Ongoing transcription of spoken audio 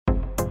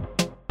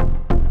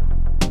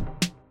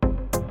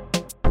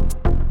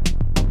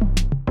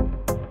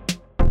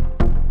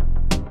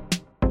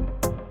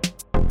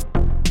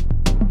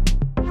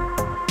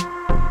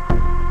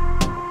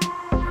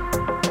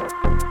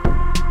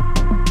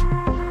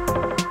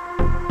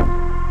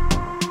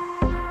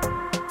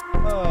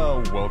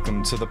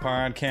to the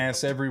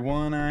podcast,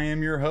 everyone. I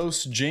am your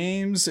host,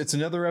 James. It's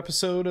another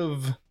episode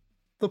of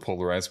the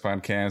Polarized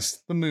Podcast,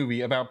 the movie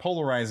about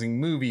polarizing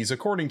movies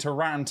according to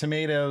Rotten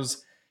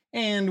Tomatoes.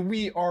 And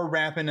we are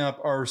wrapping up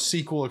our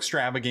sequel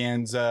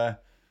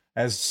extravaganza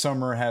as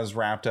summer has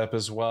wrapped up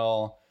as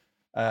well.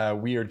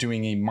 We are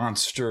doing a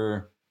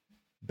monster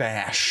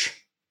bash.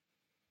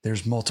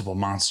 There's multiple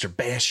monster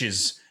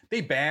bashes.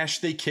 They bash,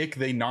 they kick,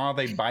 they gnaw,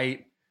 they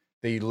bite,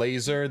 they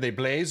laser, they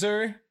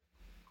blazer,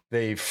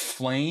 they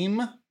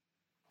flame,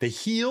 they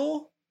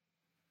heal,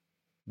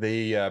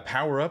 they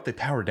power up, they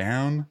power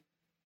down.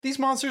 These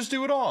monsters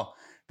do it all.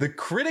 The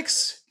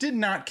critics did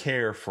not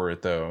care for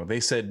it, though.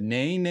 They said,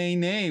 nay, nay,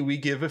 nay, we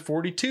give a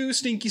 42,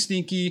 stinky,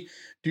 stinky,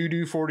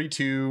 doo-doo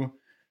 42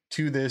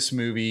 to this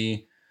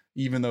movie.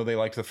 Even though they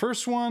liked the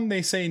first one,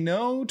 they say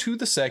no to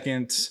the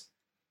second.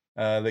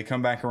 They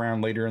come back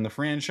around later in the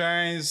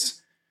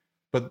franchise.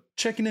 But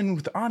checking in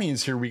with the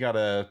audience here, we got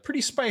a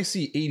pretty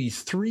spicy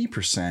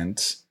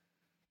 83%.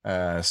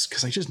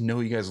 Because I just know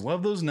you guys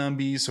love those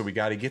numbies, so we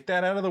got to get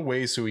that out of the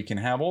way so we can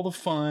have all the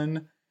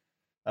fun.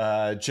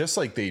 Just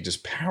like they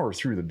just power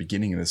through the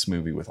beginning of this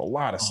movie with a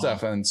lot of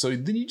stuff, and so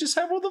then you just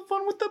have all the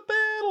fun with the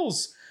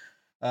battles.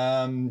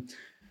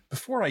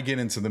 Before I get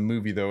into the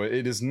movie, though,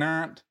 it is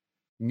not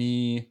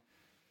me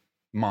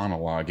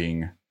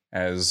monologuing,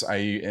 as I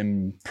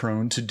am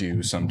prone to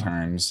do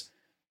sometimes.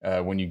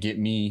 When you get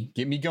me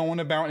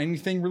going about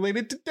anything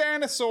related to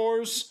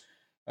dinosaurs.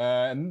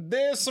 And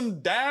there's some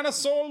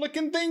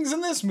dinosaur-looking things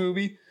in this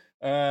movie.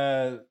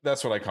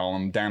 That's what I call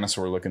them,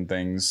 dinosaur-looking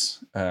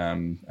things.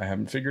 I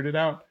haven't figured it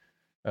out.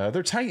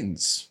 They're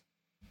titans.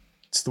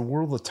 It's the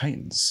world of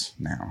titans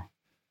now.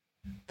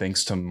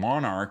 Thanks to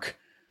Monarch.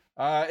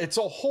 It's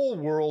a whole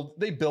world.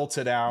 They built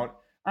it out.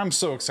 I'm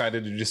so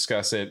excited to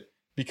discuss it,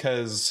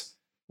 because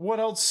what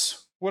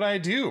else would I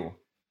do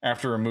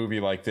after a movie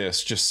like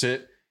this? Just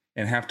sit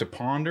and have to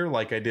ponder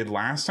like I did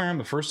last time,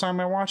 the first time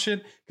I watched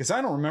it, because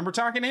I don't remember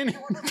talking to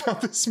anyone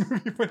about this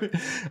movie, but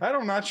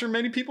I'm not sure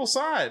many people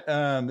saw it.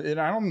 And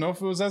I don't know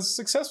if it was as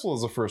successful as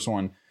the first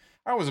one.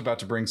 I was about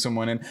to bring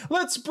someone in.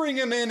 Let's bring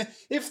him in.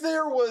 If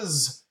there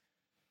was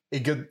a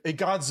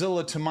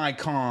Godzilla to my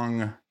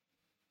Kong,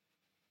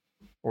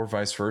 or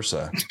vice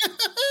versa,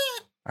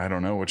 I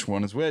don't know which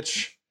one is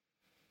which,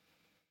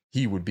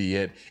 he would be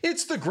it.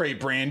 It's the great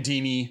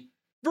Brandini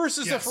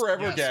versus the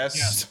forever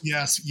guest.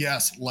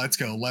 Yes. Let's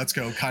go.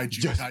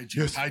 Kaiju.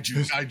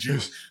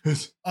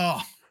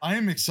 Oh, I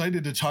am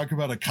excited to talk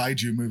about a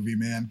kaiju movie,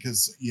 man,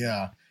 because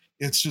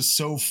it's just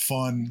so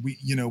fun. We,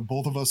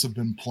 both of us have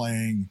been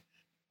playing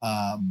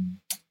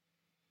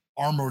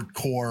Armored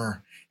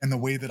Core, and the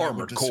way that I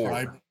would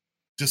describe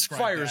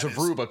Fires of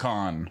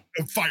Rubicon.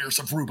 Fires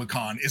of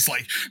Rubicon is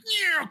like,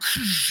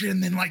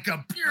 and then like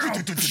a,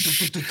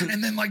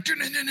 and then like,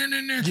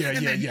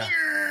 yeah.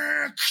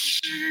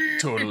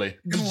 Totally.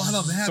 A lot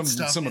of that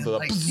stuff. Some of the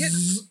like,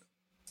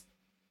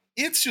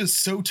 it's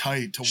just so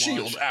tight to watch.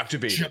 Shield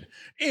activated.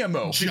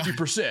 Ammo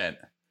 50%.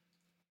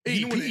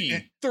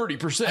 AP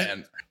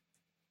 30%.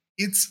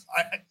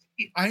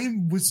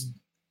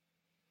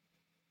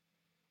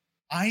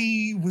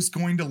 I was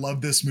going to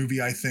love this movie.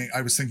 I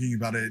was thinking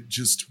about it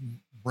just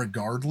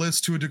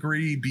regardless to a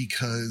degree,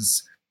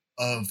 because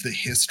of the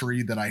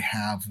history that I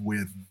have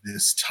with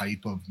this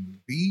type of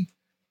movie.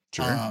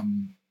 Sure.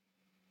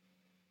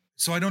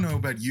 So I don't know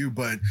about you,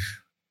 but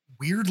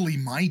weirdly,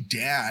 my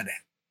dad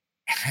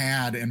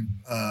had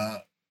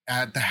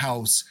at the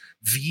house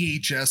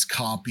VHS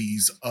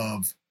copies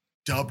of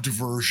dubbed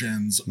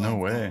versions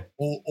of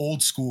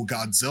old school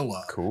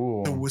Godzilla.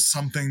 Cool. It was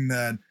something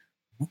that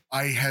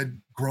I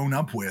had grown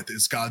up with,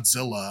 is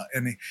Godzilla,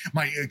 and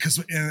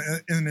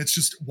it's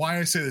just why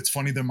I say it's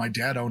funny that my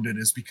dad owned it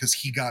is because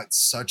he got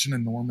such an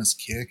enormous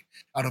kick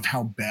out of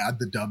how bad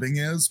the dubbing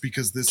is,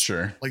 because this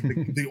like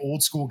the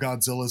old school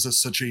Godzillas is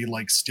such a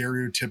like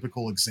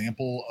stereotypical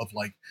example of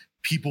like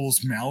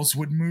people's mouths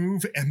would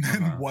move, and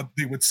then what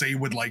they would say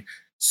would like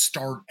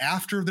start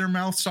after their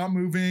mouth stopped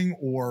moving,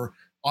 or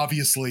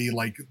obviously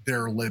like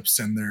their lips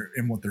and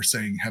what they're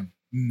saying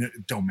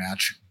don't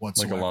match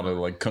whatsoever. Like a lot of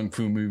like kung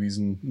fu movies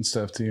and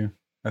stuff too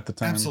at the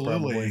time.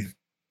 Absolutely. Probably.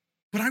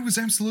 But I was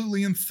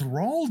absolutely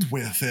enthralled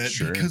with it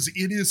because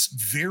it is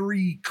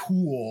very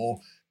cool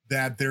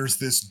that there's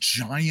this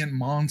giant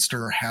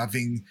monster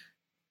having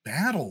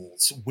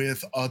battles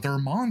with other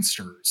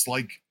monsters.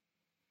 Like,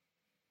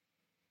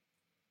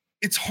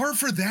 it's hard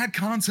for that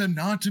concept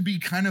not to be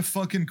kind of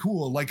fucking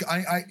cool. Like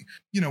I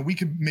we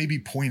could maybe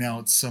point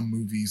out some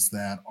movies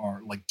that are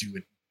like do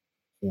it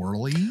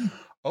poorly.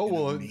 Oh,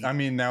 well, I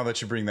mean, now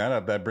that you bring that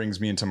up, that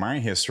brings me into my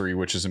history,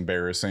 which is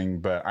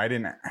embarrassing, but I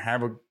didn't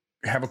have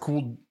a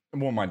cool,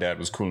 well, my dad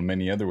was cool in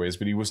many other ways,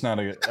 but he was not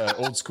a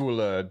old school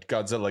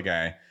Godzilla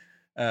guy.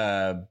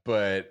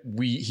 But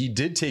he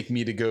did take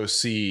me to go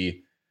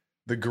see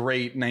the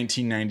great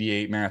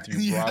 1998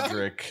 Matthew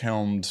Broderick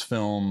helmed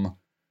film,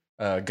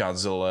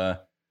 Godzilla,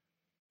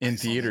 in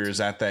theaters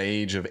at the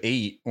age of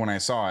 8 when I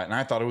saw it, and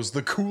I thought it was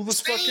the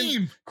coolest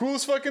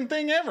fucking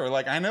thing ever.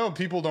 Like, I know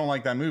people don't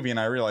like that movie, and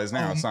I realize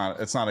now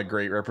it's not a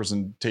great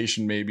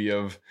representation maybe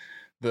of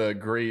the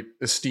great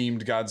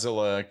esteemed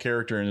Godzilla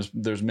character, and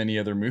there's many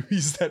other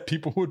movies that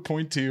people would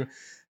point to.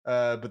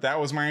 But that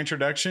was my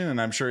introduction,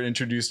 and I'm sure it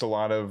introduced a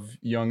lot of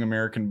young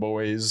American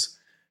boys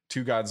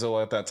to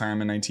Godzilla at that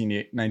time in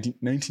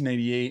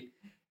 1998.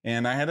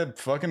 And I had a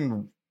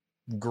fucking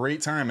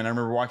great time. And I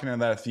remember walking out of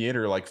that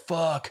theater like,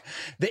 fuck,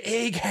 the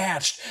egg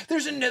hatched.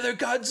 There's another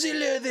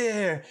Godzilla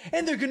there,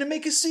 and they're going to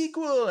make a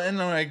sequel.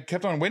 And I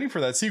kept on waiting for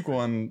that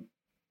sequel. And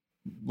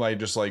I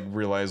just like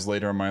realized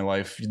later in my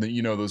life that,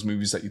 you know, those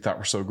movies that you thought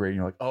were so great, and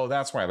you're like, oh,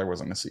 that's why there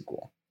wasn't a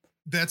sequel.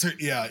 It's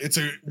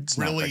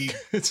really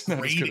it's not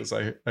great, as good as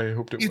I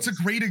hoped it was. It's a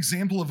great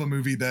example of a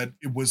movie that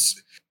it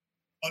was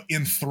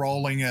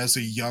enthralling as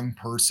a young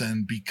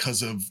person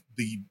because of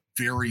the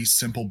very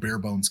simple bare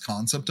bones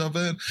concept of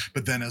it.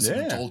 But then as an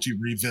adult, you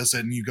revisit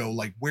and you go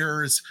like,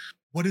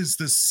 what is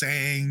this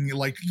saying?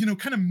 Like, you know,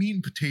 kind of meat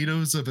and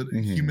potatoes of a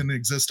human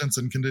existence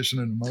and condition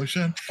and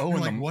emotion. Oh,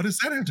 and like, what does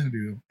that have to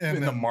do?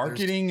 And the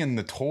marketing and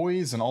the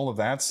toys and all of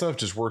that stuff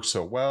just works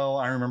so well.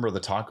 I remember the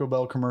Taco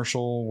Bell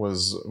commercial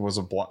was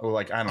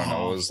like, I don't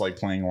know, it was like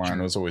playing around.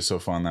 It was always so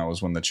fun. That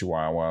was when the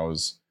Chihuahua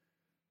was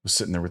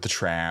sitting there with the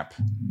trap.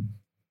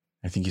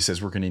 I think he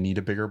says, we're going to need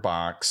a bigger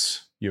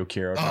box.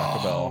 Yokiro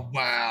Taco Bell.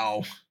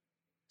 Wow.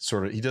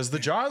 Sort of, he does the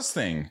Jaws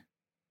thing.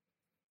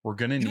 We're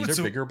going to need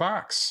a bigger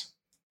box.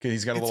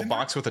 He's got a little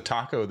box with a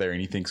taco there, and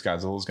he thinks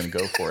Godzilla's going to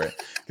go for it.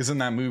 Because in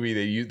that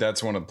movie,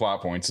 that's one of the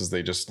plot points is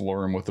they just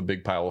lure him with a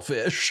big pile of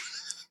fish.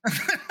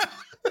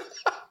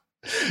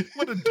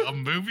 What a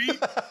dumb movie.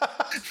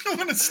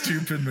 What a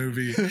stupid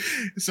movie.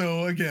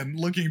 So again,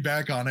 looking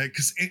back on it,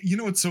 because you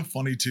know what's so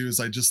funny too is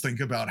I just think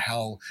about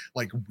how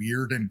like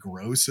weird and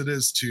gross it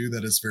is too,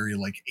 that is very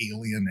like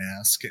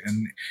alien-esque.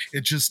 And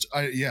it just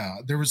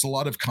there was a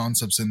lot of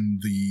concepts in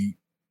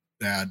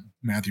that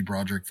Matthew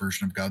Broderick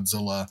version of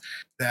Godzilla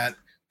that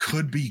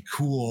could be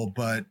cool,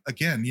 but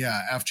again,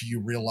 after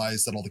you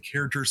realize that all the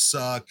characters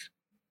suck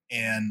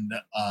and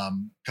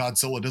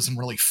Godzilla doesn't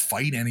really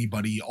fight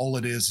anybody, all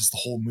it is the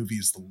whole movie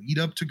is the lead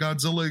up to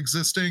Godzilla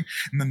existing,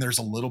 and then there's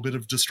a little bit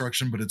of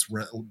destruction, but it's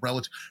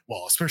relative,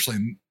 well,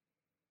 especially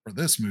for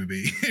this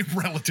movie,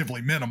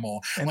 relatively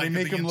minimal. And like, they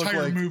make him look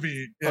like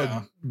movie,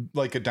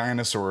 like a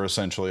dinosaur.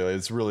 Essentially,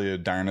 it's really a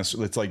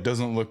dinosaur. It's like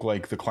doesn't look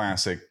like the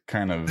classic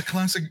kind of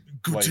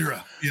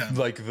Godzilla,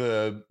 like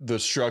the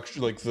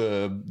structure, like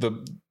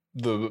the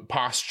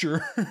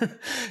posture,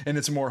 and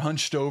it's more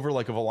hunched over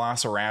like a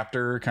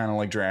velociraptor, kind of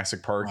like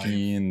Jurassic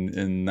Parky in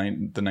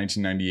the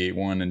 1998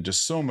 one, and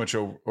just so much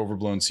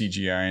overblown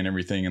CGI and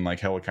everything, and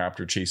like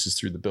helicopter chases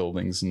through the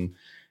buildings and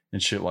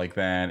shit like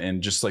that,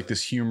 and just like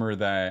this humor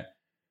that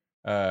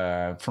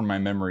from my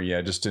memory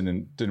just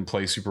didn't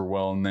play super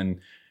well. And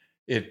then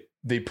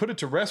they put it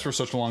to rest for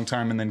such a long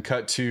time, and then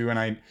cut to, and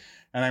I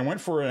went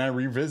for it, and I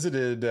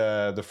revisited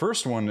the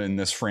first one in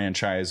this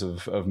franchise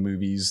of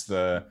movies,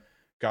 the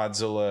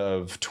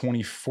Godzilla of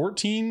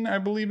 2014, I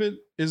believe it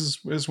is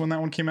when that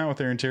one came out,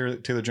 with Aaron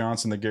Taylor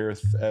Johnson, the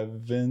Gareth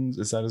Evans,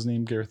 is that his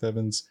name? Gareth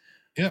Evans.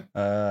 Yeah.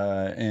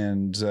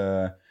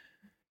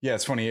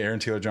 It's funny, Aaron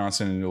Taylor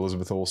Johnson and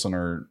Elizabeth Olsen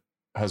are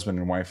husband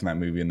and wife in that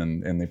movie, and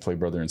then they play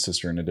brother and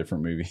sister in a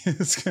different movie.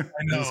 It's kind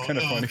of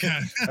funny. Okay.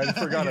 I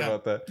forgot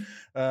about that.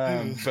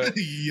 But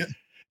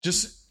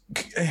just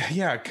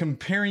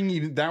comparing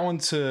even that one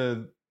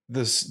to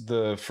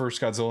the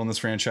first Godzilla in this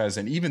franchise,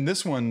 and even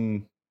this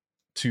one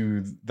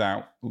to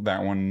that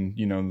one,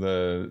 you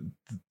know,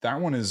 that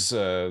one is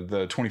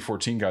the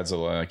 2014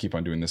 Godzilla. I keep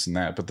on doing this and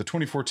that, but the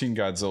 2014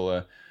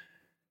 Godzilla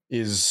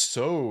is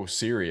so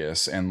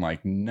serious and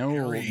like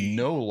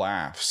no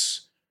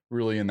laughs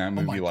really in that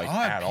movie, like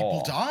at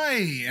all. People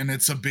die, and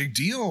it's a big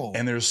deal.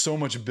 And there's so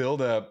much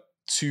buildup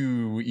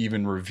to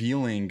even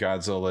revealing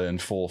Godzilla in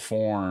full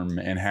form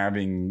and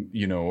having,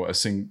 you know,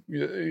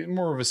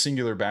 more of a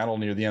singular battle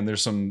near the end.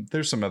 There's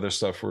some other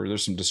stuff where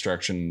there's some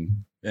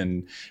destruction,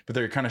 but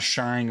they're kind of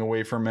shying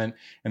away from it,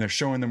 and they're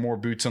showing the more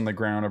boots on the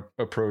ground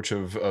approach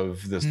of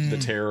the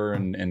terror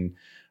and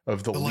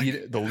of the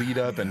lead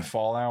up and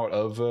fallout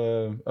of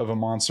a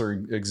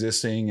monster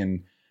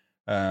existing.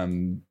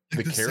 And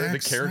the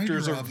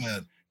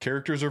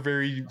characters are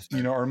very,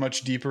 you know, are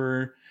much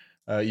deeper,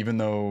 even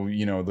though,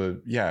 you know,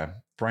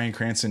 Bryan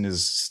Cranston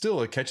is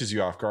still, it catches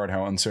you off guard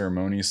how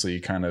unceremoniously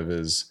kind of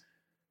is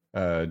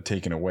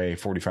taken away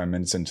 45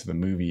 minutes into the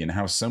movie, and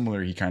how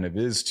similar he kind of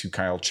is to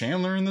Kyle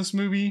Chandler in this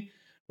movie.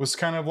 Was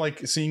kind of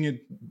like seeing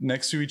it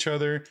next to each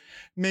other.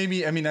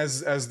 Maybe, I mean,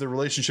 as the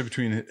relationship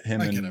between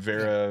him and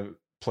Vera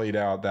played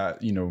out,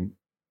 that, you know,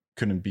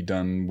 couldn't be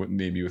done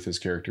maybe with his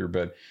character,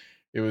 but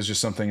it was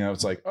just something that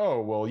was like,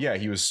 oh, well, yeah,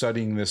 he was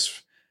studying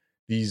these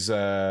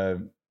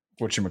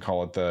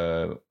whatchamacallit,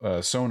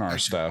 the sonar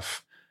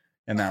stuff.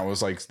 And that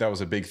was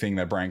a big thing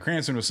that Bryan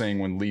Cranston was saying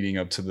when leading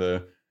up to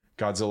the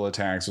Godzilla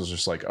attacks, was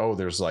just like, oh,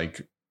 there's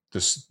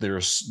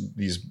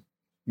these,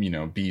 you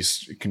know,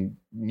 beasts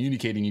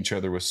communicating each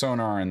other with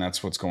sonar, and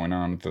that's what's going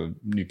on with the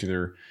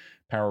nuclear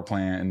power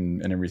plant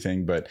and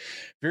everything. But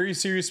very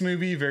serious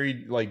movie,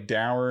 very like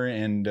dour,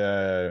 and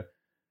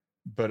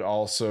but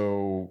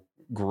also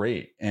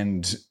great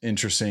and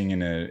interesting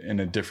in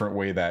a different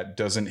way that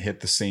doesn't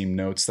hit the same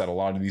notes that a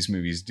lot of these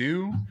movies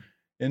do.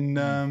 And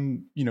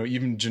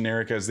even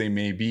generic as they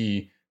may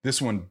be,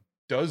 this one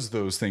does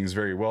those things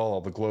very well.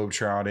 All the globe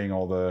trotting,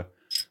 all the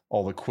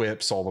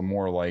quips, all the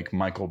more like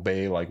Michael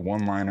Bay, like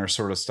one-liner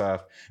sort of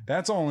stuff.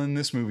 That's all in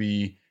this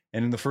movie.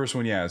 And in the first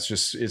one, yeah, it's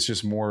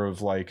just more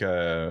of like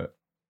a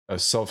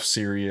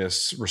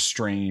self-serious,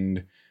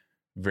 restrained,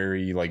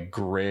 very like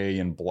gray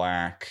and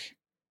black,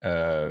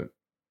 hard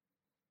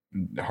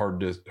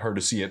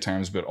to see at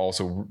times, but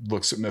also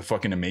looks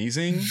fucking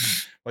amazing.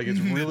 Like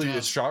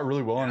it's shot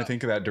really well. Yeah. And I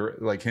think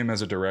that like him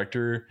as a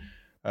director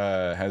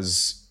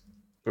has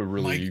a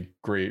really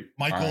great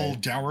Michael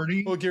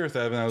Dougherty. Well, Gareth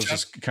Evans. I was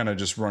just kind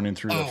of running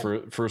through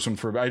the first one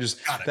for. I just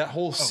that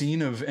whole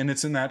scene of, and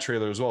it's in that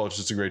trailer as well. It's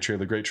just a great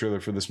trailer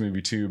for this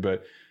movie too.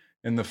 But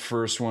in the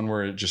first one,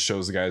 where it just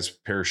shows the guys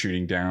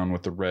parachuting down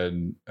with the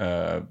red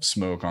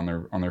smoke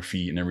on their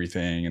feet and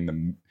everything,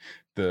 and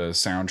the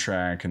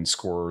soundtrack and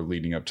score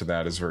leading up to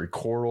that is very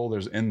choral.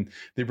 And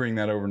they bring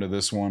that over into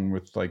this one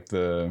with like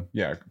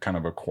kind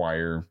of a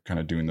choir kind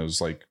of doing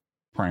those like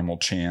primal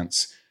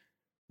chants.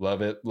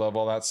 Love it. Love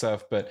all that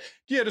stuff. But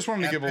yeah, just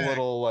wanted to give a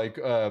little like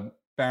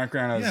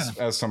background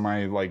as to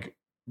my like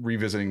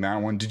revisiting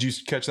that one. Did you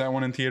catch that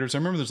one in theaters? I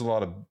remember there's a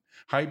lot of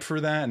hype for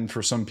that. And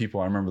for some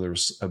people, I remember there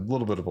was a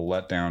little bit of a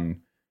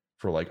letdown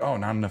for like, oh,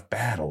 not enough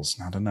battles,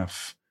 not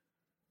enough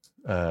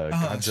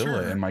Godzilla.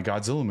 Sure. And my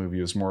Godzilla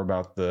movie was more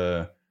about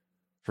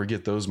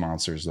forget those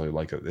monsters. Though,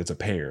 like it's a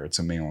pair. It's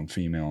a male and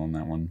female in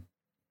that one.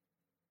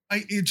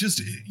 I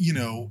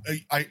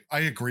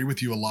agree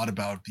with you a lot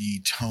about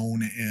the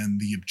tone and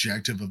the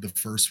objective of the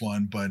first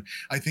one, but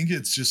I think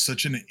it's just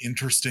such an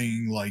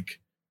interesting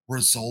like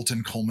result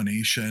and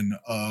culmination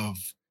of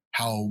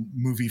how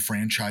movie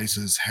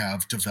franchises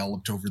have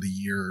developed over the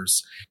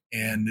years.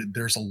 And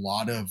there's a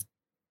lot of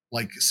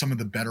like some of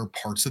the better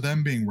parts of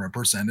them being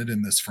represented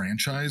in this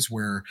franchise,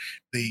 where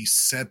they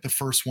set the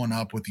first one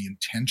up with the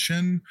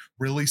intention,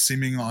 really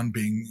seeming on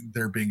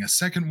there being a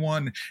second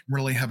one,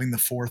 really having the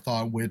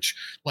forethought, which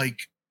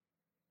like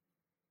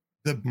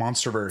the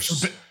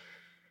Monsterverse.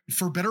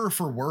 For better or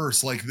for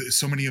worse, like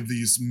so many of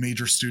these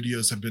major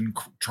studios have been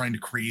trying to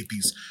create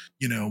these,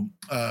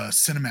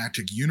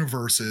 cinematic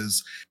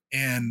universes,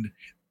 and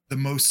the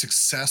most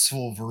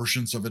successful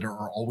versions of it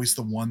are always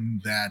the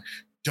one that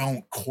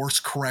don't course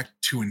correct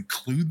to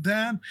include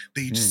that.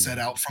 They just set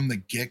out from the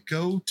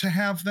get-go to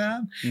have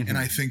that. Mm-hmm. And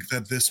I think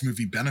that this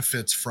movie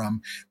benefits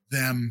from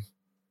them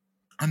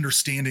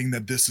understanding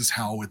that this is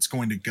how it's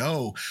going to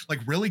go. Like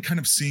really kind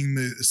of seeing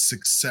the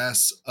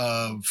success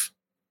of,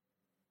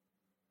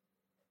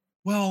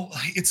 well,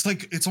 it's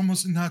like, it's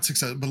almost not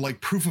success, but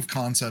like proof of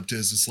concept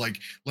is like,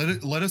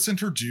 let us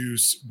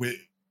introduce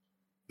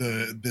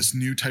this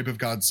new type of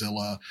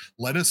Godzilla,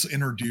 let us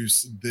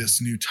introduce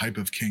this new type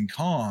of King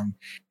Kong,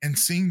 and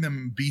seeing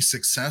them be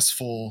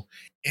successful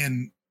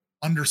and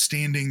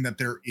understanding that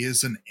there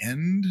is an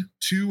end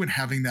to, and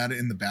having that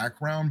in the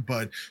background,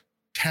 but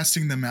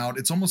testing them out.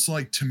 It's almost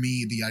like, to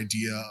me, the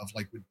idea of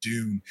like with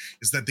Dune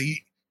is that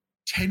they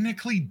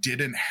technically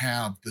didn't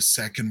have the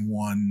second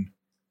one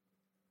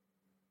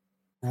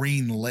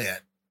green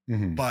lit,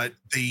 but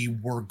they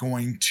were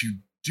going to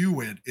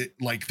do it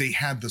like they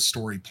had the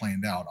story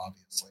planned out,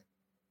 obviously.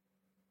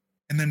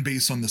 And then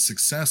based on the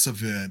success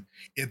of it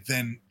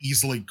then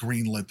easily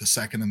greenlit the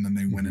second, and then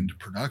they went into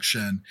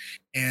production.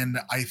 And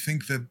I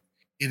think that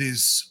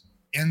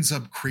ends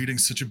up creating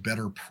such a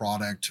better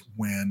product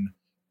when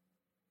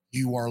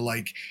you are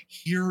like,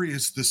 here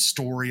is the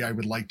story I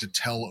would like to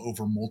tell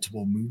over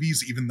multiple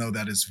movies, even though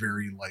that is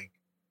very like,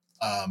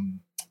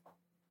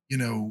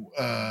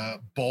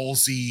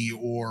 ballsy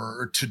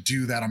or to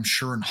do that, I'm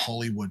sure, in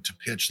Hollywood, to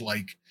pitch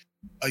like,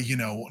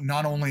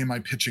 not only am I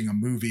pitching a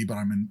movie, but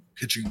I'm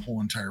pitching a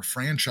whole entire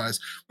franchise,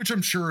 which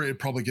I'm sure it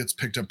probably gets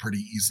picked up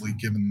pretty easily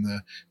given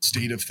the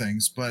state of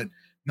things. But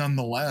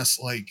nonetheless,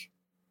 like,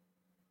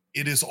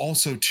 it is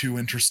also too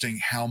interesting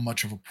how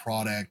much of a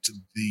product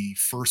the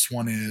first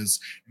one is,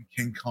 and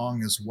King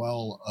Kong as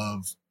well,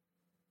 of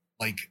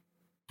like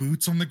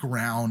boots on the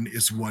ground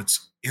is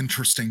what's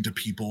interesting to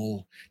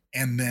people.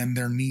 And then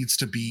there needs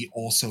to be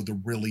also the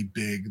really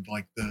big,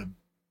 like the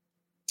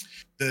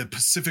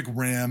Pacific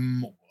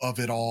Rim of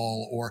it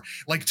all. Or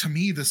like, to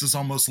me, this is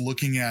almost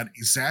looking at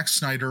Zack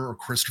Snyder or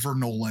Christopher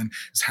Nolan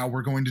is how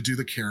we're going to do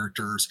the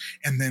characters.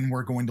 And then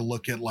we're going to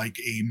look at like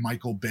a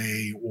Michael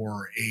Bay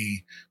or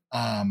a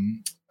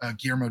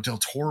Guillermo del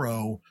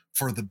Toro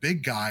for the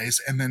big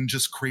guys, and then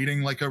just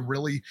creating like a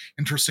really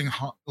interesting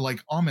like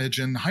homage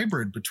and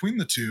hybrid between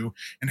the two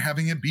and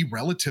having it be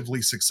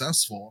relatively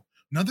successful.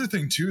 Another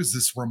thing too is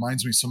this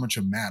reminds me so much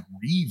of Matt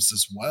Reeves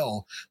as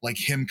well, like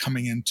him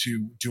coming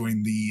into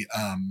doing the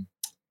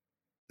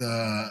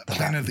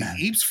Planet of the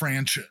Apes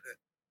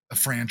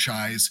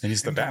franchise. And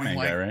he's the Batman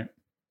guy, right?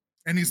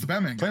 And he's the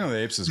Batman guy. Planet of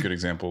the Apes is a good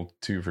example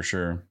too, for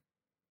sure.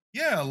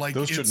 Yeah, like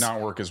those should not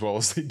work as well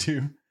as they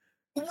do.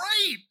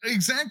 Right,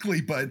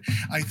 exactly. But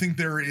I think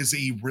there is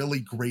a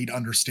really great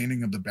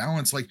understanding of the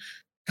balance. Like,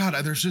 God,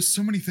 there's just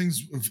so many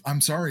things.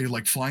 I'm sorry,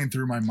 like flying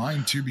through my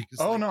mind too, because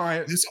Oh like,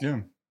 no, yeah.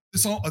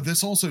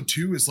 this also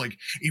too is like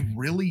a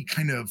really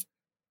kind of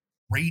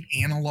great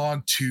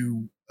analog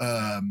to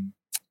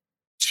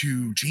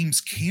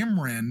James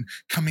Cameron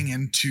coming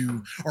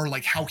into, or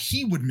like how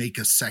he would make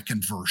a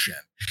second version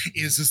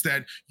is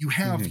that you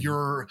have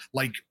your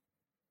like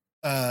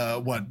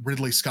what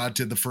Ridley Scott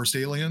did the first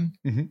Alien,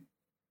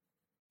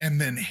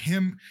 and then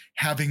him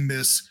having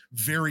this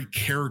very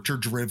character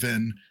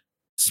driven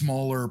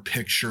smaller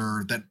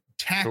picture that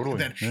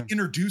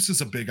introduces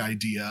a big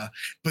idea,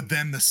 but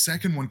then the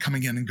second one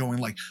coming in and going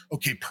like,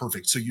 okay,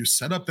 perfect, so you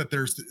set up that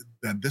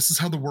this is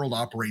how the world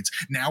operates.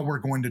 Now we're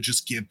going to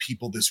just give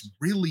people this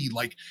really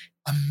like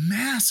a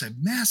massive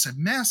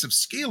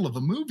scale of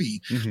a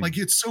movie. Like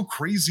it's so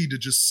crazy to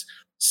just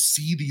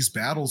see these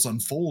battles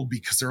unfold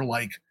because they're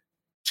like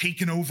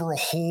taking over a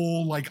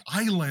whole like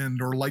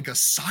island or like a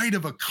side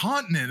of a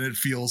continent, it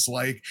feels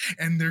like,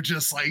 and they're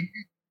just like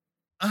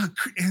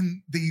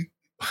and they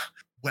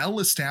well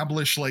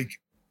establish like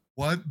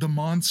what the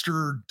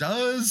monster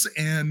does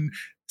and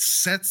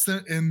sets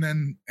the and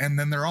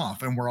then they're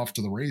off and we're off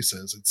to the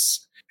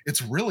races.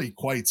 It's really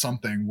quite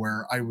something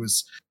where I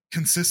was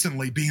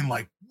consistently being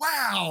like,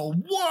 wow,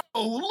 whoa,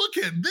 look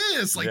at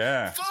this, like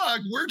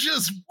fuck, we're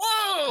just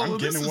I'm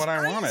getting what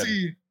I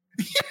wanted.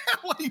 Yeah,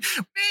 like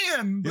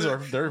man,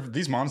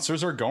 these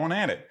monsters are going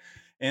at it.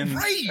 And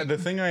the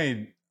thing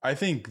I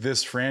think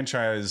this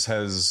franchise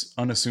has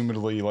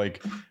unassumedly,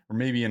 like, or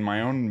maybe in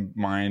my own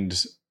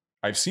mind,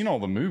 I've seen all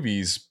the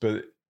movies,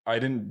 but I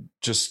didn't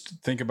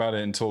just think about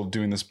it until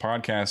doing this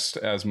podcast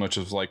as much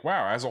as like,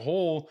 wow, as a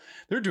whole,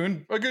 they're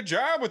doing a good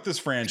job with this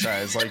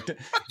franchise. Like,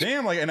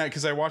 damn, like, and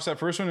because I watched that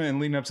first one and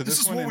leading up to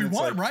this one, what we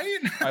want, like, right?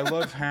 I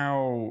love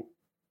how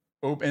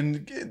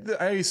open, and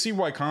I see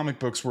why comic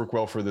books work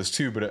well for this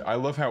too, but I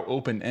love how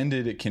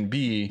open-ended it can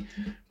be,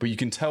 but you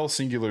can tell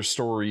singular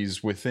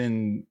stories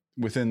within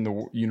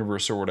the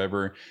universe or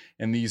whatever.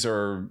 And these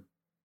are,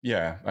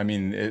 I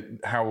mean,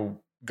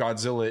 how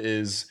Godzilla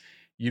is,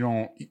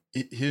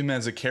 him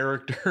as a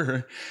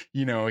character,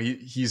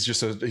 he's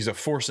just he's a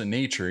force in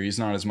nature. He's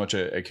not as much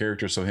a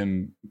character. So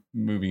him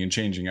moving and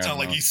changing, it's not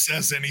like he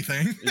says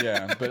anything.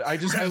 Yeah, but I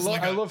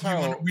love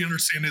how we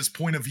understand his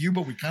point of view,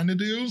 but we kind of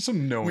do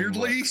some knowing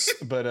weirdly looks,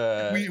 but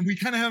we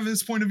kind of have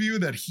his point of view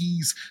that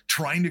he's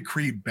trying to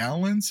create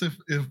balance.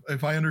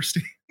 If I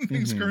understand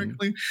things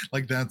correctly,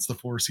 like that's the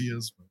force he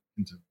is.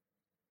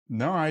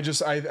 No,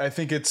 I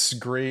think it's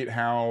great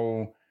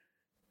how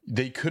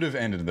they could have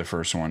ended the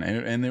first one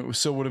and it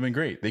still would have been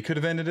great. They could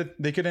have ended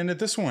it. They could end it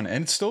this one and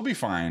it'd still be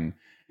fine.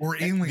 Or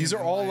Alien. These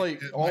are all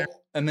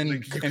and then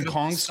like, in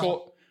Kong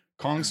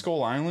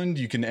Skull Island,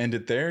 you can end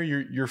it there.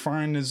 You're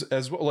fine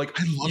as well. Like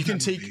you can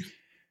take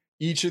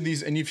each of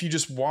these, and if you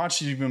just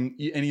watch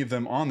any of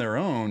them on their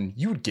own,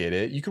 you would get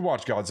it. You could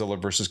watch Godzilla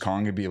versus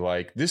Kong and be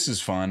like, this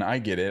is fun. I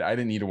get it. I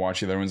didn't need to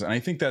watch the other ones. And I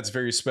think that's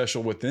very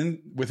special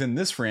within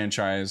this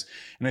franchise.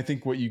 And I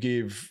think what you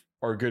gave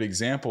are good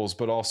examples,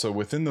 but also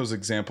within those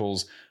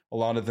examples, a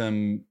lot of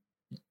them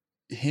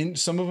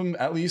some of them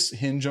at least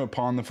hinge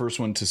upon the first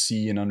one to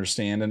see and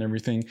understand and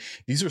everything.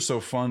 These are so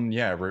fun.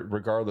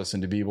 Regardless.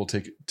 And to be able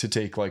to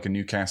take like a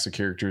new cast of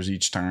characters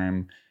each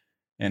time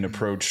and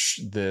approach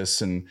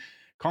this. And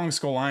Kong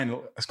Skull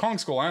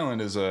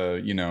Island is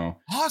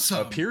awesome,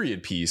 a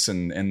period piece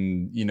and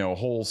a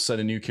whole set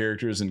of new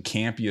characters and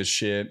campy as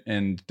shit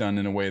and done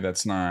in a way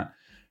that's not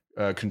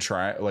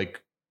contrived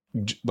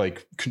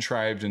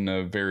in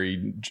a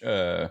very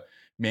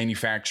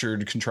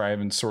manufactured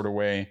contrivance sort of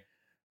way.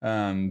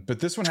 But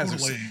this one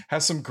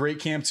has some great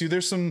camp too.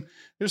 There's some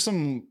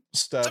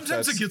stuff.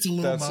 Sometimes it gets a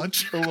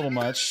little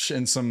much,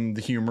 and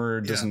the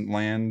humor doesn't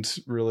land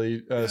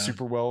really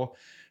super well.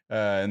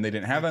 And they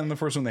didn't have that in the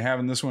first one. They have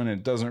in this one.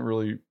 It doesn't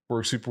really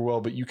work super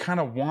well, but you kind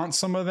of want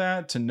some of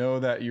that to know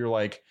that you're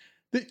like,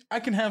 we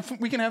can have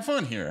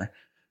fun here.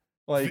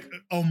 Like,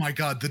 oh my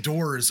God, the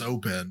door is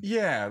open.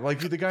 Yeah. Like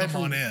the guy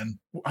Come on in.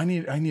 I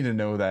need to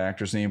know that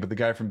actor's name, but the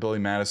guy from Billy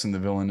Madison, the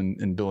villain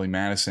in Billy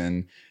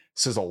Madison,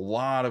 says a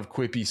lot of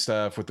quippy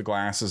stuff with the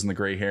glasses and the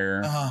gray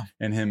hair,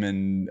 and him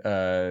and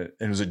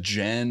it was a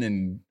Jen,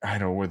 and I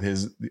don't know, with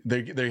his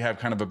they have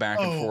kind of a back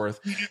and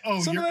forth.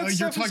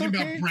 You're talking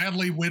about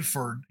Bradley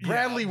Whitford.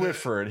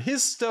 Whitford.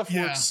 His stuff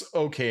works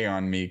okay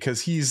on me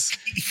because he's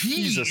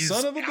a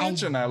son of a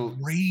bitch, and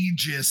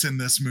outrageous in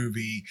this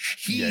movie.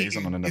 He's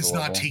on another level.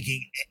 Not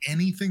taking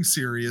anything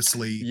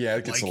seriously. Yeah,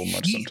 it gets a little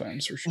much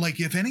sometimes for sure. Like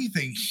if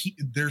anything,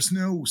 there's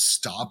no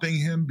stopping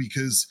him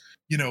because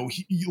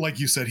like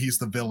you said, he's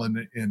the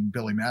villain in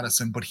Billy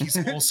Madison, but he's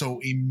also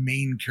a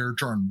main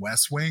character on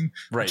West Wing,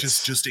 which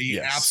is just a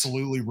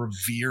absolutely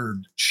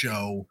revered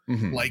show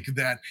like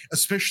that,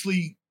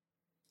 especially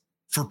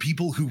for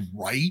people who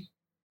write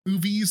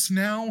movies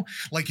now.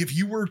 Like if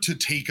you were to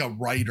take a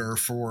writer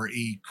for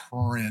a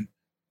current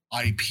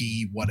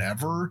IP,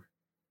 whatever,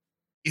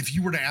 if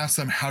you were to ask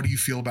them, how do you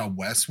feel about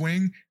West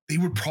Wing? They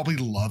would probably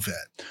love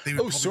it. They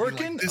would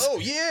Sorkin?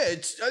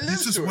 Like,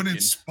 this is what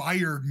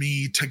inspired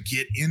me to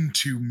get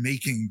into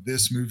making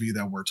this movie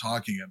that we're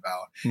talking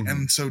about. Mm-hmm.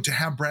 And so to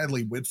have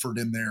Bradley Whitford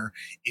in there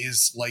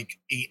is like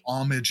a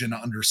homage and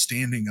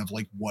understanding of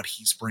like what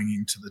he's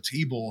bringing to the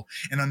table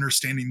and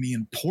understanding the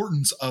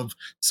importance of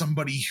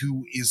somebody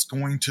who is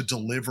going to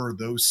deliver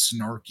those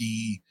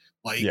snarky,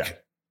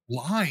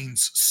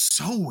 lines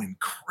so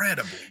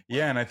incredibly well.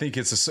 Yeah, and I think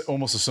it's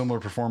almost a similar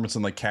performance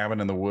in like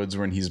Cabin in the Woods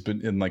when he's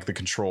been in like the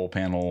control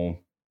panel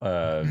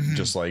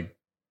just like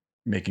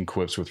making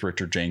quips with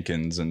Richard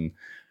Jenkins and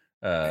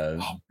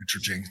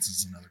Richard Jenkins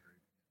is another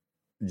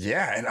great.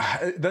 Yeah,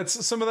 and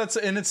that's some of that's,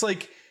 and it's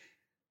like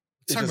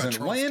it doesn't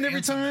land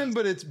every time,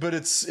 but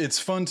it's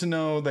fun to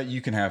know that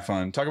you can have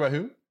fun. Talk about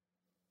who?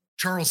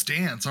 Charles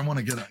Dance. I want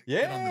to get on the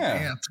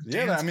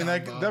dance. I mean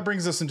that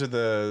brings us into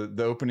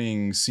the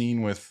opening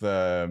scene with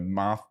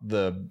Mothra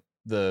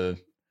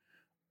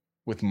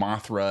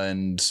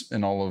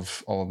and all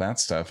of that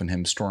stuff, and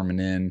him storming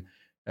in.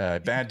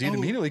 Bad dude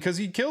immediately because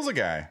he kills a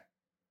guy.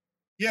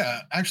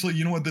 Yeah, actually,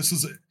 you know what? This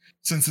is,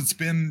 since it's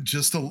been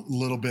just a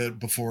little bit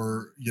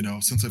before,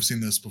 since I've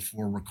seen this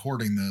before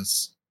recording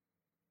this.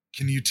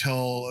 Can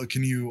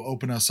you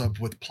open us up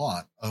with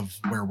plot of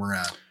where we're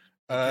at?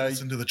 Get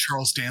us into the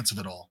Charles Dance of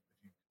it all.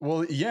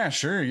 Well, yeah,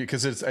 sure.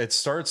 Because it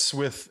starts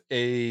with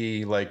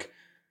a like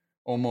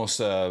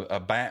almost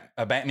a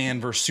Batman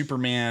versus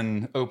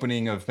Superman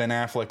opening of Ben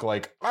Affleck.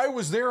 Like, I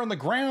was there on the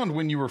ground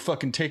when you were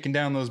fucking taking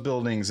down those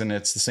buildings. And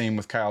it's the same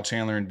with Kyle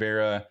Chandler and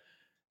Vera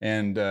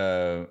and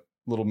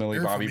little Millie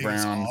Bobby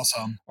Brown.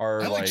 Awesome.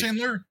 I like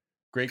Chandler.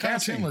 Great Kyle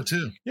casting. Chandler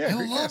too. Yeah,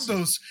 I love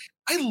those.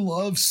 I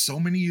love so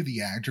many of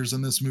the actors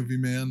in this movie,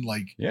 man.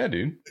 Like, yeah,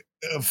 dude.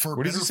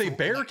 What does he say?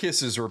 Bear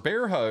kisses or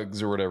bear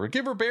hugs or whatever.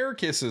 Give her bear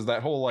kisses.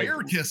 That whole like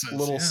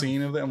little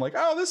scene of them. Like,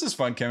 oh, this is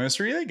fun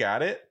chemistry. They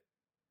got it.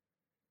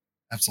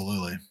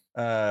 Absolutely.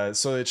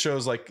 So it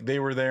shows like they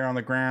were there on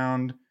the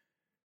ground.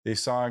 They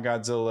saw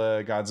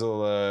Godzilla.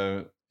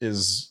 Godzilla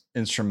is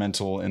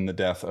instrumental in the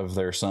death of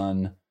their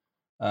son,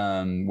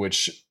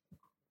 which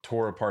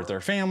tore apart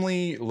their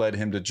family, led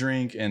him to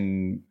drink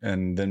and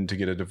then to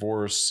get a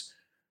divorce.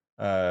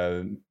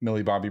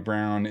 Millie Bobby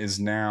Brown is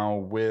now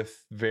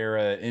with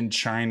Vera in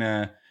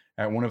China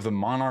at one of the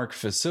Monarch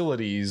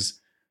facilities,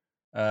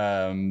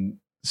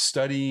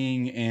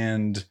 studying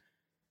and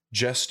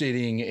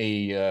gestating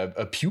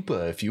a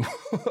pupa, if you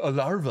a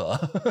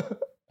larva.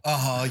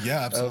 Yeah,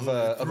 absolutely.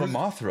 of a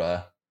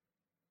Mothra.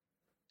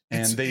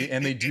 And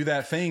they do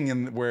that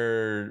thing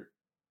where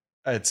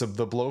it's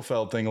the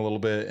Blofeld thing a little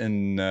bit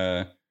in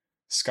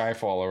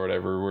Skyfall or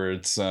whatever, where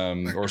it's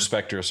or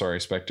Spectre,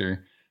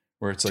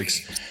 where it's like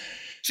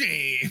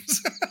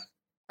James.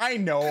 I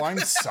know, I'm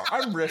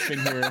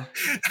riffing here.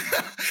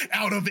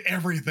 Out of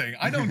everything.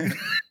 I don't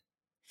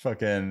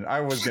fucking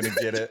I was gonna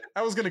get it.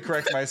 I was gonna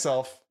correct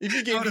myself. If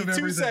you gave me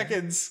 2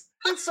 seconds.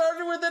 It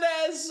started with an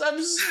S.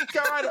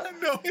 God.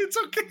 No, it's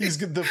okay. He's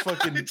the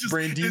fucking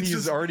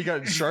Brandini's already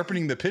got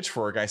sharpening the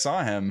pitchfork. I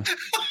saw him.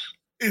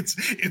 It's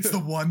the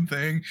one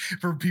thing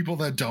for people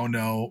that don't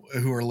know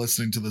who are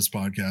listening to this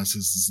podcast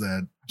is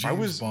that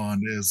James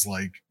Bond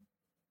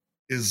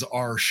is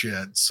our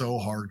shit so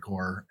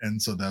hardcore,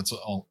 and so that's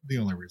the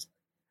only reason.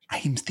 I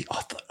am the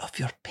author of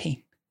your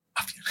pain.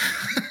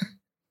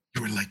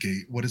 You were like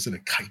a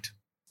kite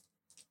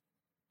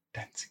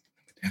dancing.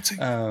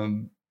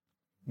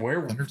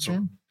 Where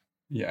Thunderstorm?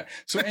 Yeah.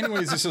 So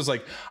anyways, this is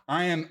like,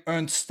 I am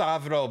Ernst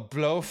Stavro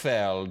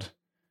Blofeld.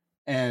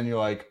 And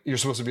you're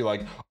supposed to be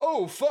like,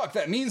 oh, fuck,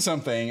 that means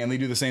something. And they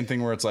do the same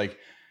thing where it's like,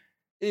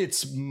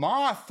 it's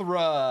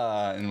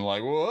Mothra. And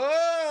like,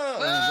 whoa.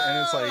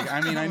 And it's like,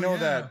 I mean, I know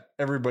that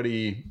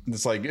everybody,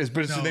 it's like,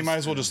 they might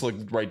as well just look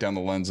right down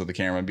the lens of the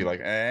camera and be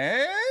like,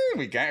 hey,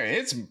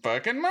 it's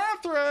fucking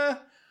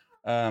Mothra.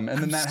 And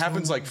then that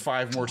happens like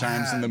 5 more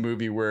times in the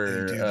movie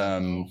where,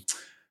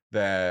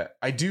 that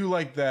I do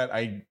like that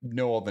I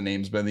know all the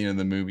names by the end of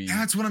the movie.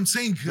 That's what I'm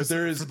saying. But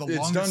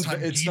it's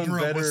done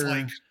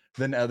better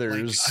than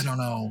others. Like, I don't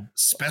know,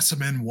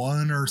 Specimen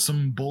 1 or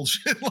some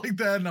bullshit like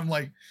that. And I'm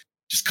like,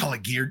 just call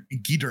it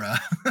Ghidra.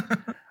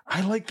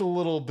 I like the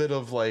little bit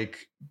of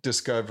like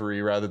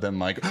discovery rather than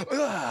like,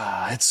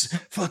 it's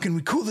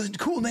fucking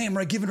cool name,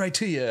 right? Give it right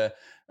to you.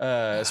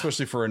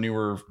 Especially for a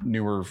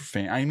newer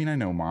fan. I mean, I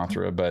know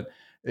Mothra, but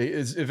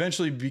it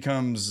eventually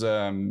becomes,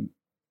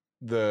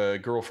 the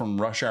girl from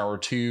Rush Hour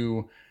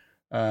 2,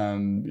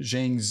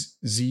 Zhang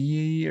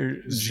Zi or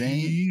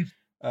Zhang.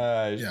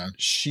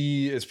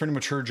 She, it's pretty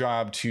much her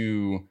job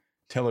to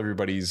tell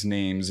everybody's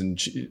names. And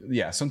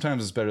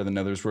sometimes it's better than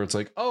others where it's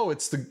like, oh,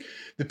 it's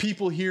the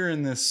people here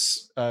in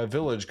this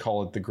village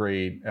call it the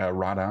Great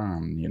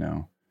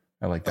Radam,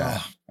 I like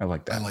that. I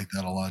like that. I like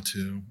that a lot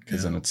too.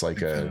 Because then it's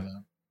like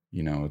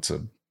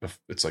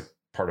it's like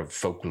part of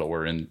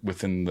folklore and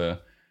within the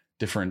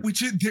different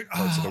parts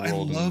of the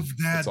world. I love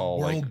that it's all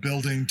world like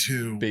building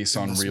too, based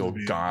on real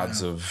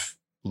gods of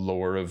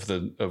lore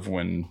of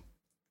when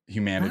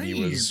humanity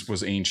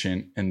was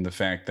ancient, and the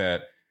fact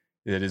that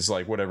it is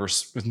like whatever,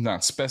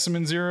 not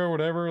Specimen Zero,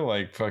 whatever,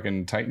 like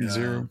fucking Titan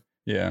Zero.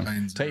 Yeah.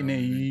 Titan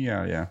AE.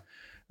 Yeah.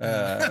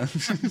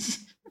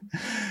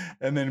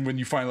 And then when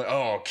you finally,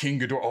 King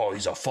Ghidorah,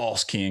 he's a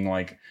false king,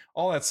 like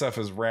all that stuff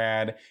is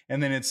rad.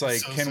 And then it's like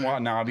so Ken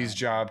Watanabe's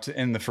job to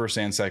in the first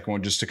and second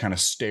one just to kind of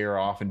stare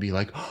off and be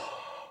like,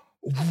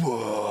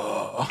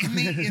 whoa.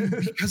 And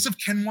because of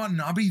Ken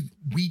Watanabe,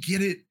 we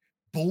get it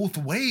both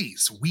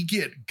ways. We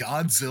get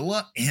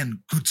Godzilla and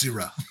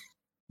Godzilla.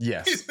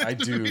 Yes, I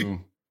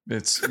do.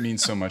 It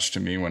means so much to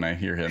me when I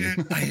hear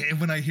him.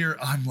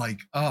 I'm like,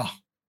 oh,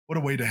 what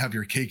a way to have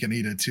your cake and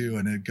eat it too,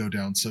 and it go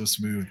down so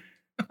smooth.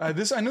 I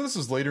know this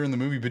was later in the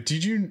movie, but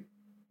did you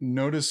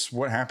notice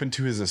what happened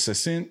to his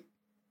assistant?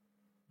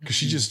 Because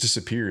she just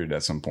disappeared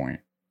at some point.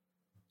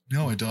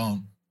 No, I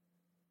don't.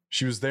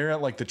 She was there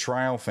at like the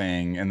trial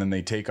thing, and then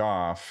they take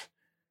off,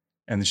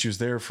 and then she was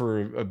there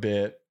for a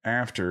bit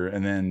after,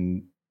 and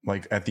then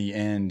like at the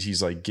end,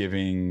 he's like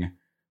giving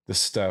the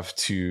stuff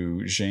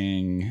to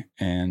Zhang,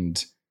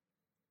 and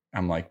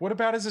I'm like, what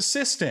about his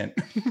assistant?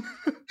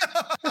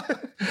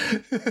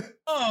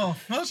 Oh,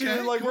 okay. She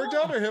was like worked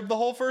under him the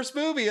whole first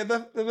movie and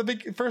the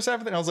big first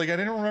half of it. I was like, I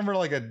didn't remember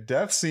like a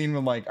death scene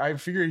when like I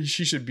figured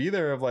she should be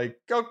there. Of like,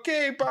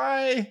 okay,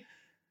 bye.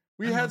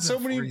 We had so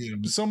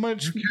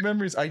much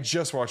memories. I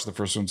just watched the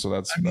first one, so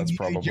that's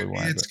probably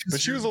why. But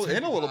she was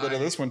in a little bit of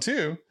this one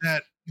too.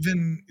 That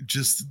even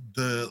just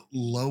the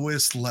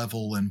lowest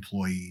level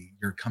employee,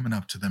 you're coming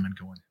up to them and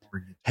going,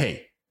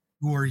 "Hey,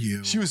 who are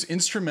you?" She was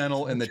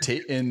instrumental in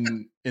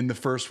the in the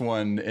first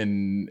one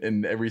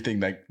and everything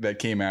that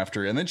came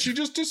after, and then she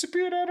just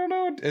disappeared. I don't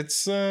know.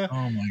 It's oh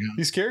my god,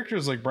 these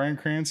characters like Bryan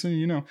Cranston.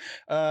 You know,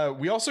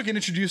 we also get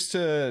introduced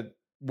to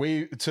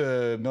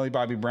Millie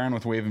Bobby Brown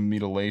with Wave of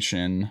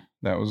Mutilation.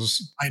 That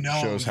was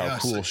shows how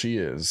cool she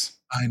is.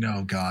 I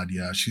know, God,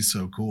 yeah, she's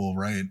so cool,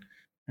 right?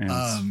 And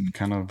it's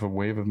kind of a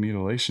Wave of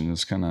Mutilation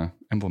is kind of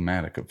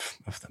emblematic of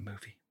the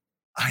movie.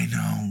 I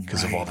know,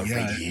 because of all the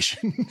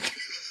radiation.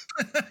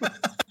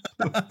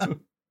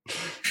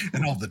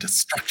 And all the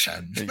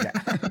destruction. Yeah.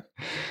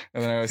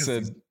 And then I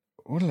said,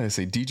 what did I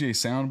say? DJ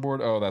soundboard.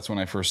 Oh, that's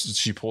when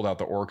she pulled out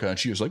the orca and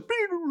she was like,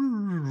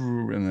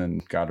 and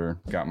then got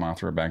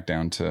Mothra back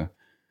down to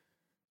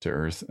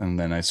Earth. And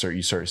then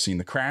you start seeing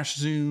the crash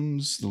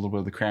zooms, a little bit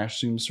of the crash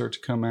zooms start to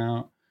come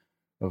out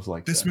of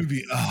like this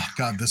movie. Oh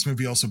God, this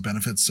movie also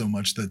benefits so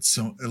much that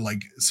so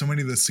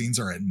many of the scenes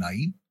are at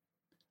night.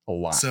 A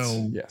lot.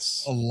 So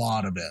yes, a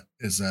lot of it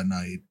is at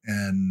night,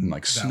 and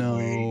like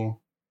snow.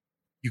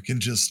 You can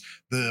just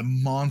the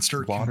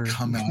monster Water. Can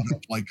come out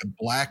of like a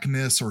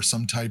blackness or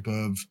some type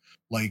of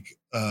like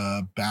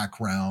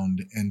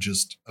background and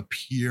just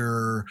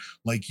appear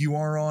like you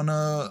are on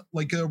a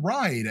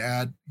ride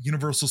at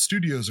Universal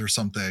Studios or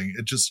something.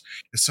 It just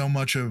is so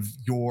much of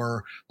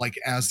your like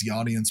as the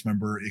audience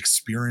member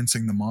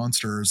experiencing the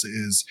monsters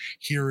is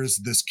here is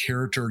this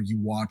character you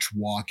watch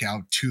walk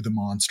out to the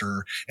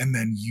monster, and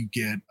then you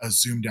get a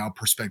zoomed out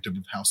perspective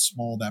of how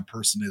small that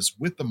person is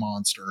with the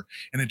monster,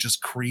 and it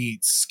just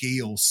creates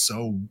scale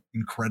so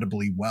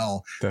incredibly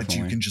well. Definitely.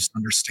 That you can just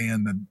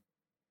understand that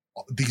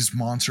these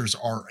monsters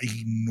are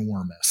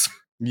enormous.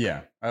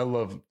 Yeah, I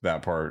love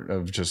that part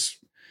of just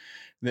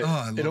it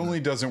only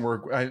doesn't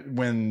work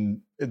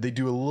when they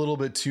do a little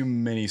bit too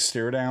many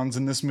stare downs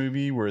in this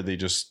movie where they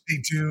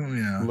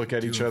look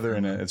at each other,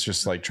 and it's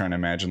just like trying to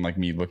imagine like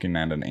me looking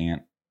at an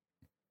ant.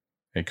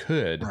 It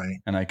could, right?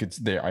 And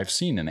I've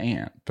seen an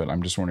ant, but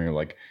I'm just wondering,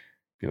 like,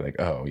 be like,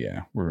 oh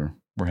yeah, we're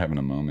having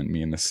a moment,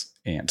 me and this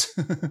ant.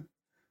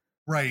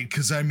 Right,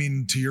 because I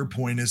mean, to your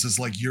point is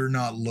like you're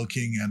not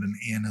looking at an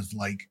ant as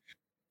like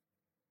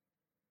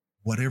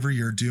whatever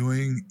you're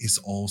doing is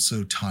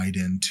also tied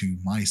into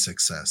my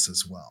success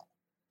as well.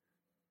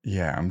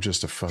 Yeah, I'm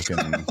just a fucking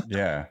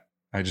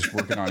I just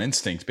working on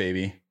instinct,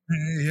 baby.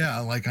 Yeah,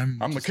 like I'm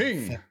the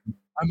king.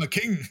 I'm a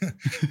king.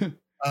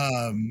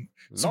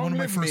 So one of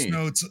my first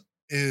notes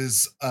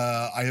is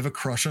I have a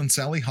crush on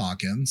Sally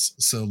Hawkins.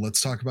 So let's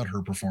talk about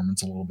her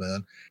performance a little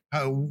bit.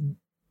 How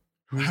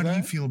do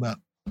you feel about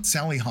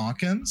Sally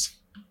Hawkins?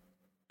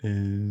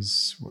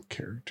 What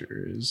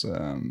character is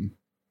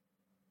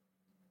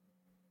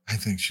I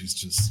think she's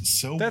just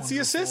so that's wonderful.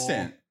 The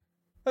assistant.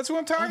 That's what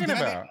I'm talking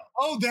about.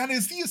 That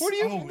is the assistant. What do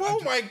you oh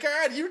my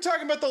god, you're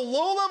talking about the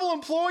low-level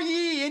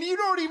employee and you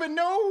don't even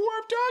know who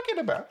I'm talking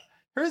about.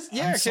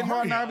 Ken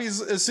Watanabe's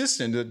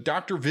assistant,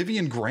 Dr.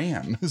 Vivian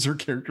Graham is her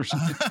character.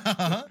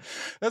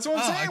 That's what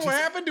I'm saying. What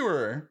happened to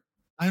her?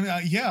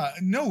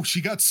 No,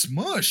 she got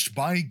smushed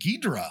by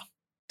Ghidorah.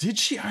 Did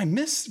she? How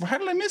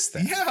did I miss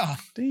that? Yeah.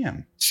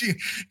 Damn.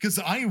 Because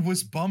I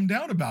was bummed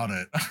out about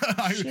it.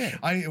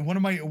 One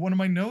of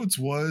my notes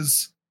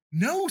was,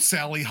 no,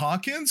 Sally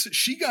Hawkins,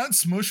 she got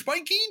smushed by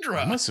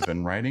Ghidorah. I must have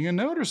been writing a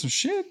note or some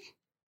shit.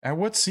 At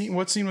what scene?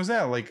 What scene was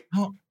that? Like,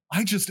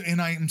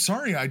 I'm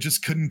sorry, I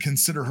just couldn't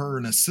consider her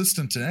an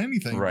assistant to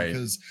anything, right?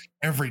 Because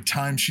every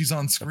time she's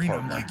on screen,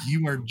 I'm like,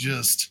 you are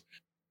just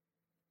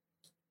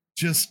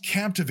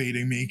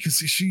captivating me. Because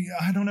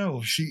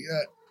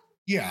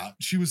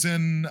she was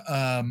in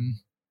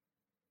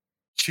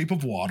Shape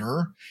of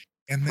Water,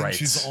 And then Right.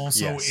 she's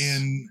also Yes.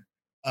 in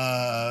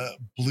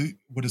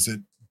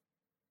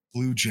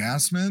Blue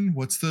Jasmine?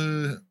 What's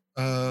the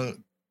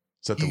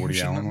Is that the He Who Woody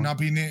Shall Allen one? Not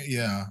Be Named?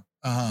 Yeah.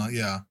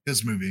 Yeah,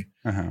 his movie.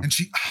 And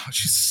she's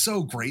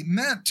so great in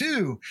that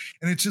too.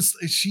 And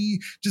she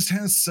just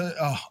has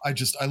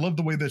I love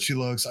the way that she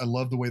looks. I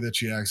love the way that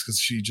she acts, because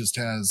she just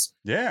has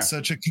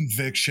such a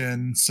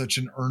conviction, such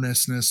an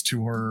earnestness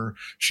to her.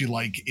 She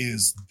like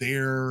is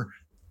there,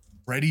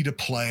 ready to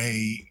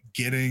play,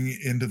 getting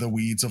into the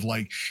weeds of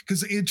like,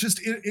 because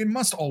it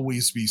must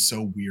always be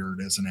so weird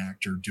as an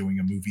actor doing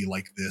a movie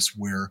like this,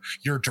 where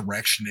your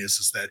direction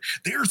is that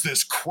there's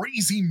this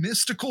crazy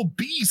mystical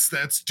beast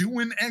that's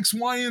doing X,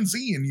 Y, and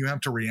Z, and you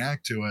have to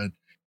react to it.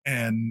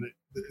 And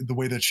the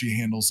way that she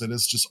handles it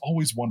is just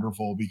always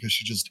wonderful, because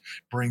she just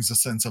brings a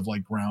sense of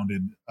like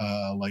grounded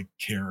like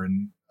care,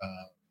 and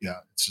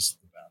it's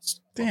just the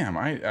best. Damn,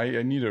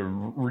 I need to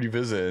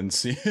revisit and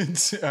see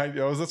it.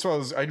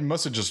 I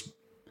must have just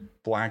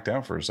blacked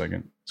out for a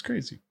second. It's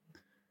crazy.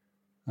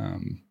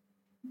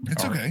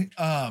 It's okay.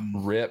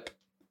 Rip.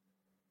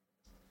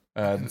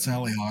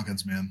 Sally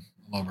Hawkins, man,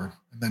 I love her.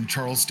 And then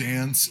Charles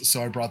Dance.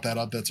 So I brought that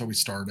up. That's how we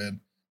started.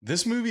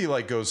 This movie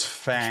like goes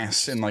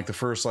fast in like the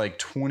first like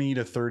 20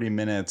 to 30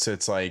 minutes.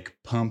 It's like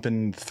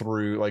pumping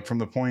through, like from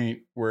the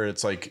point where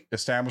it's like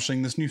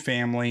establishing this new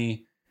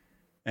family,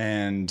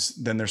 and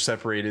then they're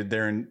separated.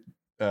 They're in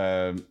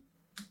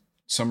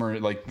summer,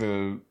 like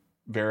the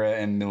Vera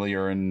and Millie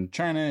are in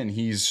China, and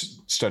he's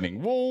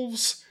studying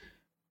wolves,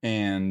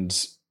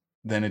 and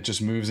then it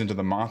just moves into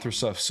the Mothra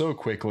stuff so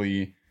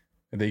quickly.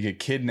 They get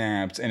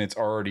kidnapped, and it's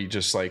already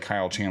just like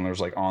Kyle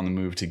Chandler's like on the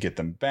move to get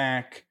them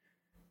back,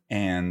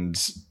 and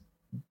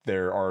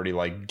they're already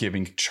like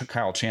giving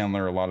Kyle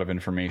Chandler a lot of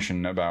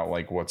information about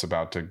like what's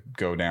about to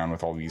go down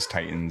with all these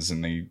Titans,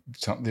 and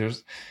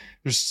there's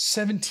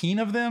 17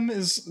 of them,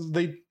 is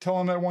they tell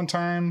him at one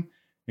time.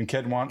 And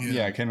Ken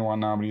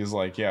Watanabe is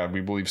like, yeah,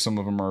 we believe some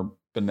of them are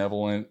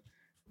benevolent.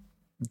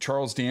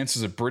 Charles Dance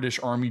is a British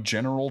Army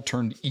general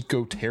turned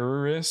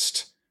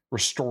eco-terrorist,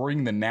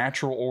 restoring the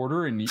natural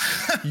order, and he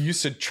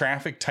used to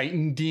traffic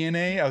Titan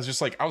DNA. I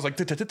was like,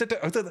 this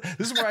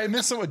is where I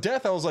missed some of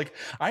death. I was like,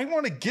 I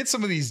want to get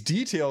some of these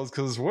details,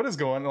 because what is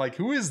going on? Like,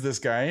 who is this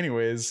guy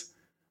anyways?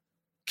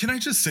 Can I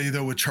just say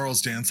though, with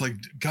Charles Dance, like,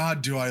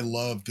 God, do I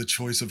love the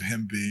choice of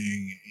him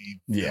being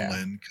a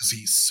villain, because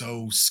he's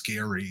so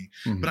scary.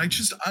 Mm-hmm. But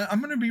I'm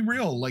going to be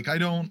real. Like, I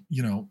don't,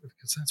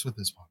 because that's what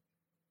this podcast.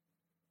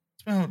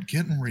 It's about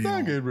getting real.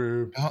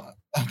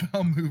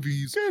 About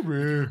movies. Get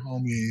real.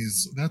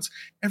 Homies. That's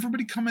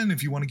everybody come in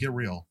if you want to get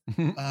real.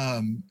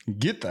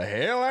 Get the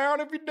hell out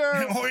if you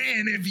don't.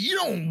 And if you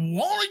don't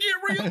want to get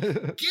real,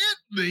 get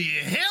the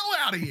hell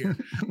out of here.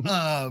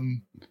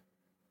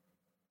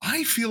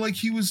 I feel like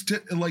he was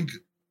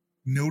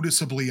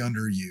noticeably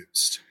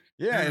underused.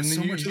 Yeah, and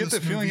so you get the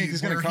feeling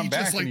he's going to come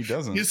back, and he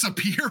doesn't.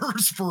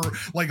 Disappears for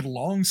like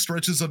long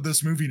stretches of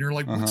this movie, and you're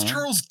like, what's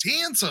Charles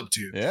Dance up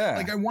to? Yeah,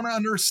 like I want to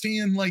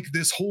understand like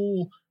this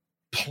whole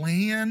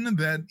plan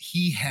that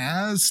he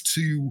has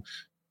to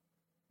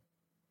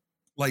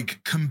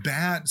like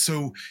combat.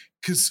 So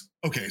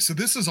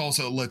this is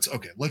also let's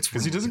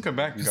because he doesn't come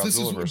back in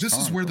Godzilla. This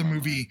is where the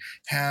movie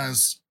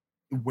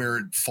where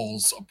it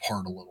falls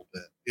apart a little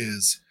bit.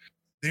 Is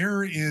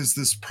there is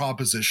this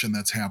proposition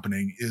that's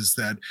happening, is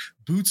that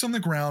boots on the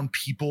ground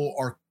people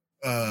are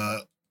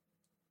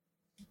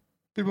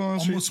people on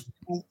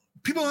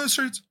the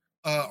streets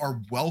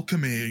are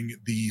welcoming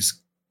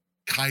these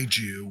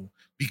kaiju,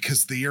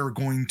 because they are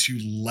going to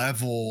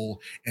level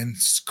and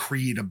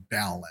create a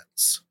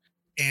balance.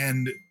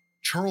 And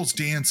Charles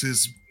Dance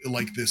is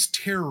like this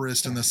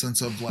terrorist in the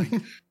sense of like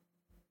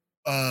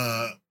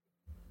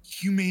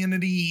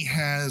humanity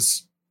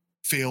has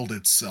failed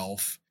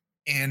itself,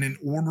 and in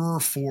order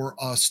for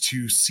us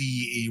to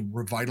see a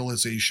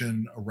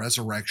revitalization, a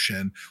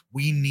resurrection,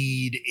 we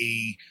need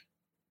a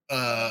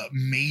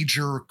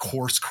major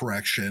course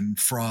correction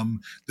from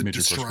the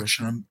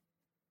destruction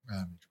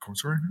of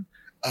course correction.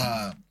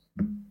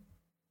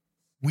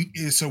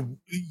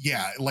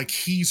 Like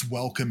he's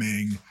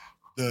welcoming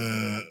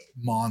the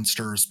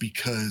monsters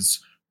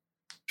because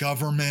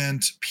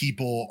government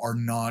people are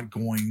not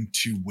going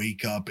to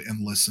wake up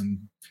and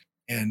listen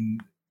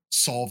and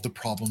solve the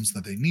problems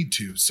that they need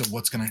to. So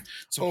what's going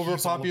to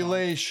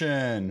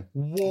overpopulation,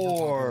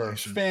 war,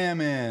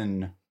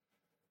 famine,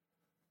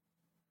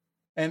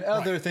 and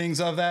other things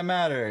of that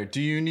matter.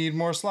 Do you need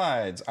more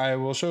slides? I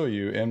will show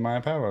you in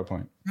my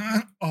PowerPoint.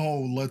 The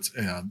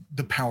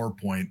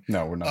PowerPoint.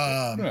 No, we're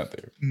not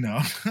there. No.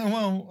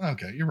 Well,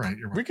 okay, you're right.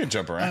 We could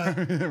jump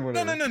around.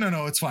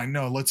 No, it's fine.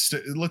 No, let's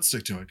stick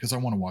to it, because I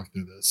want to walk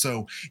through this.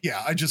 So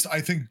yeah, I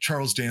think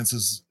Charles Dance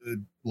is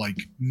like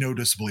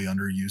noticeably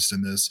underused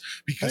in this,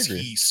 because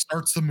he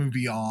starts the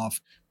movie off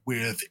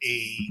with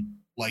a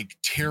like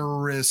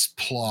terrorist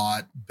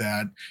plot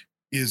that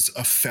is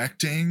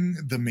affecting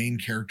the main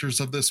characters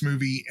of this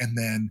movie, and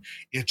then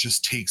it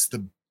just takes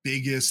the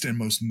biggest and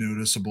most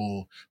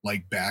noticeable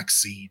like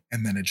backseat,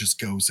 and then it just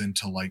goes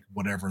into like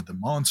whatever the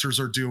monsters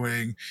are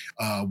doing,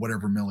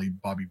 whatever Millie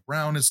Bobby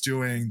Brown is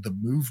doing, the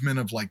movement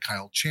of like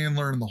Kyle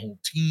Chandler and the whole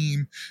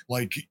team,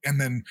 like, and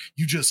then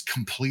you just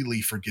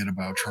completely forget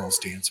about Charles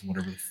Dance and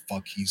whatever the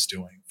fuck he's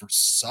doing for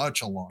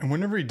such a long time. And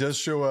whenever he does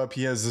show up,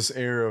 he has this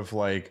air of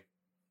like,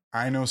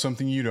 I know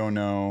something you don't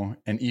know,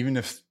 and even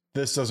if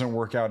this doesn't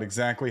work out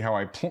exactly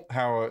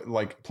how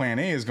like plan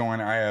A is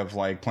going, I have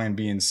like plan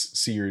B and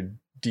C or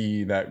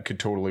D that could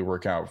totally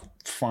work out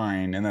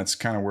fine. And that's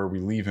kind of where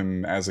we leave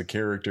him as a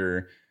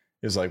character,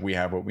 is like, we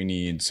have what we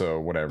need, so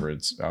whatever,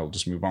 I'll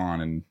just move on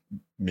and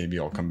maybe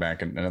I'll come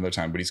back another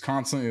time. But he's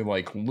constantly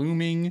like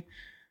looming,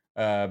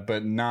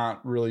 but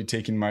not really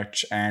taking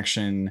much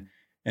action,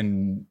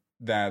 and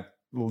that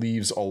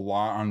leaves a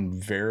lot on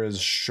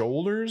Vera's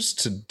shoulders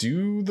to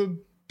do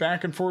the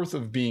back and forth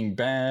of being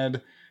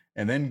bad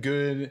and then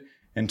good,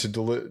 and to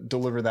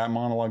deliver that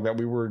monologue that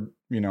we were,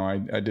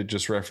 I did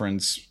just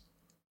reference,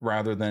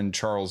 rather than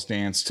Charles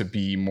Dance to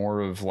be more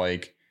of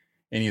like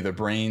any of the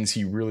brains,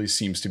 he really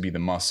seems to be the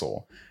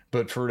muscle.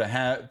 But to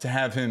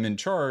have him in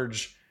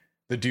charge,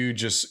 the dude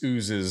just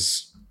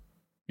oozes,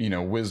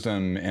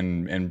 wisdom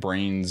and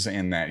brains,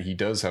 and that he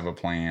does have a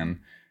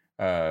plan,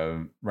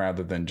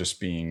 rather than just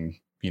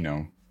being,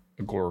 a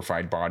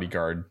glorified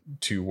bodyguard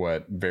to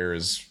what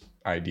Vera's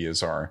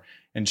ideas are.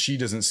 And she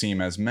doesn't seem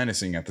as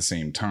menacing at the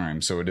same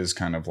time. So it is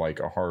kind of like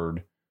a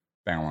hard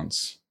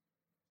balance.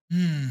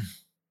 Do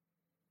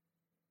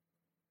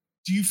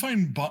you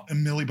find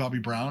Millie Bobby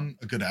Brown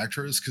a good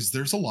actress? Because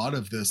there's a lot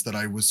of this that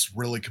I was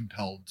really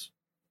compelled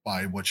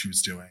by what she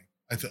was doing.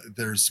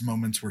 There's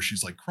moments where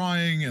she's like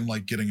crying and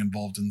like getting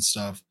involved in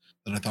stuff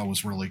that I thought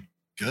was really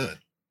good.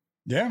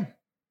 Yeah.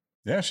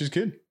 Yeah, she's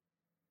good.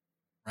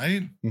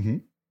 Right? Mm-hmm.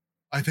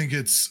 I think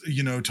it's,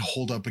 to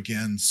hold up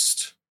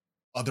against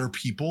other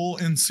people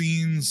in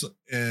scenes.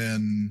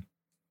 And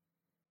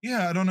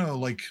yeah, I don't know,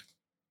 like,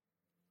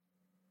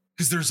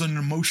 because there's an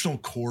emotional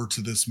core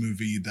to this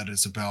movie that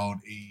is about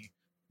a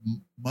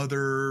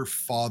mother,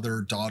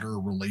 father, daughter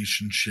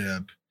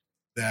relationship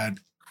that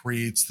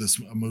creates this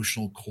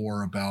emotional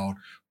core about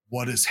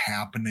what is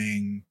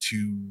happening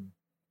to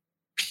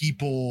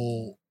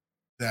people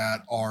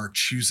that are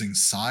choosing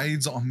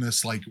sides on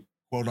this like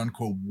quote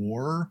unquote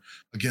war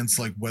against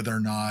like whether or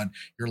not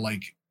you're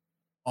like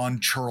on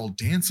Charles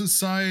Dance's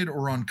side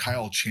or on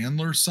Kyle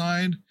Chandler's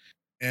side.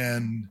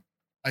 And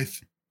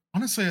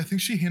honestly, I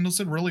think she handles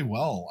it really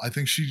well. I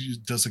think she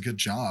does a good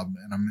job,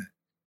 and I'm,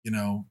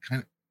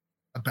 kind of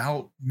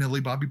about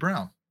Millie Bobby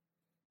Brown.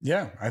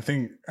 Yeah, I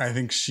think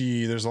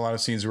there's a lot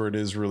of scenes where it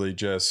is really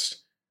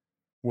just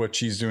what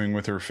she's doing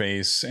with her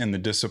face, and the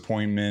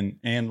disappointment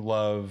and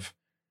love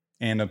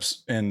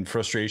and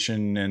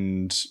frustration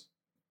and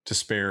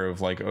despair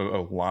of like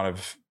a lot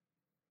of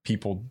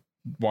people,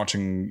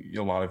 watching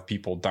a lot of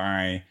people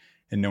die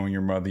and knowing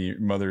your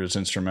mother is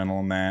instrumental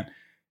in that,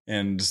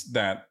 and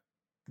that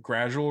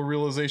gradual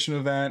realization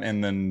of that,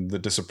 and then the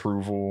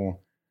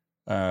disapproval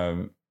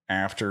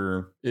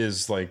after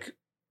is like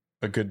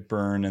a good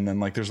burn. And then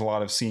like there's a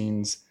lot of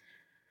scenes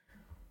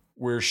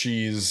where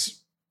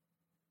she's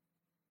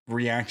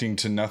reacting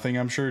to nothing,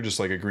 I'm sure, just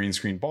like a green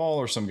screen ball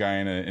or some guy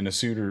in a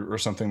suit or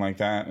something like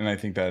that. And I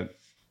think that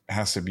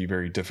has to be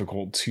very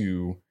difficult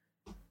to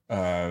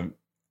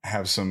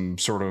have some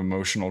sort of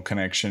emotional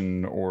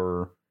connection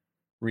or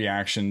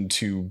reaction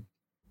to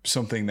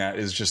something that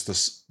is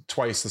just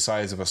twice the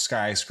size of a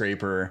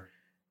skyscraper.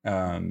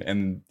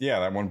 And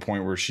yeah, that one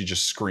point where she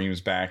just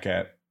screams back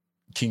at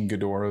King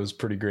Ghidorah is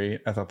pretty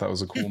great. I thought that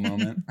was a cool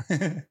moment.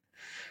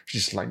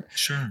 She's like,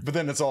 sure. But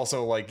then it's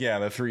also like, yeah,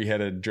 the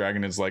 3-headed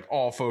dragon is like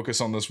all focus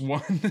on this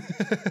one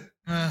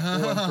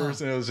one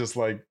person. It was just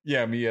like,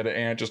 yeah, me at an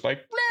ant, just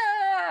like,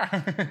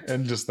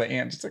 and just the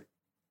ant just like,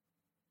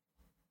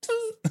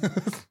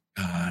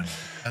 God,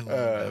 I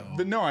love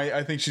but no,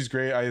 I think she's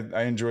great.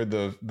 I enjoyed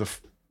the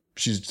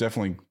she's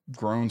definitely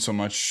grown so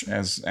much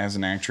as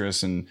an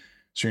actress, and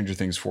Stranger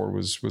Things 4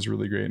 was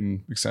really great,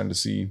 and excited to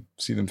see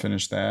them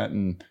finish that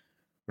and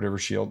whatever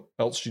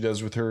else she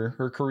does with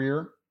her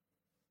career.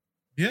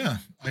 Yeah,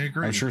 I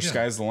agree. I'm sure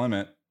sky's the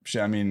limit.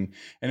 And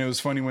it was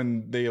funny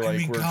when they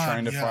were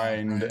trying to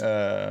find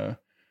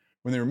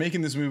when they were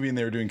making this movie and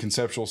they were doing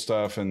conceptual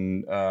stuff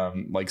and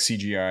like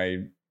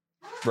CGI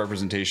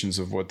representations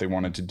of what they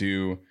wanted to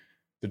do.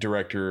 The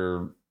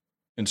director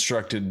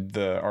instructed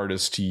the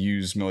artist to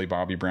use Millie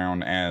Bobby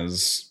Brown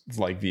as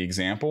like the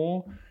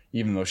example,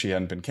 even though she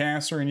hadn't been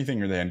cast or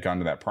anything, or they hadn't gone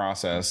to that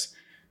process.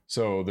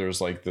 So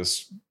there's like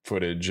this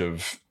footage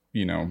of,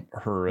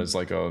 her as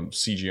like a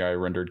CGI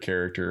rendered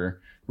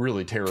character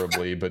really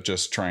terribly, but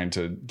just trying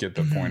to get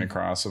the point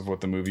across of what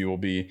the movie will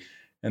be.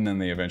 And then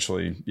they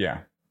eventually,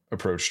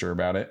 approached her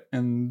about it.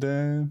 And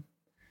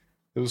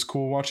it was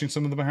cool watching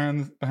some of the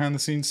behind the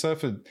scenes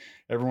stuff.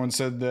 Everyone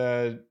said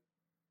that,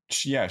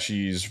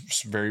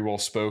 she's very well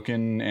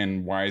spoken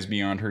and wise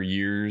beyond her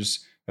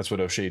years. That's what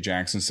O'Shea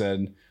Jackson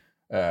said.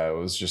 It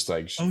was just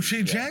like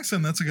Shane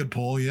Jackson. That's a good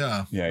poll.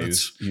 Yeah. Yeah,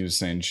 he was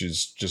saying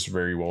she's just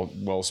very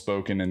well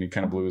spoken, and he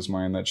kind of blew his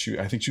mind that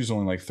I think she was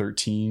only like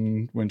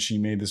 13 when she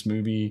made this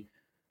movie.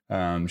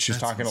 She's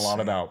talking a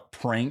lot about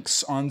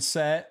pranks on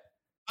set.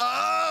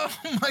 Oh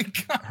my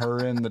god!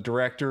 Her and the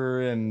director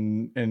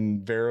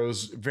and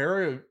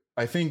Vera,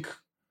 I think,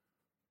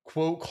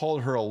 quote,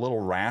 called her a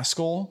little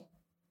rascal.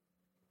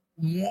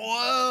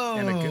 Whoa!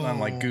 And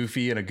like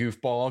goofy and a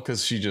goofball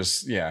because she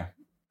just yeah,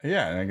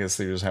 I guess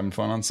they were just having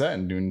fun on set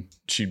and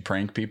she'd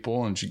prank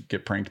people and she'd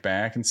get pranked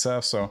back and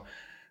stuff. So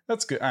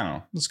that's good. I don't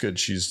know. It's good.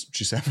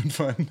 She's having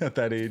fun at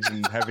that age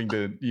and having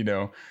to,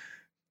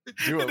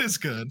 it is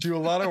good. Do a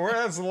lot of work.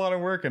 That's a lot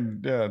of work.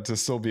 And to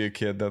still be a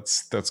kid,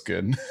 that's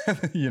good.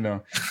 That's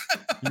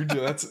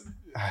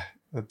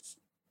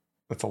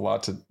a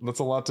lot to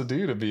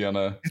do to be on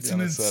a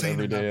set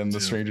every day and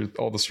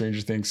all the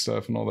Stranger Things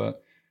stuff and all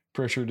that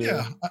pressure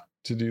to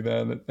do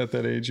that at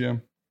that age. Yeah.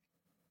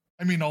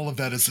 I mean, all of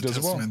that is a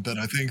testament that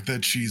I think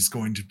that she's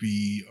going to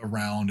be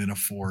around in a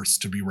force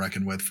to be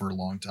reckoned with for a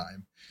long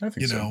time. I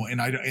think so.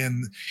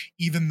 And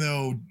even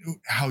though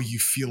how you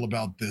feel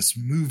about this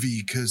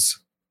movie,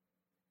 because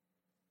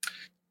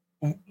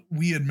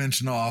we had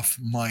mentioned off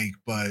mic,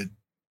 but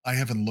I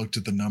haven't looked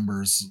at the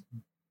numbers.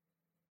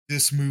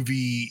 This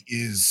movie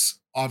is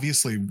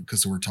obviously,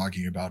 because we're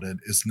talking about it,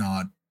 is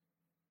not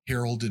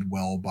heralded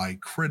well by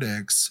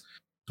critics.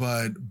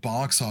 But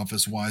box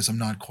office wise, I'm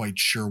not quite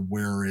sure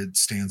where it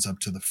stands up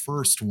to the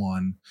first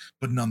one.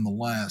 But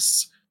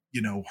nonetheless,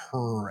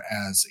 her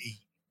as a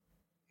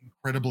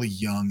incredibly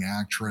young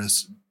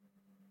actress,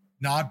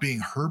 not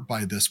being hurt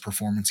by this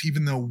performance,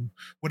 even though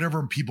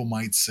whatever people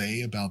might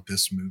say about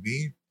this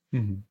movie,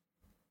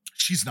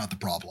 she's not the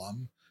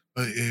problem.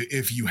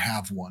 If you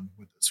have one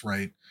with this,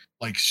 right?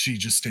 Like she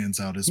just stands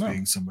out as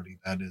being somebody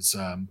that is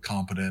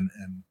competent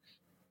and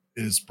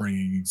is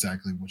bringing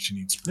exactly what she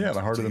needs. Yeah,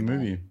 the heart of the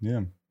movie.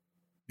 Yeah.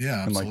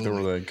 Yeah, and absolutely. like they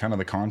were the kind of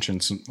the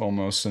conscience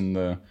almost, and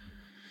the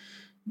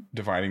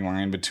dividing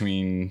line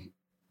between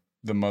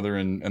the mother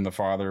and the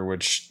father,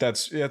 which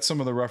that's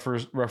some of the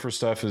rougher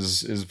stuff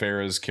is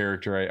Vera's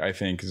character. I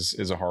think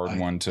is a hard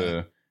one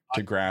to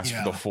grasp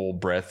the full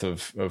breadth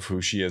of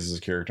who she is as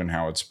a character and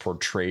how it's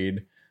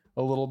portrayed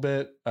a little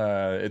bit.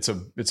 It's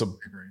a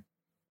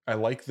I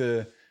like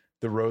the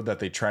road that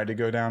they tried to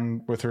go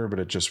down with her, but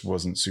it just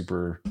wasn't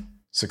super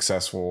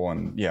successful.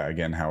 And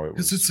again, how it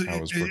was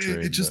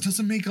portrayed. It just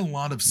doesn't make a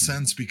lot of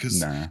sense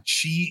because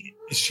she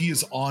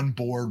is on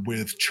board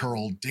with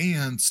Charles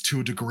Dance to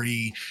a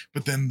degree,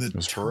 but then it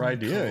was her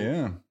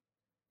idea.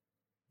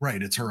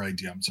 Right. It's her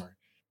idea. I'm sorry.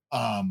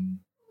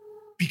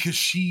 Because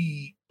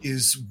she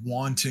is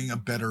wanting a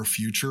better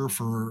future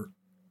for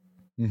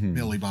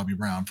Millie Bobby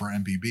Brown, for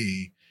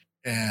MBB.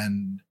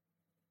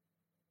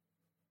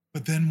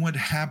 But then what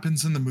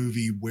happens in the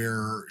movie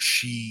where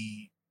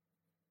she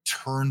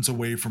turns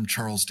away from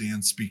Charles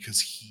Dance because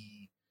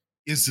he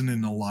isn't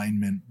in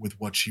alignment with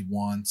what she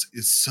wants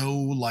is so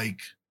like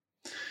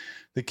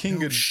the King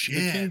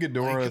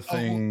Ghidorah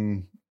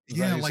thing.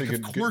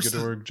 Of course.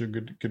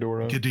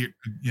 Ghidorah.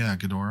 Yeah,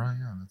 Ghidorah.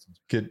 Yeah, that sounds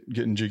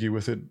getting jiggy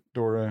with it,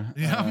 Dora.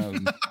 Yeah.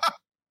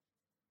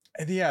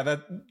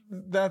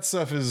 That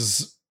stuff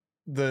is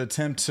the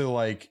attempt to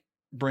like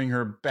bring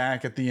her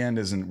back at the end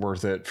isn't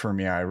worth it for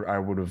me. I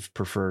would have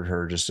preferred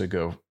her just to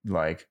go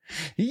like,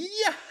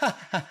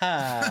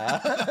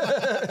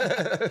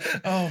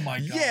 oh my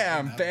god,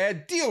 I'm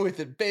bad, deal with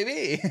it,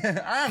 baby.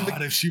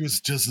 If she was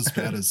just as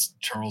bad as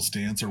Charles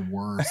Dance or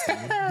worse,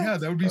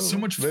 that would be so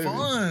much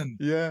fun.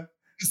 Yeah,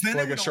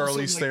 like a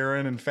Charlize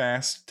Theron and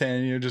Fast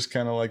 10, just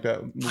kind of like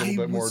that little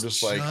bit more,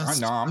 just like,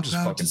 no, I'm just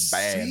fucking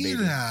bad,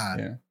 baby.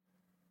 Yeah.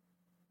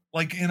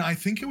 Like, and I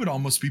think it would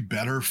almost be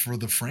better for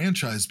the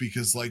franchise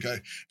because, like,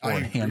 I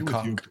agree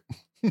with you.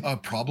 A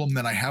problem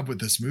that I have with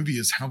this movie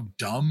is how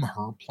dumb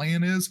her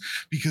plan is,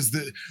 because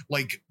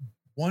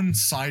one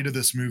side of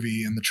this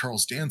movie and the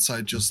Charles Dance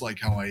side, just like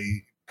how I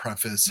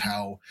preface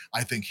how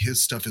I think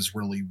his stuff is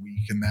really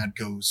weak, and that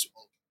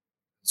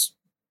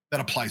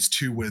applies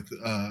too with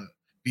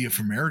Via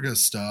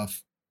Farmiga's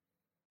stuff.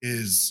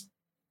 Is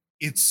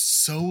it's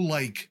so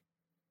like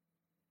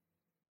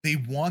they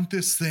want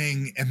this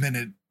thing and then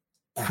it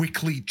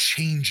quickly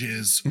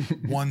changes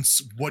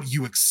once what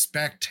you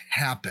expect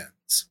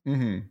happens.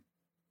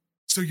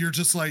 So you're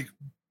just like,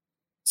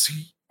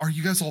 see, are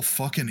you guys all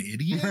fucking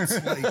idiots?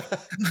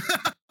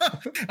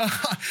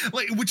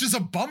 Which is a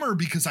bummer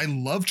because I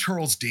love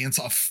Charles Dance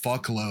a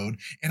fuckload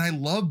and I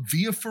love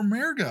Via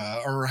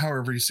Farmiga, or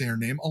however you say her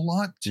name, a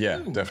lot too. Yeah,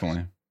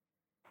 definitely.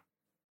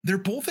 They're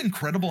both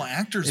incredible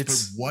actors, but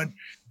what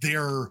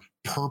their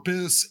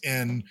purpose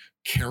and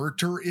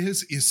character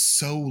is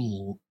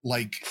so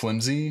like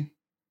flimsy,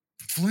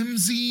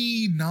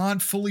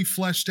 not fully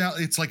fleshed out.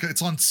 It's like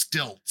it's on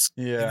stilts.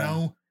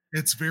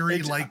 It's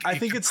very I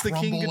think it's the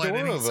King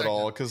Ghidorah of it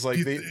all, because like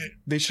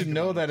they should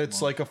know that it's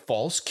like a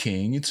false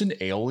king. It's an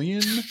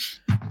alien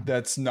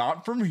that's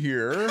not from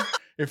here.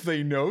 if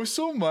they know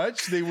so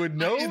much, they would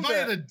know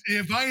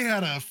if I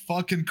had a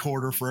fucking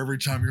quarter for every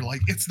time you're like,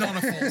 it's not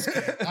a false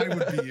king, I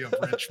would be a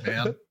rich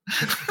man.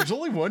 There's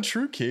only one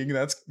true king.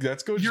 That's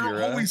Gojira.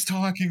 You're always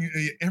talking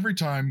every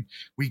time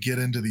we get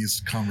into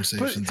these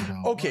conversations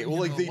about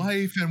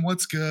life and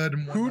what's good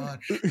and whatnot.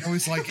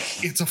 Always like,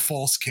 it's a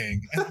false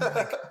king. And I'm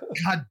like,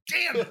 God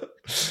damn it.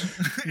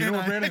 You know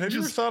what, Brandon? Have you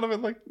ever thought of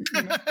it like,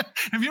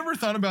 have you ever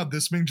thought about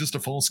this being just a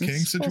false king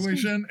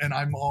situation? And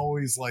I'm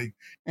always like,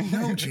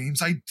 no,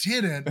 James, I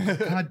didn't.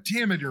 God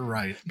damn it, you're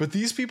right. But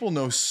these people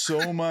know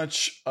so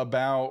much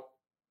about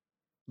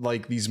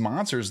like these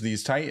monsters,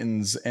 these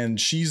titans, and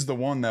she's the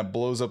one that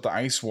blows up the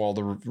ice wall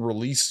to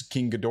release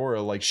King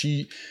Ghidorah. Like,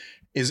 she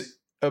is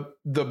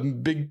the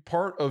big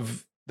part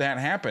of that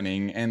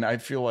happening, and I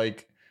feel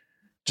like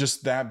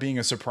just that being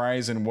a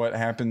surprise and what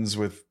happens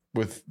with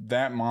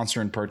that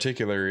monster in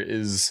particular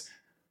is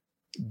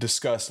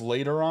discussed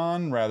later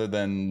on rather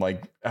than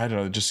like, I don't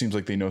know, it just seems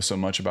like they know so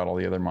much about all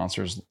the other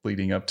monsters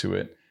leading up to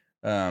it.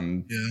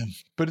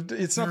 But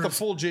it's not the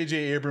full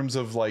JJ Abrams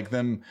of like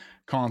them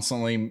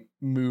constantly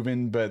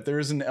moving, but there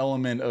is an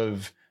element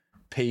of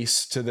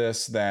pace to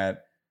this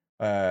that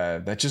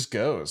just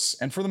goes,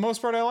 and for the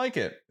most part I like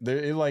it.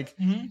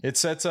 It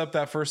sets up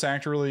that first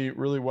act really,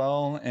 really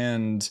well,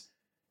 and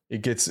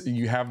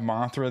you have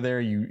Mothra there.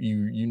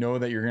 You know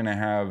that you're gonna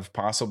have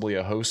possibly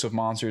a host of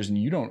monsters, and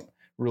you don't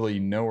really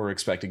know or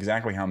expect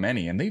exactly how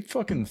many, and they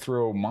fucking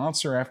throw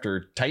monster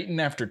after titan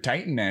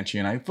at you,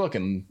 and I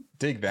fucking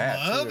dig that.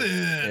 Love it.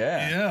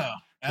 Yeah.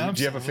 Absolutely.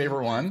 Do you have a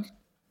favorite one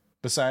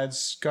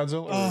besides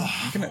Godzilla?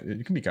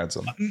 You can be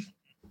Godzilla.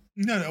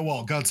 No.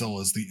 Well,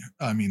 Godzilla is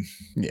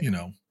you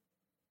know,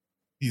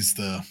 he's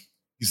the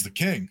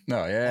king.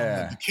 No,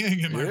 yeah, the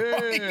king. Am I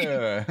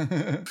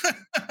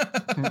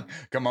right?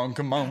 Come on.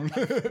 Come on.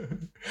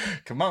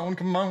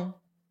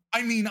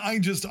 I mean, I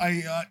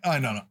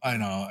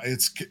know.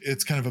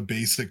 It's kind of a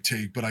basic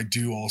take, but I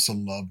do also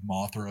love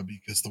Mothra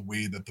because the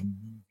way that the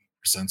movie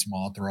presents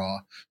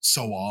Mothra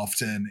so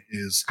often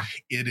is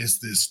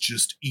this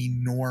just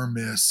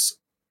enormous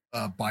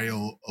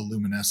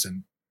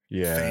bioluminescent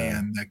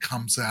fan that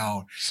comes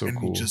out, and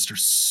cool. We just are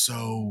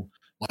so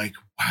like,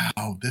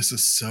 wow, this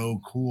is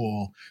so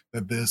cool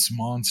that this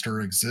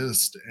monster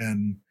exists.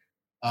 And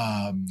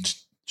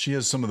she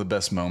has some of the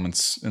best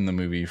moments in the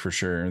movie for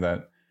sure.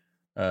 To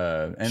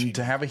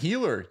have a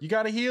healer, you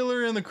got a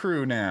healer in the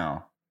crew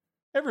now.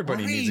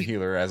 Everybody needs a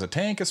healer as a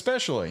tank,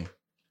 especially.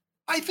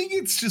 I think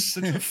it's just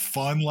such a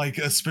fun, like,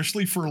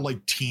 especially for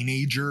like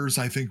teenagers,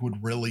 I think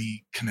would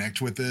really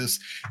connect with this,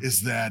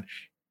 is that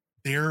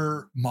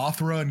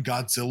Mothra and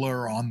Godzilla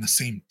are on the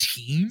same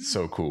team.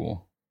 So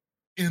cool.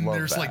 And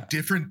there's like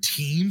different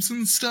teams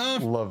and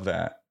stuff. Love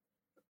that.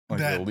 Like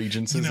the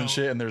allegiances and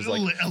shit. And there's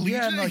like,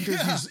 there's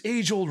these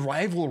age-old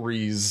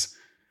rivalries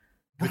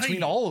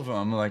between all of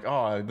them. Like,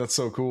 oh, that's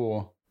so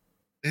cool.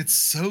 It's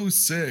so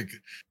sick.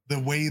 The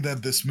way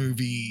that this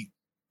movie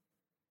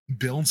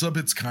builds up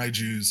its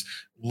kaijus,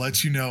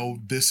 lets you know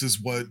this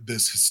is what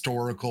this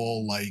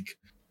historical like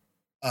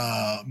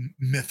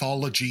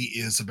mythology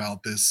is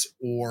about this,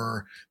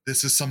 or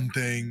this is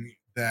something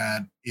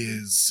that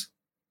is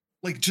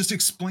like, just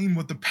explain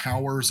what the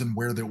powers and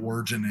where the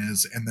origin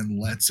is, and then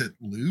lets it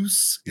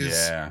loose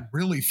is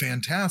really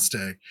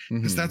fantastic,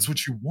 because that's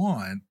what you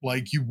want.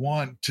 Like, you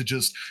want to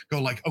just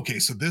go like, okay,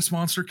 so this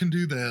monster can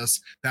do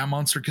this, that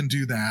monster can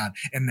do that,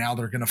 and now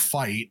they're going to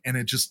fight. And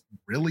it just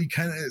really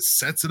kind of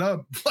sets it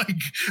up like,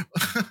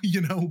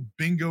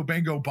 bingo,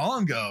 bango,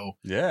 bongo.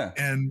 Yeah.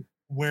 And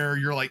where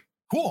you're like,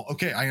 cool,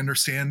 okay, I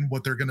understand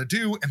what they're going to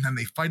do. And then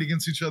they fight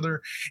against each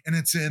other. And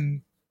it's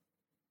in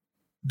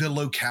the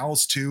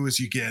locales too, as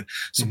you get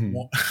some,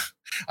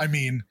 I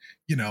mean,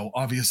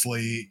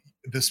 obviously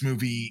this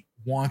movie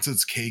wants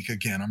its cake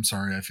again. I'm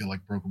sorry, I feel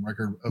like broken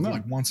record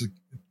of wants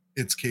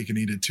its cake and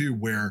eat it too,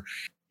 where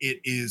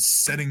it is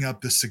setting up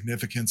the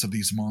significance of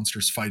these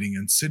monsters fighting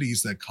in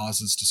cities that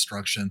causes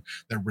destruction,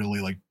 that really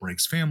like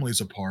breaks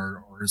families apart,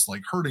 or is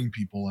like hurting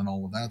people and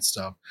all of that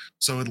stuff.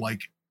 So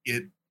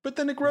but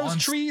then it grows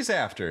trees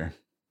after.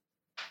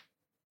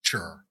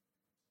 Sure.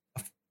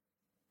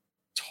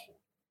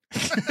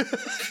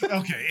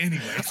 Okay,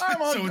 anyway,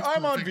 I'm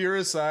on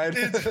Vera's side.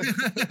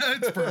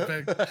 It's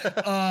perfect.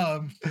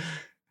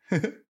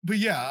 But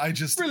yeah, I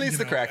just release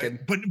the Kraken.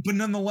 But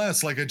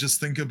nonetheless, like, I just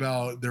think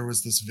about, there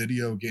was this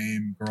video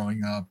game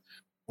growing up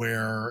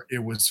where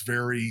it was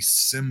very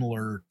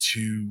similar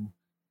to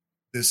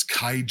this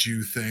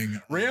kaiju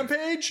thing.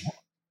 Rampage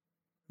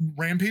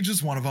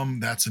is one of them.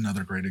 That's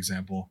another great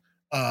example.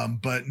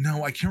 But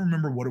no, I can't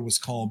remember what it was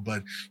called,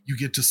 but you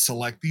get to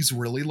select these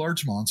really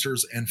large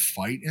monsters and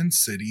fight in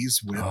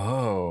cities with,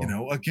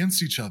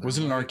 against each other. Was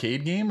it an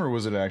arcade game, or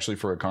was it actually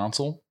for a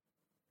console?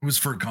 It was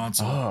for a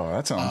console. Oh,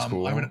 that sounds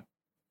cool.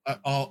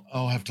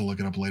 I'll have to look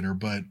it up later,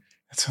 but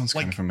that sounds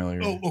kind of familiar.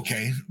 Oh,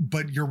 okay.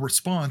 But your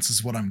response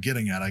is what I'm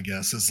getting at, I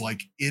guess, is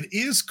like, it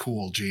is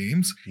cool,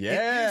 James. Yeah.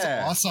 It is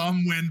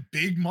awesome when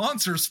big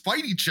monsters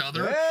fight each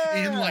other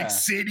in like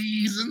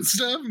cities and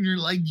stuff. And you're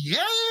like,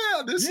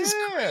 this is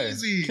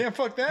crazy. Can't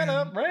fuck that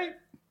up, right?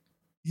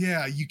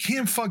 Yeah, you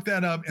can't fuck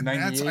that up. And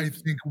that's, I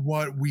think,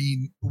 what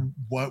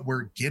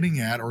we're getting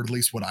at, or at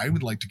least what I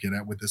would like to get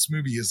at with this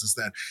movie is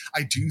that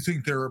I do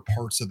think there are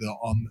parts of the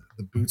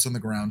boots on the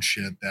ground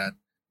shit that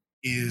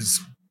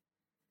is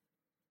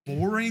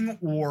boring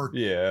or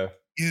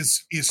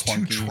is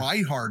clunky. too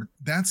try hard.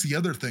 That's the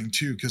other thing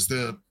too, because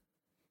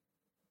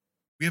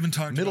we haven't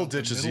talked middle about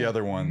ditch is the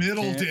other one.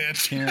 Middle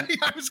ditch. I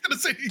was gonna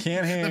say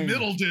can't hang. The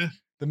middle ditch.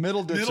 The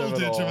middle ditch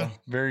of it all.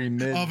 Very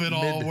mid of it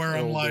all, where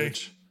I'm like,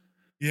 ditch.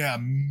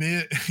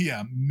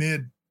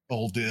 mid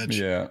bowl ditch.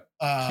 Yeah.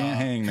 Can't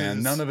hang,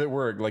 man. None of it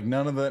worked. Like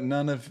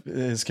none of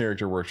his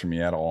character worked for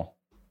me at all.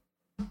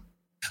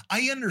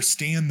 I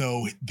understand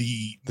though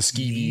the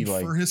skeevy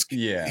like for his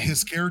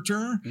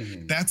character.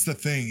 Mm-hmm. That's the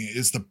thing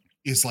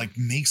is like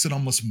makes it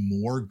almost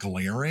more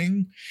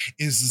glaring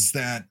is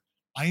that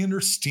I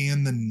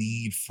understand the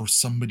need for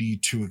somebody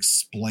to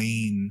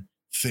explain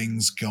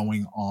things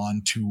going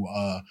on to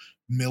a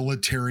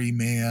military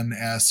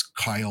man-esque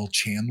Kyle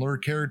Chandler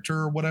character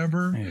or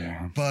whatever.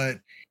 Yeah.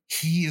 But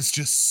he is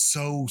just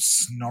so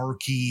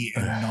snarky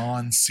and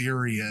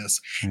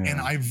non-serious. Yeah.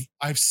 And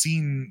I've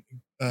seen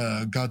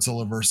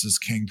Godzilla versus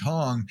King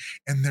Kong,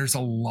 and there's a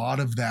lot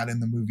of that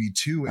in the movie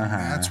too. And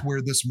that's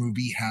where this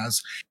movie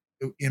has,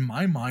 in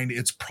my mind,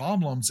 its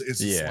problems.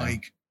 It's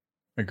like,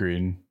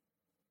 agreed.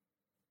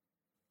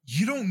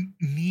 You don't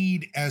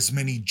need as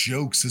many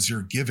jokes as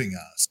you're giving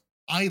us.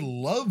 I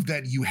love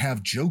that you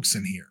have jokes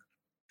in here.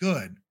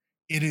 Good.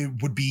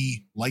 It would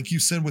be, like you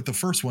said with the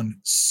first one,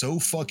 so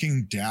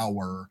fucking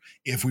dour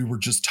if we were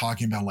just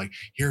talking about like,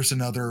 here's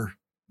another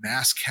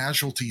mass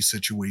casualty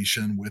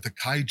situation with a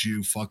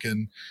kaiju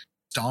fucking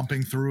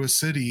stomping through a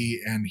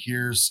city, and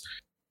here's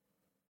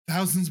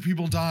thousands of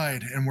people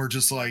died, and we're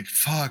just like,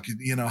 fuck,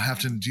 have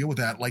to deal with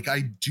that. Like,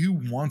 I do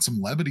want some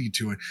levity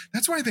to it.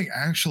 That's why I think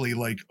actually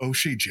like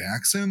O'Shea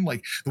Jackson,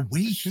 like the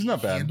way he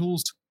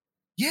handles,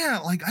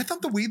 like I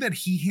thought the way that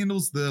he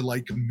handles the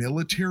like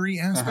military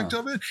aspect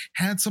of it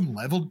had some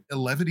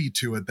levity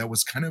to it that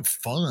was kind of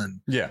fun.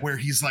 Yeah, where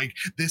he's like,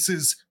 this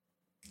is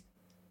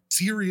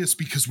serious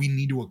because we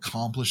need to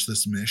accomplish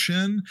this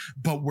mission,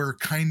 but we're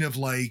kind of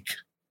like,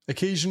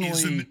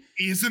 occasionally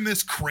isn't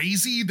this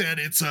crazy that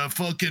it's a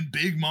fucking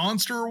big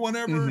monster or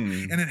whatever?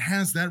 Mm-hmm. And it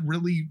has that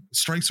really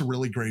strikes a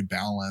really great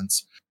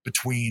balance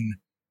between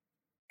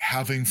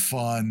having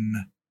fun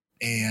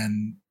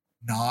and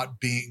not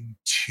being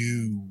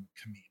too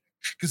comedic.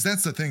 Because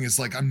that's the thing is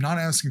like, I'm not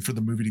asking for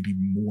the movie to be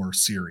more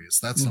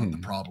serious. That's not the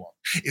problem.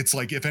 It's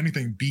like, if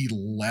anything, be a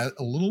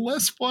little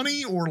less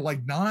funny, or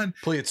like not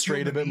play it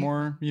straight a bit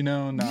more,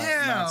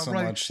 not so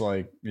much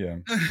like,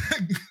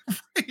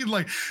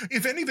 like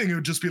if anything, it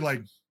would just be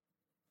like,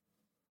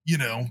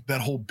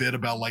 that whole bit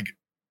about like,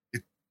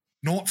 it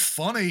not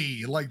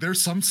funny. Like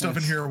there's some stuff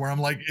in here where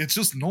I'm like, it's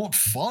just not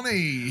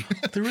funny.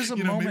 There was a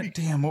moment,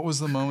 what was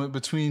the moment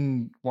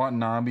between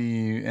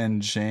Watanabe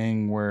and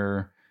Zhang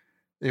where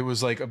it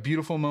was like a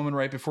beautiful moment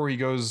right before he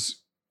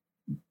goes,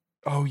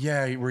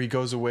 where he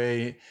goes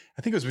away.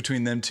 I think it was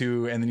between them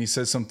two. And then he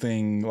says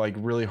something like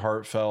really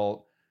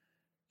heartfelt.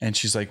 And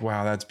she's like,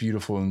 wow, that's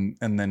beautiful.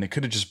 And then it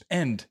could have just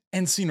end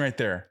scene right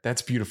there.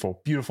 That's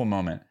beautiful. Beautiful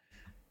moment.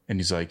 And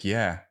he's like,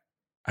 yeah,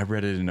 I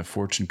read it in a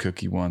fortune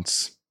cookie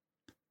once.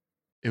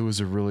 It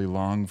was a really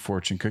long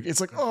fortune cookie. It's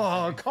like,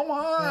 oh, come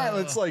on.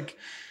 It's like,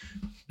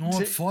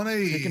 not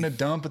funny. Taking a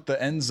dump at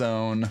the end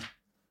zone.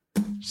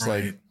 Just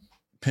like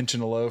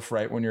pinching a loaf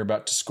right when you're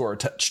about to score a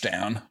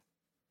touchdown.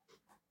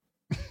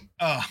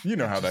 You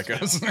know how that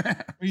goes.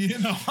 I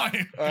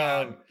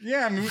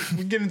mean,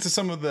 we get into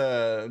some of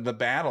the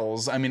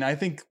battles. I mean, I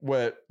think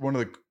one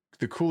of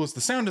the coolest,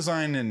 the sound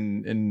design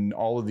in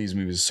all of these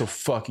movies is so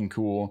fucking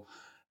cool,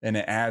 and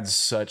it adds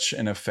such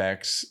an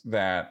effect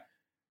that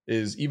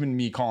is, even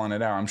me calling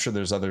it out, I'm sure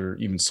there's other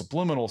even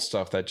subliminal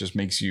stuff that just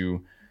makes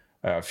you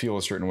feel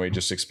a certain way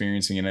just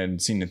experiencing it.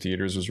 And seeing it in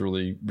theaters was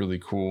really, really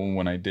cool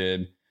when I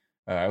did.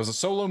 It was a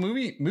solo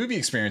movie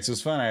experience. It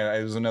was fun.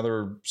 It was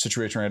another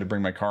situation where I had to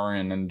bring my car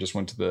in and just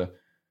went to the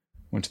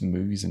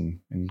movies and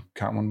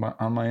caught one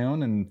on my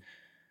own. And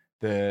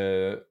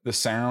the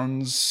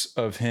sounds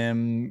of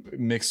him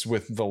mixed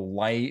with the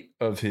light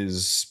of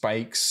his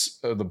spikes,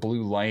 the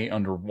blue light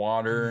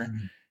underwater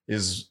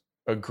is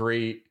a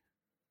great,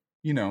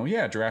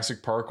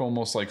 Jurassic Park,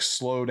 almost like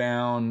slow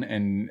down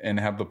and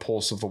have the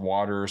pulse of the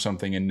water or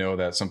something, and know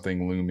that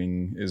something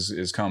looming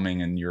is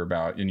coming, and you're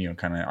about,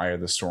 kind of eye of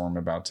the storm,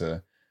 about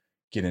to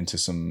get into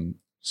some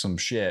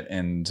shit.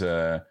 And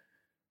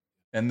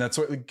that's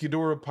what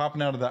Ghidorah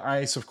popping out of the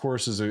ice, of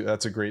course,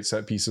 that's a great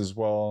set piece as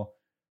well.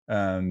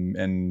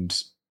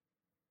 And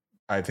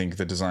I think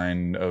the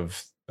design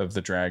of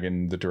the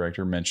dragon, the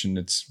director mentioned,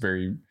 it's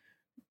very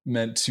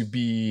meant to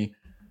be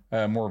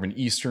more of an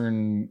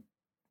Eastern,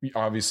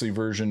 obviously,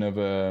 version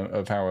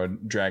of how a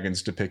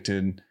dragon's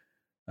depicted,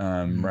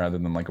 rather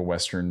than like a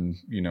Western,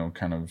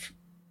 kind of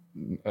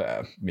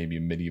maybe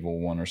a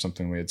medieval one or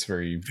something. It's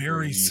very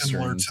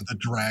similar to the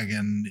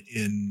dragon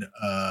in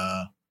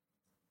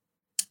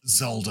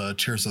Zelda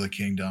Tears of the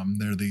Kingdom.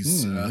 They're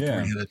these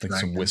three-headed like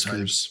some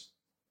whiskers.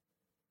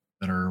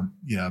 that are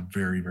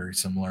very, very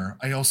similar.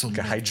 I also like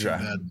a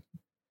Hydra.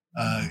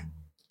 That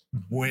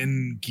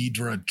when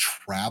Ghidra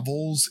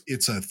travels,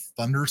 it's a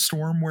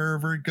thunderstorm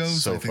wherever it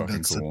goes. So I think fucking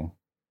that's cool.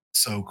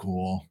 So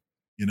cool.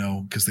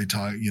 Because they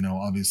talk,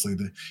 obviously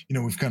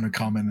we've kind of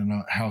commented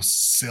on how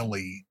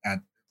silly at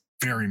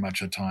very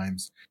much at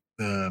times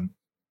the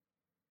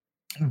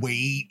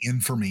way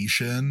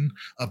information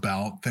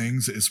about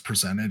things is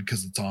presented,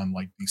 because it's on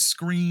like these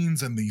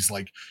screens and these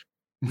like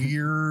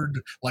weird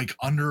like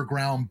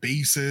underground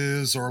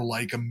bases, or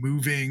like a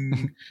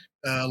moving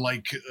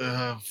Monarch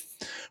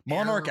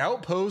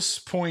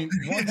Outpost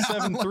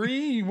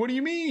 .173. What do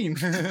you mean?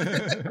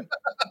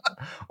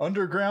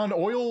 Underground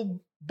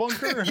oil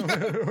bunker.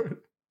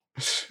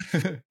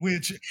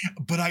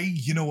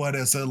 But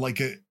as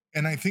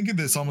and I think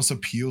this almost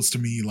appeals to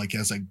me like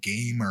as a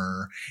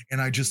gamer,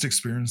 and I just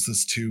experienced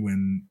this too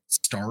in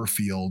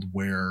Starfield,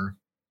 where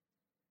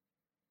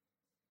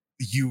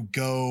you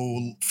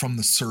go from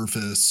the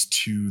surface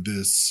to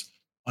this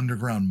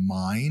underground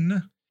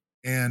mine,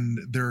 and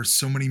there are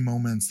so many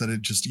moments that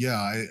it just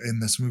in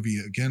this movie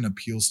again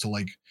appeals to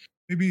like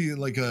maybe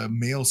like a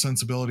male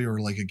sensibility or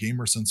like a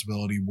gamer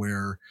sensibility,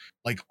 where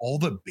like all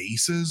the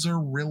bases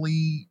are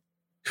really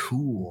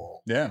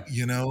cool. Yeah.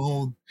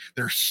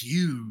 They're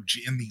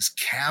huge in these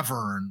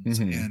caverns,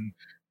 and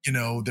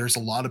there's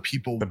a lot of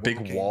people. The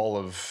big wall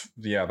of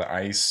the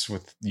ice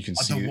with you can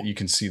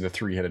see the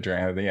three-headed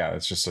dragon. Yeah,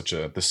 it's just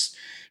this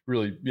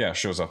really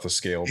shows off the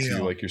scale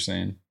too, like you're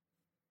saying.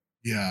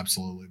 Yeah,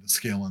 absolutely. The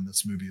scale in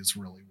this movie is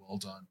really well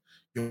done.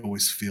 You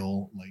always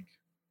feel like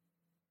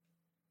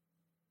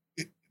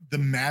the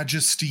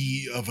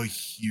majesty of a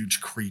huge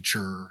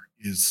creature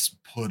is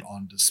put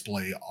on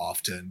display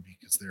often,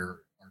 because there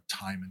are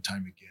time and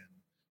time again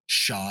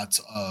shots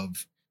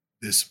of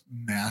this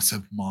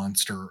massive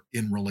monster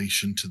in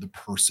relation to the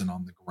person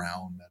on the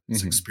ground that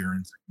is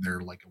experiencing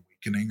their like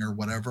awakening or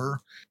whatever.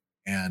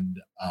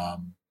 And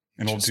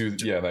it'll do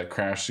that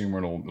crash scene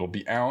where it'll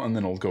be out and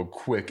then it'll go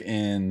quick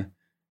in,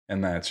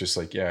 and that's just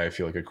like I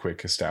feel like a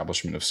quick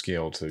establishment of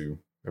scale to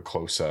a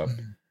close up.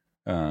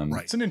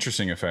 Right. It's an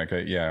interesting effect.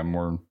 A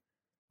more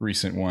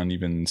recent one,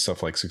 even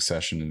stuff like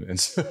Succession and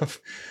stuff.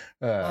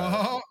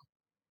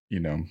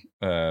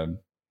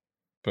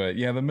 But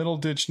the middle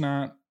ditch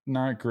not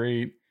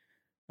great.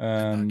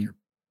 But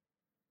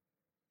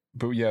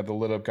the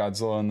lit up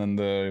Godzilla and then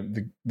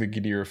the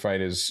Ghidorah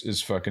fight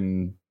is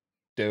fucking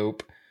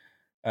dope.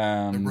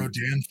 The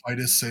Rodan fight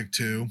is sick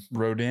too.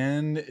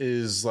 Rodan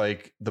is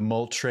like the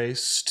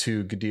Moltres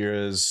to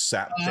Ghidorah's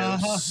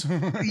Zapdos.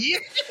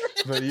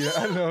 But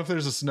I don't know if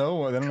there's a snow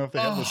one. I don't know if they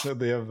have the snow.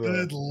 They have the.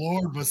 Good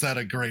Lord, was that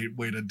a great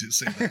way to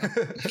say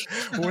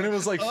that? When it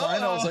was like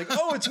fine, I was like,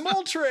 oh, it's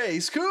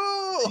Moltres.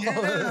 Cool.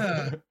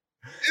 Yeah.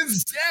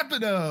 It's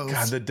Zapdos.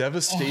 God, the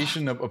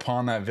devastation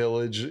upon that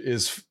village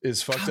is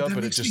fucked up,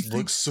 but it just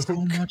looks so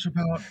much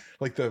about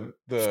like the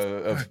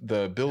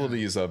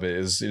abilities of it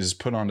is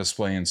put on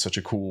display in such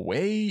a cool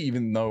way.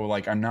 Even though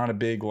like I'm not a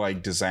big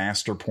like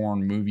disaster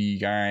porn movie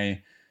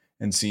guy,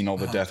 and seeing all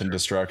the death and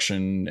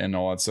destruction and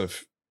all that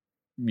stuff,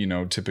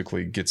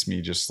 typically gets me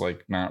just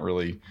like not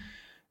really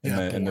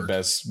in the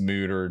best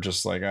mood, or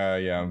just like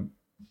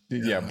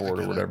bored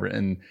or whatever.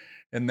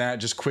 And that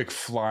just quick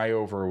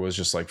flyover was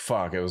just like,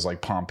 fuck. It was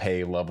like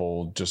Pompeii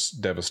level,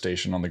 just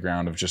devastation on the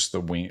ground of just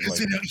the wing. Like,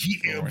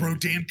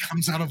 Rodan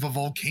comes out of a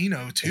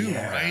volcano too,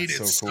 right?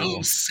 It's so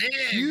cool. Sick.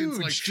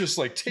 Huge, it's just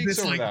like takes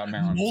over that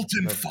mountain.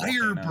 Molten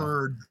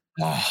firebird.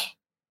 Oh.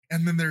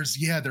 And then they're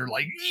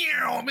like,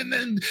 and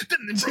then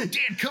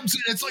Rodan comes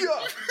in. It's like,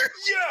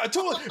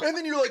 totally. And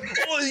then you're like,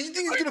 oh, you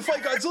think he's gonna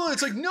fight Godzilla?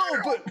 It's like, no,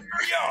 but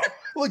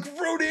like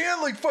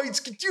Rodan like fights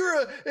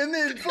Ghidorah, and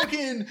then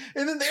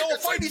they all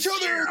fight each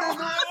other.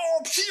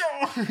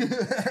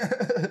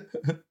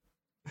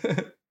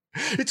 And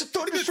it's a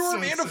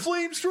thunderstorm and a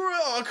flamestorm.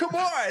 Oh, come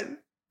on.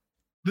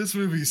 This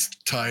movie's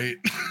tight.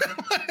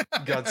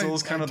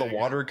 Godzilla's kind of the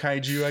water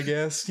kaiju, I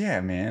guess.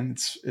 Yeah, man.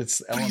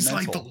 It's elemental. He's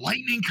like the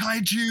lightning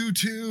kaiju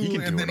too. He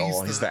can do it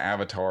all. He's the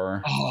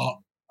Avatar.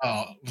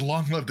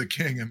 Long live the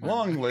king.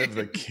 Long live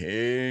the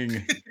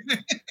king.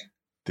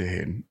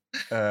 Dude.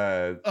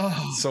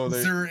 So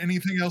is there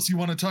anything else you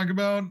want to talk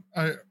about?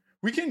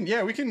 We can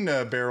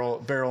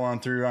barrel on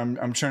through.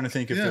 I'm trying to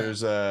think if there's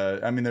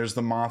there's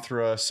the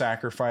Mothra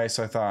sacrifice,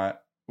 I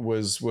thought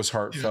was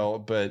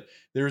heartfelt, but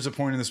there's a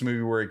point in this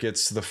movie where it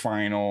gets to the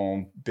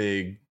final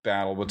big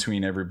battle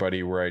between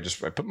everybody, where I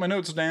put my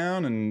notes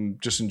down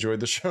and just enjoyed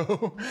the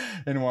show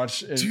and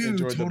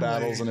enjoyed the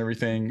battles and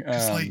everything.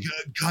 Like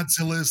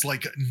Godzilla is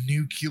like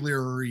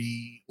nuclear,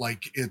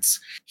 like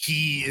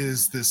he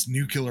is this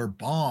nuclear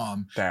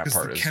bomb. That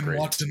part is Ken great.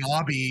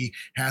 Watanabe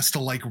has to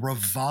like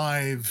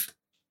revive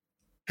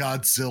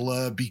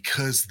Godzilla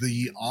because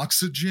the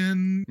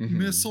oxygen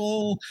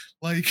missile,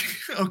 like,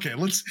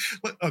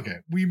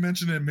 we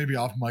mentioned it maybe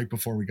off mic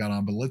before we got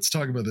on, but let's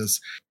talk about this.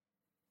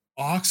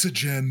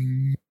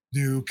 Oxygen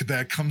nuke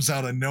that comes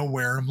out of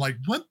nowhere. I'm like,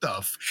 what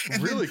the?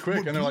 And really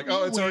quick, and they're like,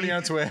 oh, it's already on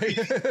its way.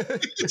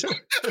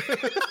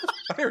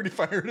 I already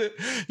fired it.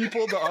 He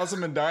pulled the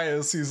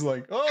Ozymandias. He's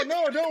like, oh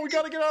no, we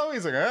gotta get out.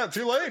 He's like,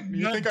 too late.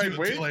 You think I'd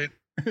wait?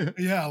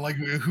 Yeah, like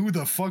who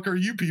the fuck are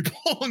you people?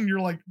 And you're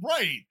like,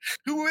 right,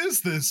 who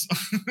is this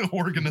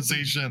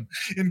organization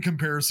in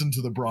comparison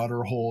to the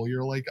broader whole?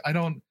 You're like, I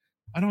don't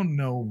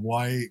know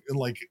why.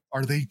 Like,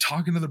 are they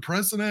talking to the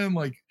president?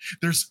 Like,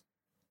 there's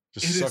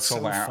just sucks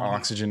all that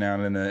oxygen out,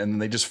 and then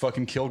they just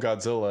fucking kill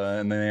Godzilla,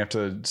 and then they have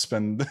to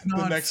spend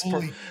the next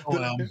part.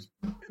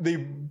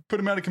 They put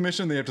him out of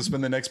commission. They have to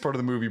spend the next part of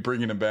the movie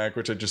bringing him back,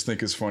 which I just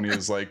think is funny.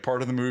 Is like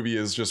part of the movie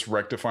is just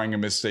rectifying a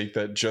mistake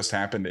that just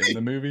happened in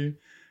the movie.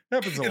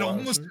 Happens a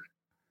lot.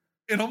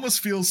 It almost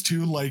feels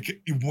too like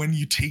when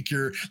you take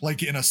your,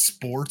 like in a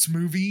sports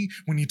movie,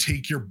 when you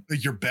take your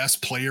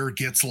best player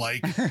gets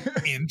like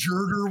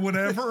injured or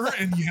whatever,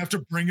 and you have to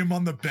bring him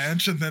on the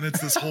bench, and then it's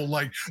this whole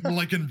like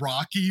in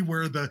Rocky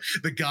where the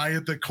guy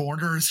at the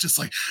corner is just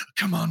like,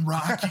 come on,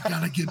 Rock, you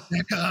gotta get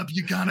back up,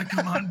 you gotta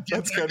come on,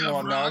 get back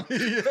up, Rock.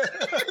 He's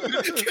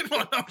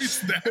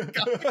that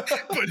guy,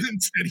 but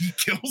instead he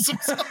kills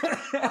himself.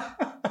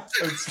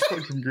 That's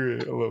fucking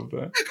great. I love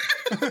that.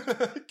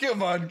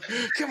 Come on,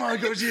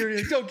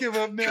 Gojira. Don't give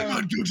up now. Come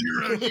on,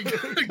 Gojira.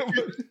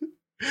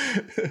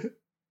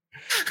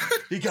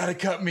 You gotta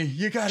cut me.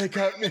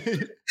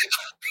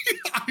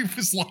 I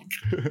was like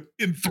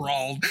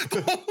enthralled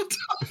the whole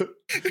time.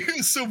 It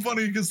was so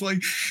funny because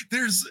like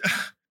there's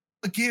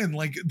again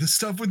like the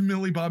stuff with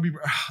Millie Bobby.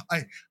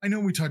 I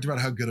know we talked about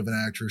how good of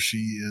an actress she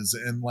is,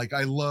 and like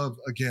I love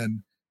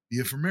again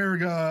Via for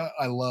America.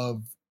 I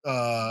love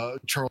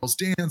Charles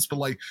Dance, but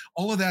like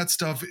all of that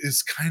stuff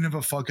is kind of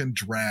a fucking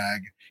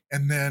drag.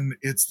 And then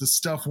it's the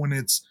stuff when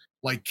it's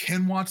like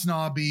Ken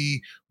Watanabe,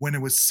 when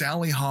it was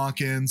Sally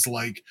Hawkins,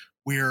 like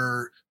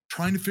we're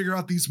trying to figure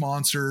out these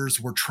monsters,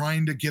 we're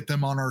trying to get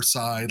them on our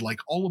side, like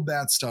all of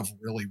that stuff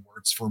really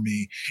works for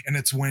me. And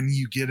it's when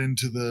you get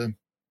into the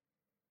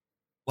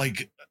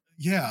like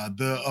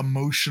the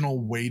emotional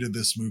weight of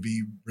this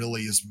movie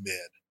really is mid.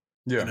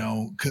 Yeah, you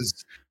know,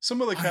 because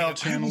some of the Kyle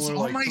Chandler,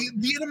 like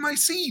the end of my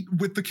seat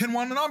with the Ken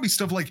Watanabe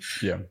stuff, like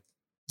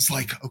it's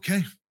like,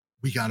 okay,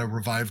 we got to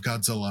revive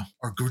Godzilla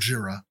or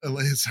Gojira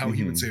is how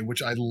he would say it,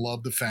 which I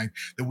love the fact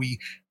that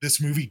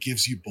this movie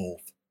gives you both.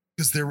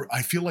 Because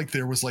I feel like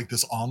there was like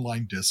this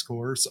online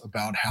discourse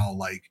about how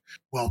like,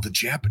 well, the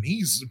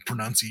Japanese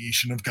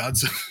pronunciation of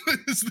Godzilla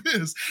is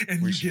this,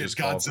 and you get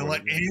Godzilla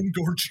and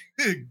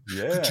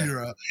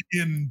Gojira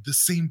in the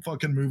same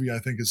fucking movie. I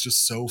think is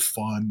just so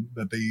fun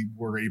that they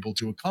were able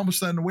to accomplish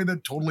that in a way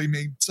that totally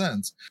made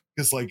sense.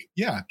 Because like,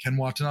 Ken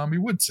Watanabe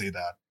would say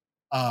that.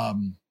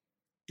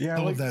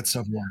 All of that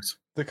stuff works.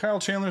 The Kyle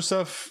Chandler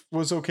stuff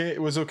was okay.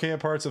 It was okay at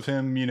parts of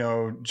him, you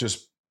know,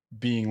 just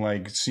being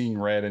like seeing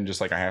red and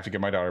just like, I have to get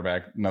my daughter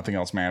back. Nothing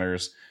else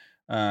matters.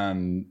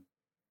 But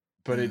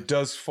it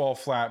does fall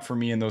flat for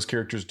me. And those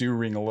characters do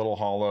ring a little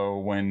hollow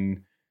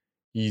when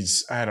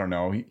he's, I don't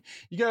know.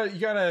 You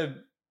gotta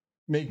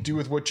make do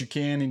with what you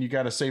can, and you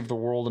got to save the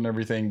world and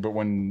everything. But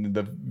when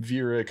the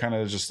Vera kind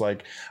of just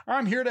like,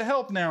 I'm here to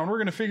help now, and we're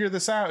going to figure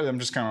this out. I'm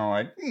just kind of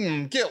like,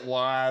 get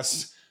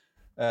lost.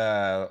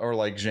 Or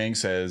like Zhang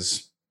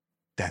says,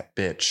 that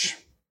bitch.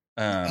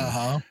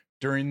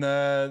 During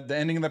the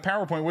ending of the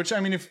PowerPoint, which I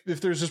mean, if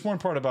there's just one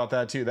part about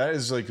that too, that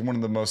is like one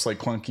of the most like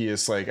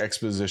clunkiest like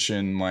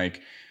exposition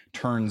like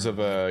turns of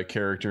a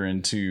character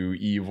into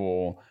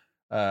evil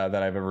that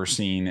I've ever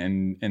seen,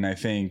 and I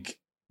think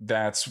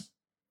that's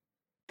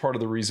part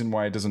of the reason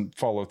why it doesn't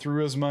follow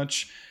through as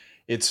much.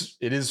 It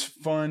is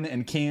fun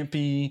and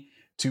campy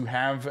to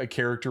have a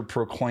character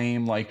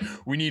proclaim like,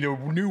 we need a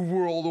new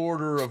world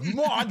order of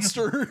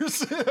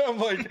monsters. I'm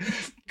like,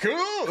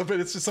 cool, but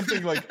it's just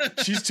something like,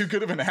 she's too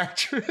good of an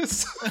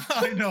actress.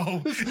 I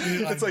know.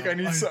 It's like I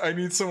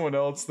need someone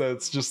else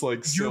that's just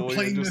like silly. You're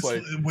playing just this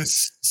like with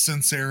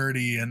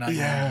sincerity, and I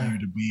want you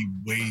to be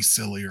way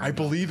sillier. I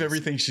believe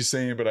everything she's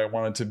saying, but I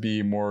want it to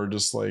be more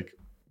just like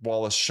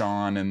Wallace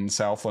Shawn and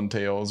Southland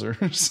Tales or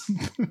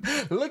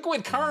something.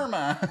 Liquid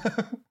Karma.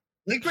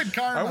 Liquid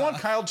Karma. I want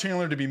Kyle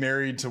Chandler to be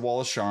married to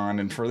Wallace Shawn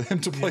and for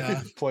them to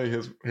play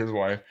his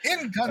wife.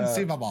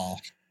 Inconceivable.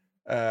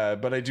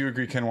 But I do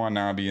agree, Ken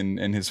Watanabe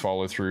and his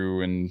follow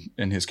through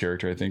and his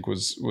character, I think,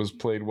 was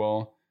played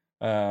well.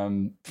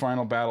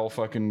 Final battle,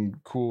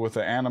 fucking cool with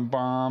the atom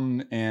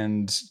bomb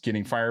and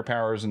getting fire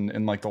powers,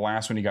 and like the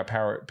last one, he got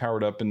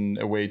powered up in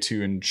a way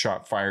too, and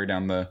shot fire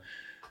down the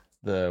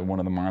one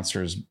of the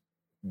monsters'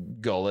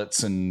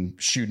 gullets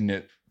and shooting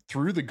it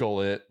through the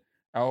gullet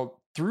out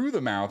through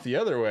the mouth the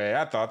other way.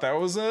 I thought that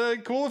was a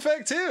cool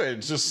effect too.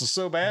 It's just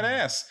so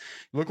badass.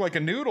 It looked like a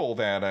noodle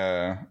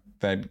that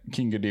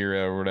King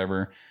Ghidorah or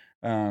whatever.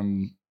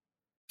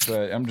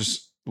 But I'm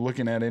just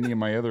looking at any of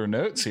my other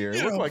notes here.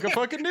 It looked like a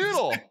fucking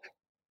noodle.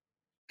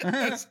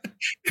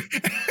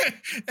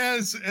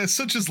 as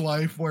such is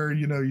life, where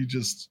you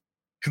just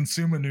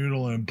consume a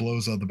noodle and it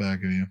blows out the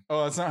back of you.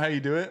 Oh, that's not how you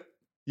do it.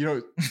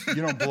 You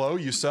don't blow,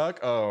 you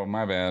suck. Oh,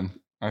 my bad.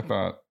 I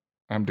thought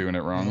I'm doing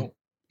it wrong.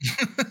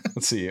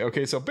 Let's see.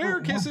 Okay, so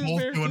bear kisses.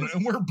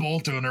 We're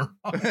both doing her.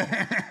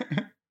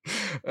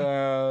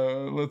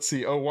 Let's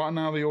see. Oh,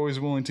 Watanabe always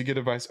willing to get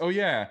advice. Oh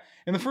yeah,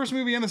 in the first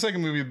movie and the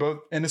second movie, both,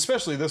 and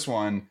especially this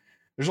one,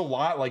 there's a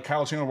lot like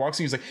Kyle Chandler walks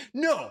in. He's like,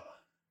 no,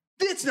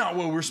 that's not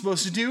what we're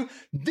supposed to do.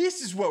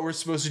 This is what we're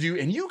supposed to do,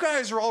 and you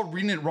guys are all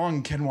reading it wrong.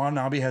 And Ken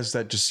Watanabe has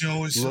that just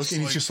look,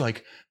 and he's just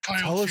like,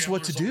 tell us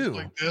what to do.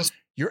 Like this.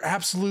 You're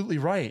absolutely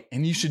right.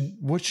 And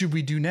what should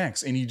we do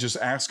next? And he just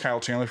asks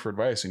Kyle Chandler for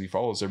advice, and he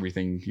follows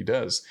everything he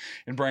does.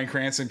 And Bryan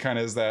Cranston kind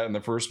of is that in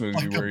the first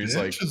movie where he's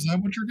like, is that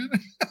what you're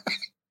getting?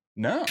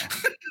 No.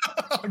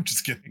 I'm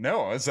just kidding.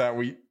 No, is that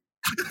what?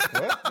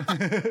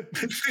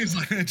 He's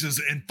like, it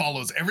just and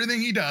follows everything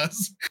he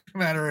does, no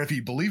matter if he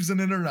believes in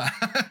it or not.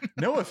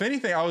 No, if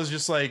anything, I was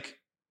just like,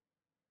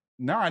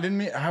 no, I didn't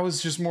mean. I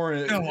was just more.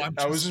 No,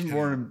 I was just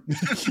more.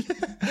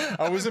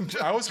 I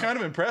was kind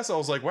of impressed. I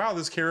was like, wow,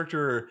 this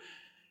character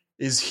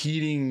is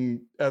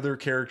heeding other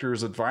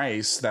characters'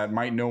 advice that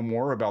might know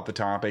more about the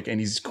topic, and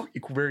he's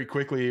very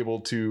quickly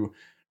able to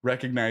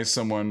recognize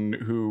someone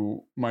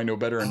who might know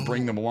better and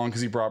bring them along,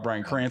 because he brought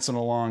Bryan Cranston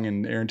along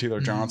and Aaron Taylor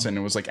Johnson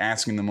and was like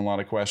asking them a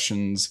lot of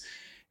questions.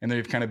 And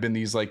they've kind of been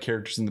these like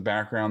characters in the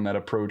background that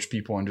approach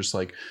people and just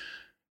like,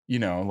 you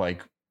know,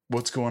 like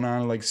what's going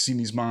on, like seeing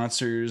these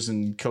monsters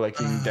and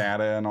collecting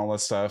data and all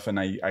that stuff. And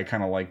I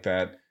kind of like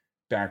that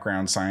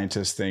background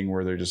scientist thing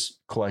where they're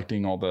just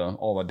collecting all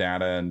the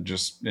data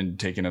and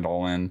taking it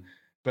all in.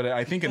 But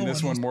I think in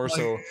this one more like,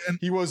 so,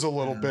 he was a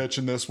little bitch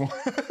in this one.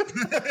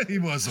 He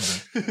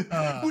was a bit.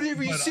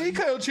 Whatever you say,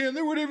 Kyle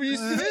Chandler, whatever you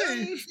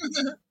say.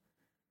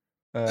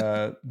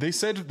 They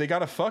said they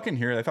got a fuck in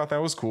here. I thought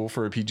that was cool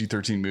for a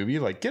PG-13 movie.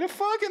 Like, get a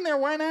fuck in there.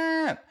 Why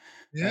not?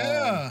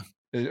 Yeah.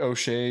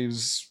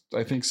 O'Shea's,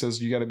 I think,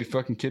 says, you got to be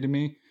fucking kidding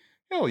me.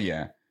 Hell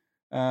yeah.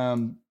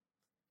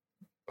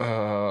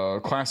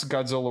 Classic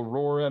Godzilla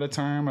roar at a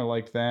time. I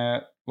like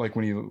that. Like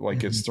when he like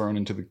gets thrown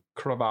into the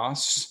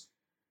crevasse.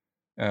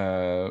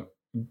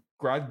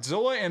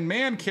 Godzilla and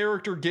man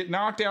character get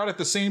knocked out at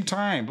the same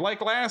time,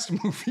 like last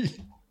movie.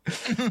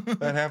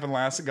 That happened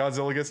last.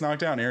 Godzilla gets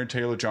knocked out, and Aaron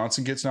Taylor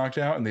Johnson gets knocked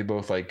out, and they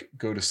both like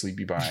go to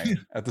sleepy bye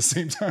at the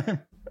same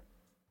time.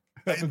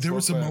 There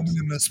was a moment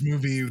in this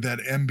movie that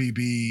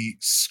MBB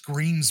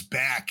screams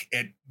back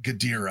at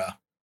Ghidorah.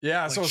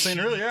 Yeah, that's what I was saying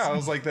earlier. Yeah, I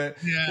was like that.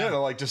 Yeah, to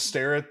like just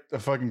stare at a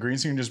fucking green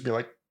screen and just be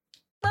like,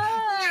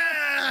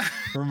 ah!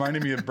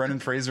 Reminded me of Brendan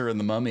Fraser in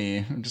The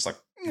Mummy. I'm just like,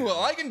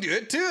 well, I can do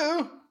it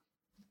too.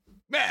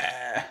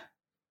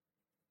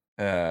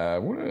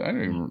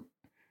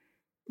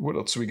 What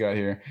else we got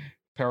here?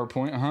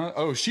 PowerPoint, huh?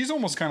 Oh, she's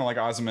almost kind of like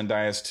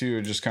Ozymandias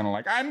too, just kind of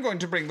like, I'm going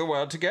to bring the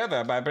world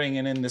together by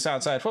bringing in this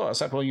outside force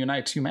that will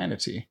unite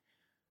humanity.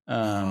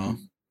 Total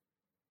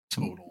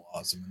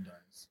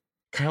Ozymandias.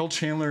 Kyle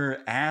Chandler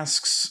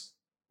asks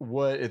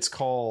what it's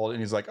called, and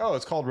he's like, oh,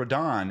 it's called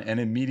Radon,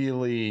 and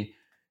immediately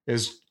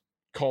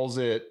calls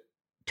it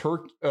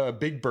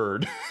Big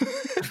Bird.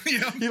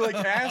 Yeah. He like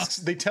asks,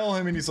 they tell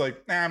him, and he's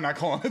like, nah, I'm not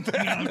calling it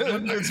that.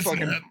 Yeah, it's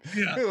fucking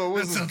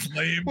that sounds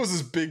lame. What's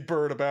this Big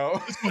Bird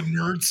about? That's what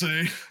nerds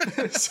say.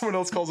 Someone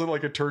else calls it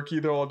like a turkey.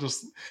 They're all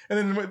just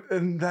and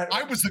that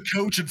I was the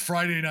coach at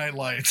Friday Night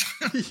Lights.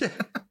 Yeah.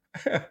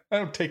 I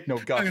don't take no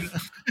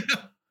guff.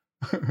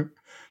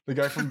 The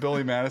guy from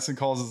Billy Madison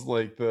calls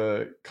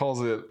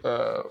it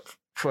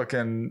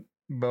fucking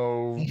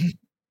Mo.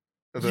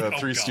 The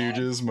Three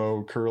Stooges,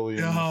 Mo, Curly,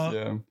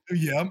 and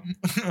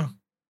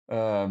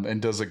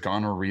and does a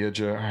gonorrhea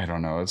joke. I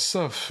don't know. It's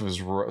stuff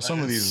was rough.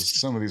 Some of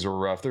these are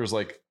rough. There's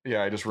like,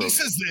 I just wrote.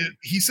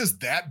 He says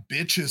that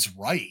bitch is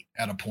right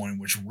at a point,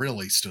 which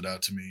really stood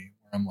out to me.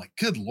 Where I'm like,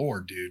 good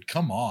Lord, dude,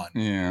 come on.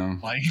 Yeah,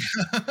 like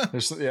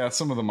there's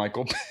some of the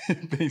Michael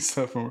Bay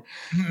stuff.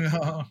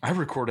 I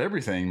record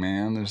everything,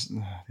 man. There's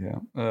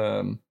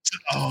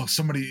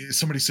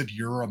somebody said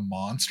you're a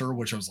monster,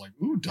 which I was like,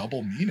 ooh,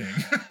 double meaning.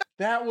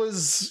 That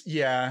was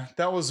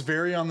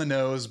very on the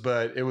nose,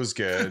 but it was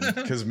good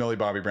because Millie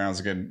Bobby Brown's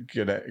a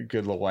good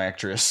little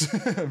actress.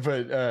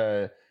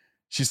 But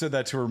she said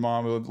that to her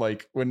mom,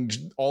 like when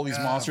all these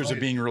monsters are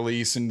being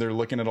released and they're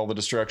looking at all the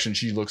destruction,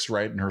 she looks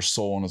right in her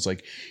soul and it's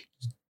like,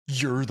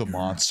 you're the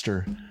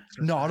monster,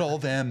 not all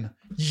them.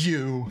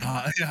 You're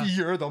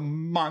the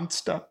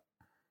monster.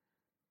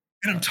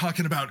 And I'm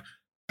talking about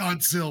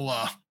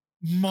Godzilla,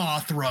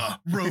 Mothra,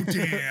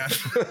 Rodan,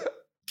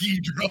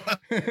 Ghidorah.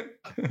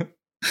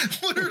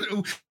 What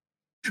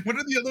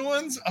are the other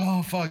ones?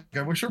 Oh fuck!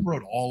 I wish I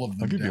wrote all of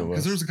them down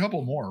because there's a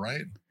couple more,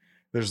 right?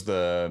 There's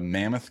the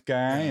mammoth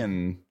guy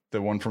and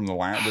the one from the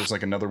last. There's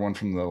like another one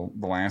from the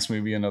last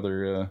movie,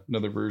 another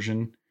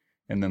version,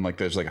 and then like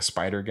there's like a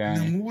spider guy.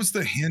 And then what was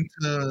the hint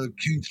to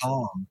King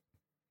Kong?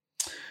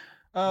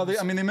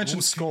 They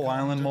mentioned Skull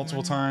Island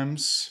multiple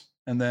times,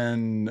 and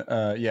then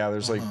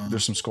there's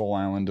there's some Skull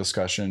Island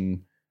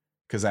discussion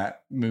because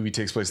that movie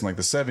takes place in like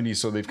the 70s,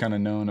 so they've kind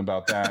of known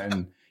about that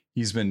and.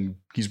 He's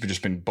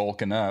just been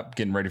bulking up,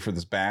 getting ready for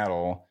this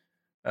battle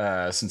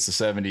since the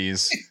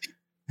 70s.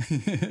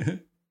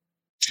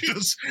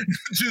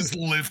 just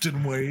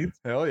lifting weights.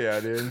 Hell yeah,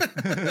 dude.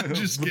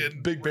 Just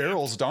getting big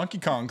barrels, Donkey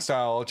Kong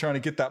style, trying to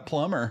get that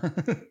plumber,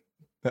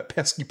 that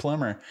pesky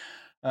plumber.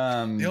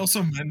 They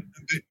also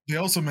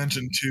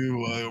mentioned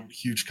too a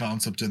huge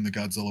concept in the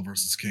Godzilla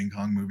versus King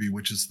Kong movie,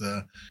 which is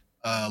the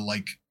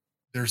like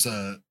there's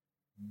a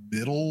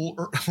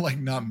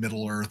not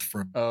Middle Earth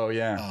from Lord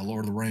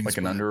of the Rings, like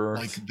an Under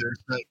Earth.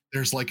 Like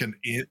there's like an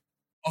it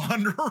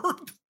under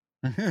Earth.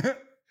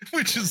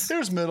 Which is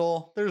there's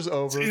middle, there's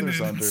over, there's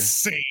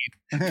insane.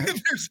 under.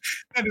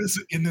 That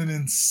is an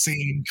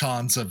insane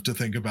concept to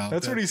think about.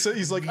 That's what he said.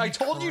 He's like, I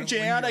told you,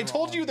 Jan. I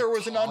told you there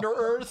was an Under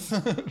Earth.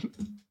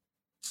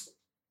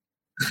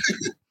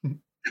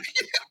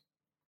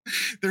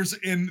 There's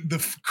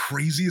the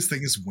craziest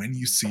thing is when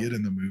you see it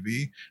in the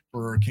movie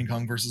for King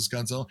Kong versus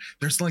Godzilla,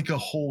 there's like a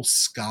whole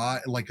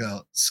sky.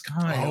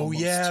 Oh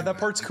yeah, that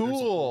part's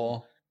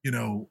cool.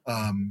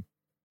 And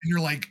you're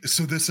like,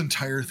 so this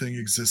entire thing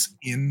exists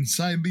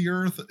inside the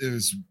Earth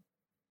is.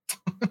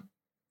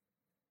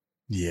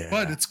 Yeah,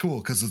 but it's cool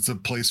because it's a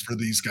place for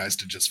these guys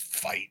to just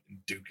fight and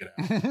duke it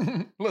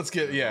out. Let's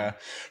get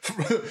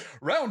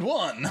round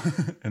 1,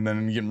 and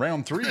then in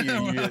round 3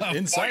 you get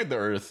inside the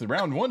Earth.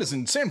 Round 1 is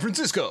in San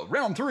Francisco.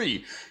 Round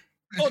 3,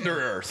 under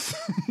Earth.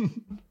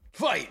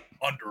 Fight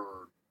under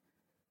Earth.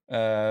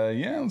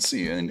 Yeah. Let's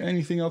see.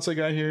 Anything else I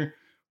got here?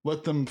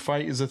 Let them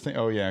fight is a thing.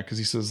 Oh yeah, because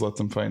he says let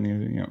them fight.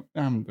 And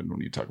I don't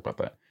need to talk about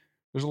that.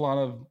 There's a lot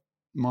of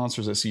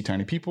monsters that see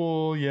tiny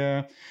people.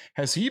 Yeah.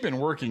 Has he been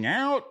working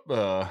out?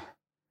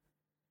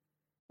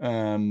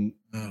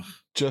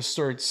 Just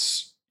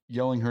starts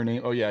yelling her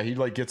name. Oh yeah, he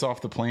like gets off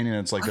the plane and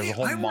it's like there's a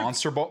whole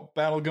monster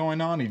battle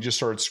going on. He just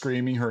starts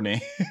screaming her name,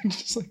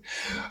 just like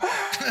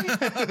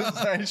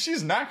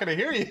she's not gonna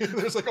hear you.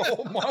 There's like a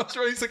whole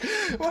monster. He's like,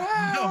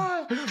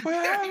 wow,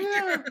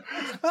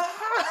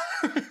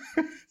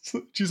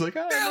 she's like,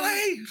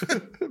 Billy,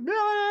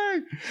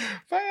 Billy,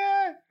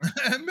 fire,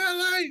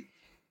 Billy.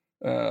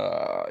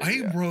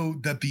 I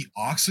wrote that the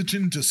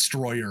oxygen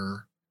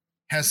destroyer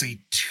has a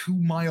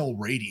 2-mile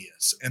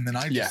radius. And then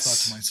I just thought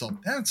to myself,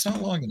 that's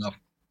not long enough.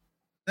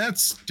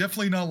 That's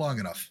definitely not long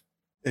enough.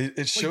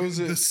 It shows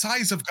the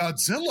size of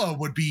Godzilla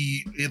would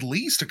be at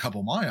least a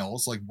couple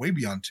miles, like way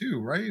beyond 2,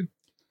 right?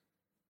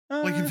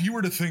 Like if you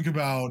were to think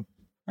about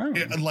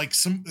like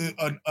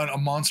a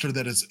monster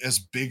that is as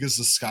big as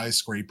a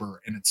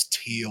skyscraper and its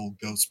tail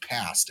goes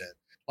past it,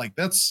 like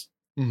that's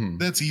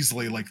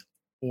easily like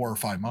 4 or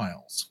 5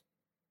 miles.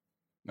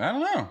 I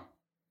don't know.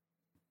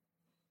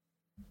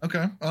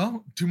 Okay.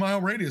 Well,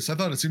 2-mile radius. I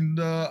thought it seemed,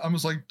 I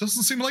was like,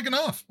 doesn't seem like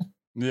enough.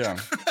 Yeah.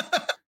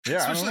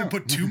 Yeah. Especially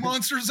put 2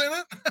 monsters in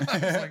it. I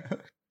was like,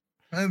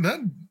 and that,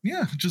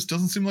 it just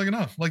doesn't seem like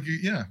enough. Like,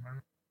 yeah.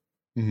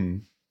 Mm-hmm.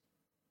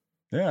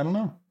 Yeah. I don't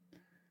know.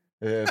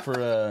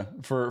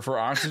 For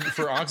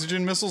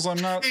oxygen missiles, I'm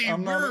not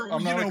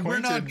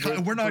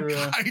acquainted. We're not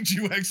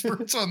kaiju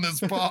experts on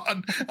this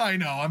pod. I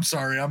know. I'm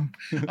sorry. I'm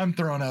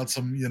throwing out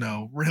some,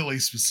 really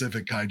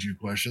specific kaiju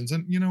questions.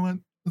 And you know what?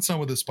 That's not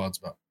what this pod's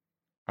about.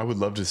 I would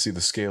love to see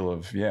the scale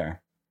of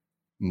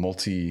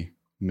multi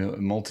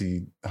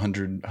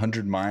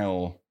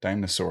 100-mile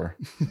dinosaur.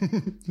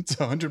 It's a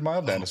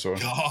 100-mile dinosaur.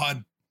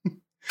 God.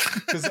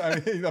 Because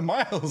the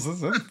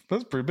miles,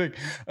 that's pretty big.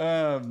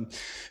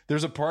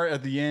 There's a part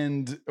at the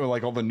end, or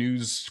like all the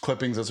news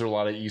clippings. There's a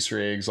lot of Easter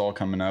eggs all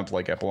coming up,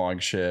 like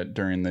epilogue shit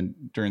during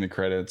the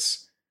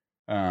credits.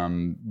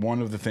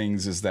 One of the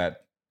things is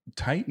that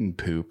Titan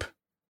poop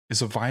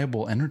is a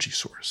viable energy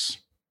source.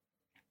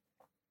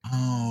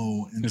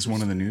 Oh, is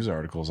one of the news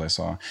articles I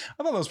saw. I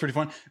thought that was pretty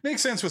fun.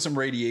 Makes sense with some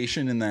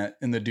radiation in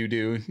the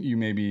doo-doo. You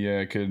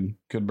maybe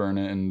could burn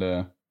it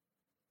and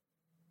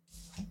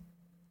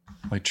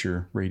light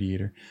your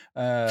radiator.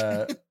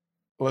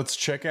 Let's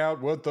check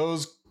out what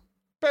those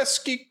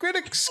pesky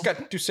critics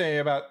got to say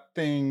about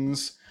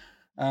things.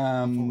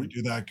 Before we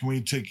do that, can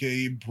we take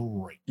a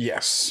break?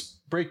 Yes.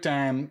 Break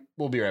time.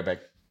 We'll be right back.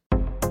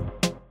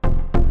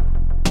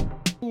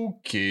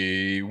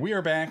 Okay, we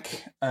are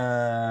back.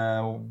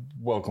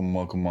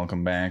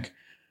 Welcome back.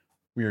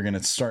 We are going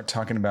to start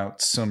talking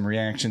about some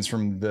reactions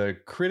from the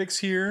critics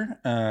here,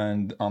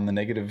 and on the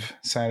negative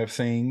side of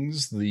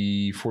things,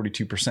 the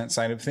 42%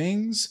 side of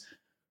things.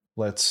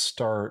 Let's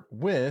start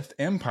with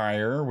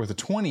Empire with a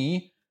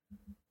 20.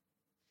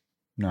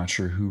 Not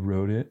sure who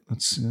wrote it.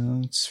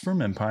 It's from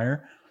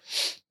Empire.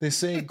 They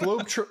say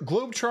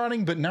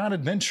globe-trotting but not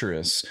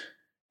adventurous,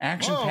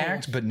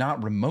 action-packed but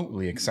not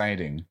remotely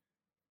exciting.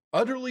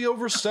 Utterly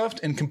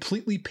overstuffed and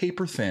completely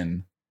paper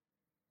thin.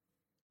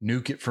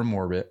 Nuke it from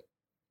orbit.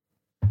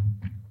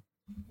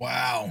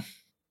 Wow.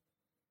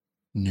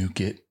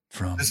 Nuke it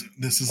from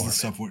this is orbit. The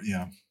stuff.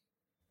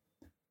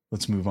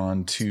 Let's move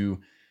on to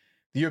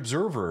The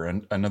Observer,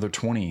 and another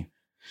 20.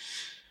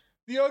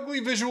 The ugly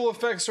visual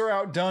effects are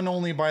outdone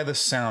only by the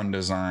sound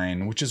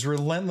design, which is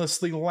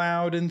relentlessly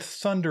loud and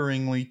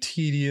thunderingly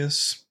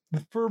tedious.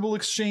 The verbal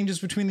exchanges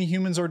between the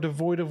humans are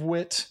devoid of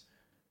wit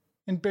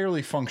and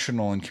barely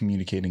functional in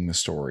communicating the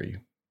story.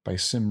 By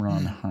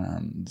Simran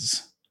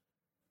Hans.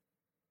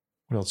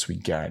 What else we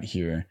got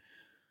here?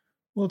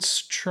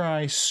 Let's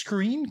try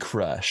Screen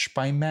Crush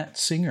by Matt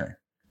Singer,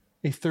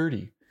 a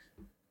 30.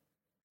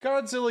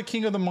 Godzilla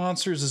King of the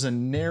Monsters is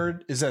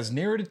as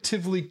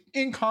narratively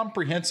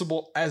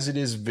incomprehensible as it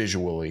is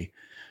visually,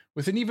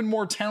 with an even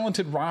more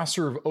talented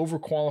roster of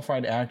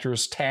overqualified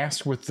actors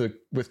tasked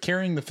with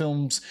carrying the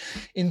film's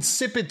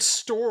insipid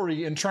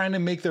story and trying to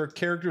make their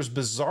characters'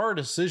 bizarre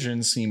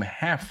decisions seem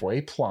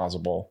halfway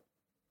plausible.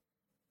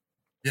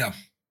 Yeah.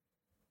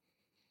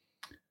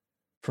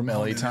 From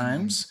LA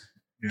Times,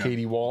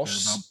 Katie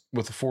Walsh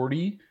with a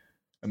 40.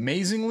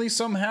 Amazingly,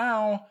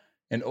 somehow,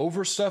 an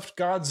overstuffed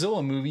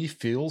Godzilla movie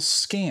feels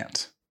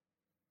scant.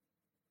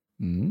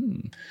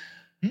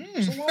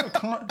 There's a lot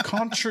of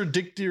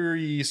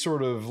contradictory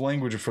sort of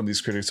language from these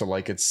critics. So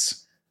like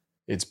it's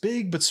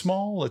big but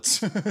small.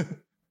 It's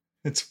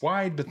it's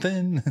wide but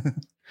thin.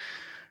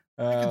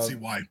 I can see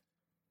why.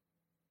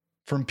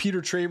 From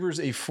Peter Travers,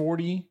 a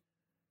 40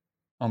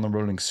 on the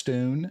Rolling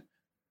Stone.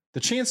 The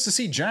chance to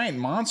see giant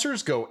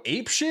monsters go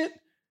apeshit,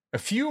 a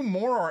few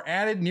more are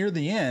added near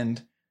the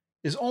end,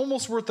 is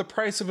almost worth the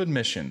price of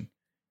admission.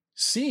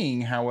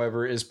 Seeing,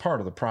 however, is part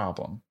of the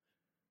problem.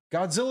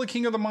 Godzilla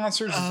King of the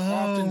Monsters is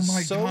often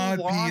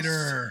lost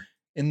Peter.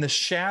 In the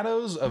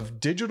shadows of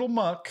digital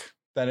muck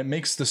that it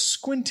makes the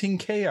squinting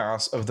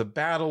chaos of the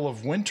Battle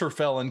of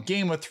Winterfell and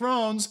Game of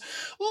Thrones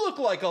look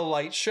like a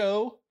light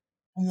show.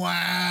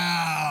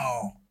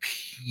 Wow.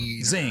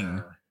 Peter.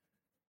 Zing.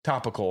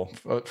 Topical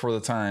for the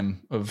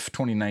time of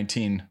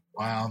 2019.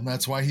 Wow,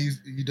 that's why he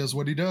does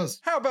what he does.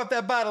 How about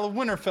that Battle of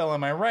Winterfell,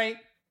 am I right?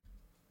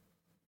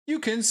 You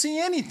couldn't see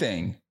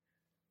anything.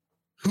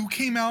 Who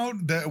came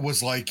out that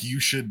was like, you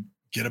should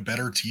get a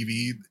better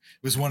TV? It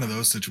was one of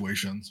those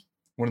situations.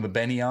 One of the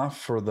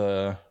Benioff or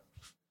the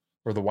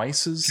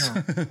Weisses?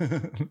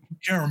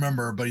 Can't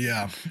remember, but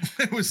yeah.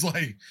 It was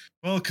like,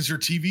 well, because your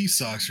TV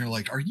sucks. And you're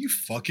like, are you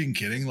fucking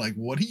kidding? Like,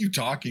 what are you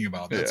talking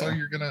about? That's how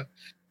you're gonna...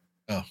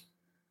 Oh.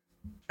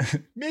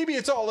 Maybe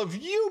it's all of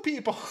you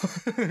people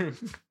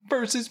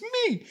versus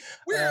me.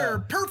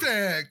 We're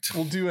perfect.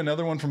 We'll do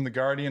another one from The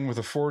Guardian with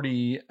a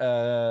 40.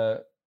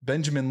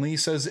 Benjamin Lee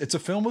says it's a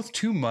film with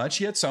too much,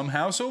 yet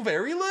somehow so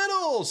very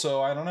little.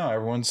 So I don't know.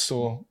 Everyone's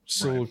still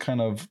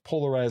kind of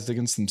polarized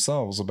against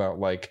themselves about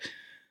like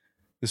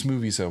this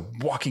movie's a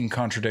walking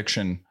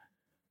contradiction.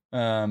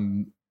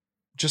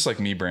 Just like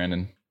me,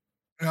 Brandon.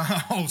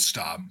 Oh,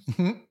 stop.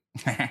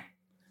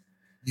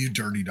 You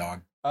dirty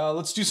dog.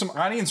 Let's do some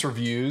audience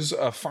reviews.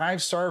 A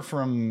 5-star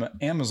from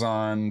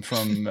Amazon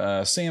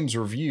from Sam's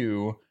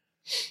Review.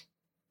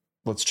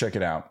 Let's check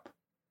it out.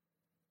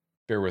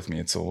 Bear with me.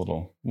 It's a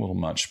little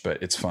much,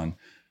 but it's fun.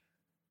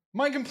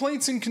 My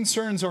complaints and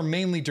concerns are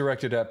mainly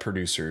directed at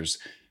producers.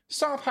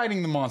 Stop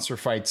hiding the monster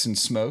fights in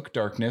smoke,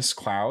 darkness,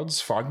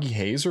 clouds, foggy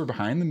haze, or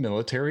behind the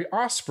military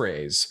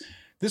ospreys.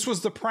 This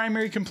was the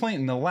primary complaint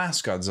in the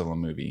last Godzilla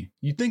movie.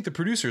 You'd think the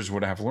producers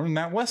would have learned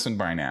that lesson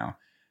by now.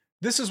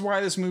 This is why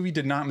this movie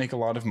did not make a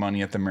lot of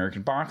money at the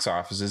American box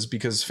offices,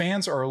 because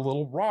fans are a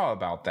little raw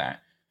about that.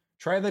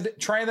 Try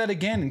that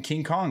again in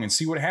King Kong and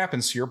see what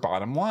happens to your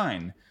bottom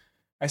line.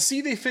 I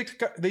see they fixed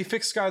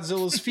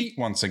Godzilla's feet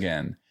once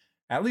again.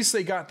 At least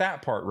they got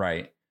that part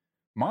right.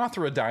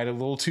 Mothra died a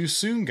little too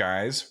soon,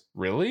 guys.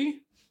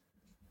 Really?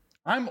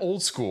 I'm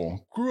old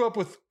school. Grew up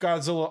with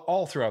Godzilla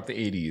all throughout the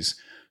 80s.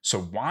 So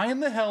why in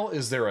the hell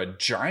is there a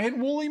giant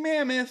woolly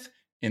mammoth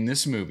in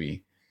this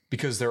movie?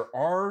 Because there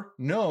are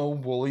no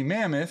woolly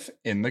mammoth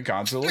in the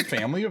Godzilla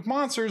family of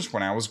monsters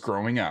when I was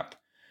growing up.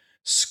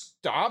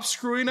 Stop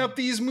screwing up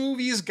these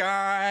movies,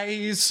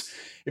 guys.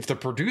 If the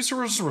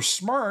producers were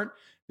smart,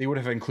 they would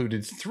have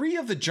included 3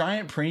 of the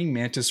giant praying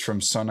mantis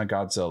from Son of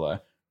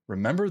Godzilla.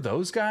 Remember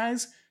those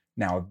guys?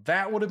 Now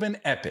that would have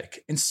been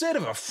epic. Instead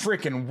of a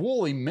freaking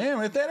woolly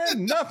mammoth that had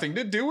nothing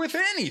to do with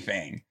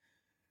anything.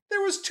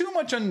 There was too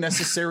much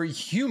unnecessary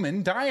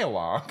human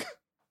dialogue.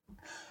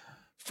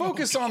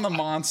 Focus on the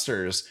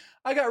monsters.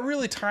 I got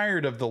really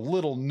tired of the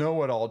little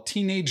know-it-all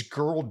teenage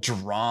girl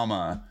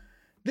drama.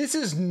 This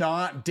is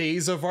not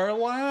Days of Our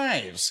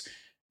Lives.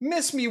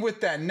 Miss me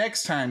with that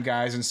next time,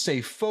 guys, and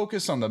stay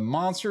focused on the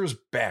monsters'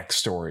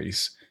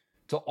 backstories.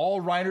 To all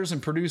writers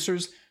and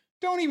producers,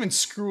 don't even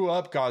screw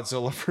up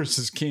Godzilla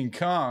vs. King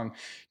Kong.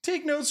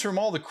 Take notes from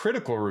all the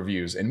critical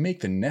reviews and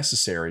make the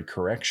necessary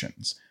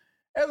corrections.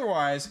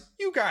 Otherwise,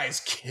 you guys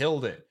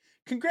killed it.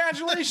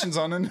 Congratulations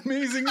on an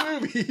amazing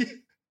movie.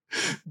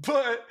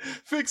 But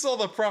fix all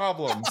the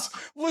problems.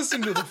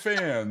 Listen to the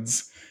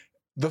fans.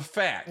 The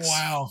facts.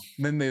 Wow.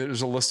 Then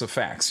there's a list of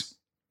facts.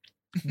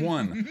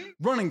 1.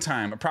 Running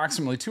time,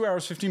 approximately 2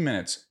 hours, 15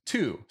 minutes.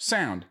 2.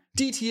 Sound,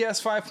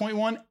 DTS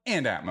 5.1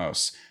 and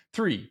Atmos.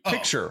 3.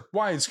 Picture,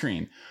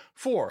 widescreen.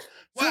 4.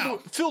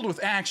 Filled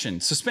with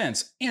action,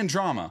 suspense, and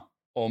drama.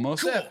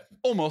 Almost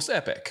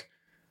epic.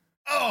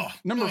 Oh,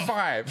 Number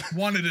 5.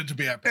 Wanted it to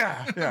be epic.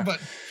 Yeah. But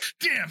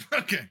damn,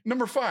 okay.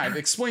 Number 5.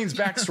 Explains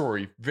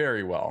backstory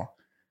very well.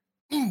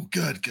 Ooh,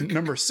 good.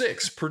 Number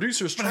 6.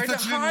 Producers tried to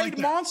hide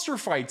monster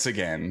fights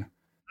again.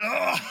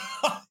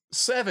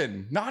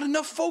 7. Not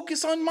enough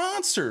focus on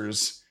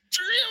monsters.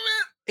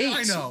 Damn it. 8.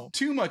 I know.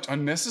 Too much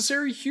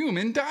unnecessary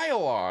human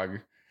dialogue.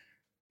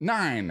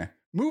 9.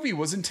 Movie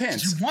was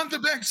intense. Did you want the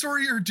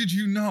backstory or did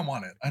you not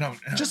want it? I don't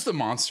know. Just the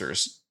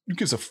monsters. Who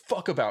gives a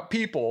fuck about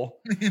people?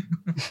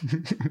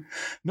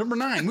 Number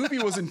 9, movie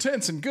was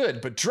intense and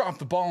good, but dropped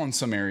the ball in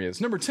some areas.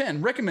 Number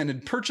 10,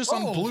 recommended purchase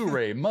on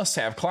Blu-ray,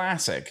 must-have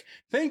classic.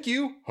 Thank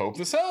you. Hope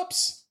this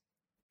helps.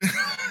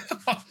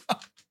 I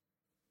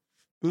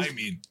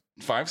mean,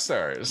 5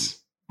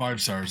 stars.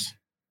 5 stars.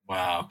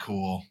 Wow,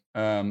 cool.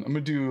 I'm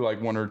gonna do like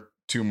 1 or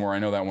 2 more. I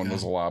know that one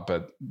was a lot,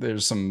 but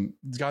there's some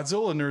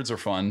Godzilla nerds are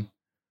fun.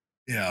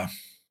 Yeah.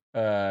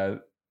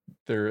 They're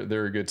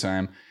a good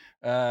time.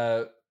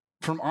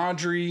 From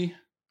Audrey,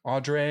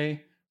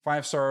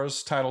 5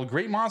 stars, titled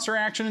Great Monster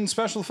Action and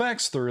Special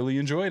Effects. Thoroughly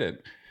enjoyed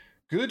it.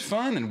 Good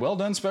fun and well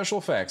done special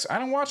effects. I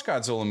don't watch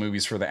Godzilla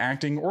movies for the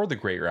acting or the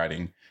great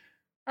writing.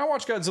 I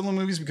watch Godzilla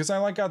movies because I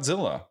like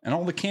Godzilla and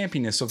all the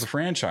campiness of the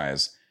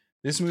franchise.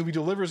 This movie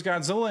delivers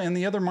Godzilla and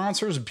the other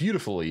monsters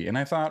beautifully, and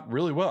I thought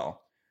really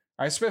well.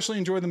 I especially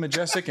enjoy the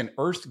majestic and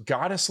earth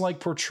goddess-like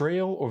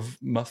portrayal of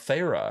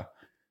Mothra.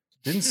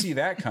 Didn't see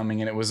that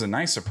coming, and it was a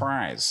nice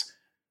surprise.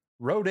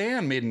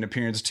 Rodan made an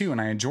appearance too,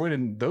 and I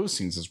enjoyed those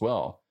scenes as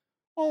well.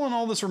 All in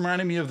all, this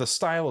reminded me of the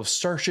style of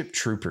Starship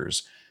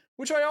Troopers,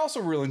 which I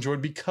also really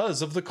enjoyed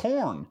because of the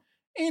corn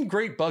and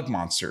great bug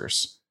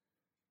monsters.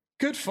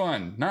 Good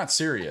fun, not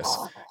serious.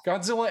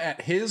 Godzilla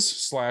at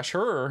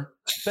his/her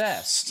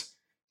best,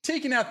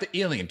 taking out the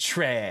alien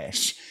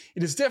trash.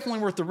 It is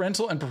definitely worth the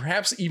rental and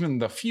perhaps even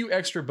the few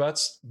extra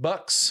bucks.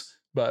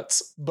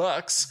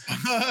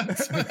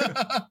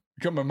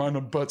 Got my mind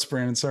on butts,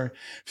 Brandon. Sorry.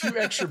 Few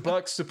extra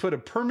bucks to put a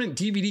permanent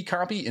DVD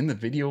copy in the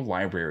video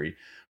library.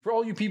 For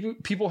all you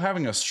people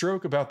having a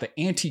stroke about the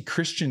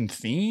anti-Christian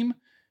theme,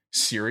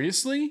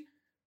 seriously?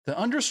 The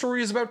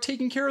understory is about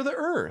taking care of the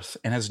earth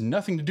and has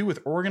nothing to do with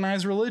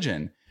organized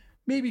religion.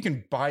 Maybe you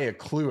can buy a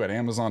clue at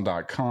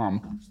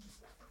Amazon.com.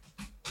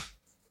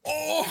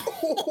 And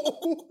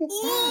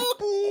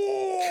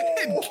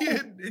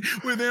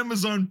with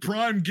Amazon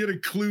Prime, get a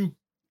clue.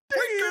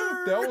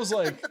 That was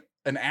like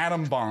an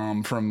atom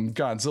bomb from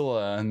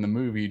Godzilla in the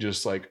movie,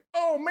 just like,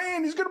 oh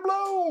man, he's gonna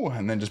blow,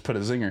 and then just put a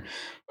zinger.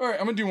 All right,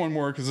 I'm gonna do one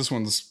more because this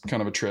one's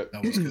kind of a trip.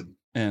 That was good.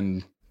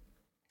 And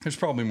there's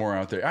probably more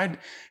out there.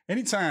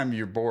 Anytime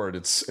you're bored,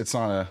 it's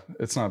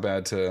not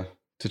bad to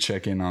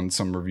check in on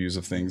some reviews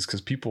of things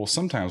because people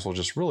sometimes will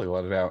just really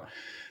let it out.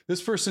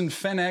 This person,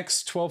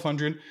 Fenx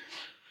 1200,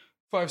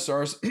 5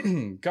 stars.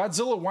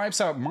 Godzilla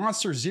wipes out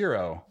Monster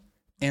Zero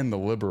and the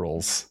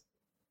liberals.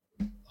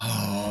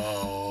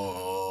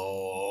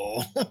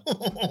 Oh,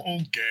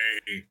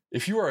 okay.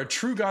 If you are a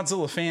true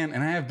Godzilla fan,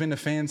 and I have been a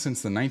fan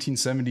since the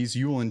 1970s,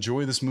 you will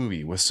enjoy this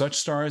movie with such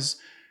stars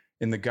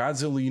in the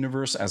Godzilla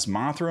universe as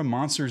Mothra,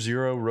 Monster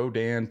Zero,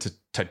 Rodan,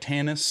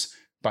 Titanus,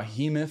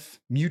 Behemoth,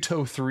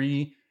 Muto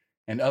 3,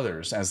 and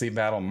others as they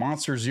battle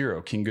Monster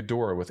Zero, King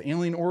Ghidorah, with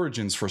alien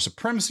origins for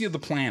supremacy of the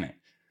planet.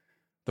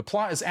 The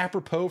plot is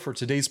apropos for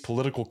today's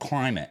political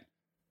climate.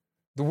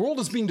 The world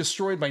is being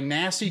destroyed by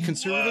nasty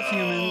conservative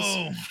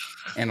humans,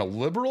 and a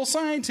liberal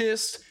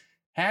scientist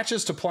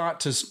hatches a plot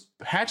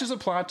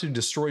to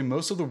destroy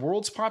most of the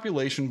world's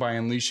population by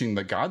unleashing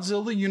the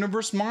Godzilla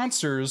universe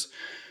monsters,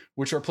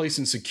 which are placed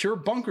in secure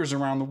bunkers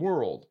around the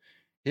world,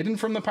 hidden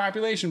from the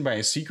population by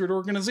a secret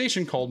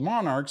organization called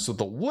Monarch, so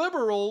the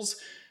liberals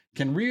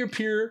can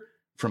reappear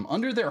from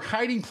under their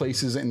hiding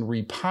places and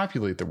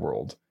repopulate the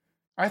world.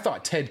 I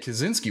thought Ted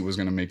Kaczynski was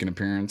going to make an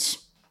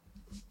appearance.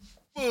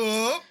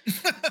 Of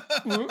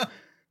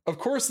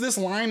course, this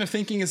line of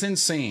thinking is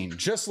insane,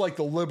 just like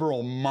the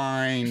liberal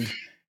mind.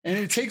 And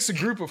it takes a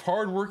group of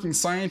hardworking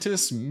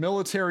scientists,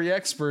 military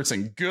experts,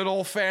 and good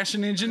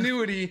old-fashioned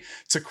ingenuity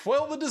to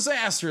quell the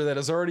disaster that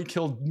has already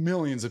killed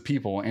millions of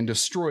people and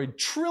destroyed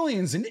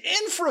trillions in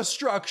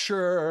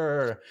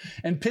infrastructure,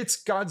 and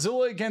pits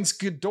Godzilla against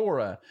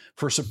Ghidorah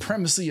for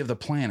supremacy of the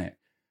planet.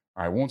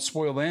 I won't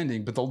spoil the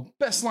ending, but the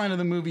best line of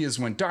the movie is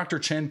when Dr.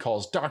 Chen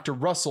calls Dr.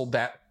 Russell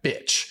that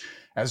bitch,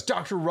 as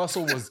Dr.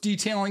 Russell was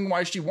detailing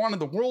why she wanted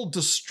the world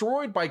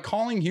destroyed by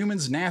calling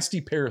humans nasty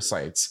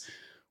parasites,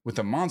 with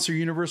the monster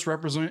universe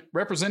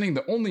representing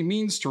the only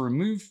means to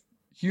remove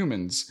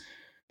humans,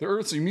 the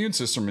Earth's immune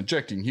system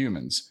rejecting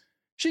humans.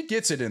 She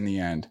gets it in the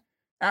end.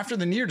 After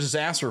the near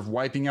disaster of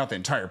wiping out the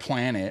entire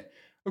planet,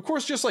 of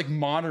course, just like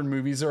modern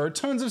movies, there are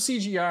tons of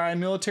CGI,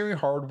 military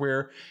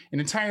hardware, and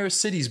entire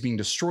cities being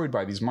destroyed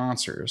by these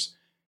monsters.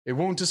 It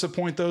won't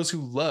disappoint those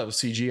who love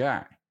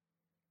CGI.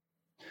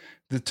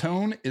 The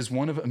tone is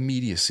one of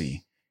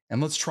immediacy,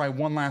 and let's try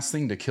one last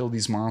thing to kill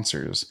these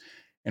monsters.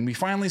 And we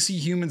finally see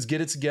humans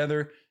get it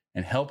together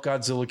and help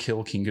Godzilla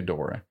kill King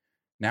Ghidorah.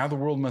 Now the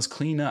world must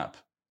clean up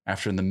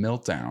after the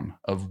meltdown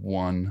of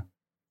one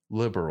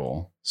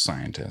liberal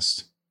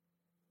scientist.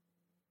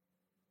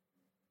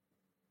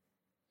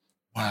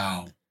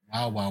 Wow.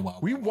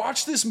 We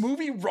watched this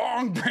movie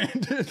wrong,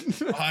 Brandon.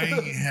 I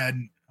had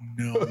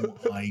no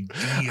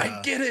idea.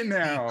 I get it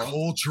now. The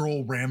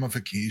cultural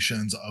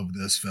ramifications of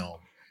this film.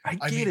 I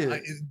get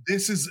it.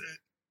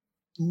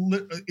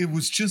 It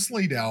was just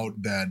laid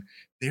out that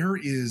there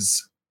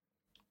is,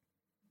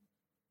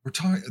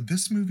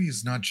 this movie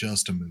is not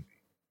just a movie.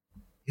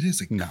 It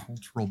is a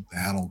cultural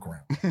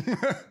battleground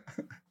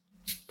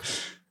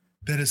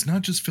that is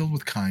not just filled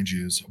with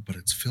kaijus, but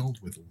it's filled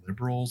with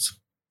liberals.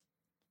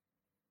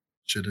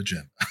 Shit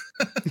agenda.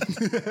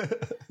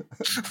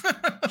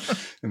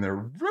 And they're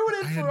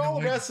ruining it for all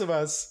the rest of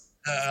us.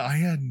 I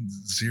had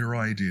zero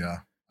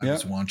idea. I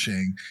was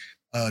watching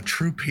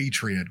True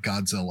Patriot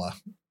Godzilla.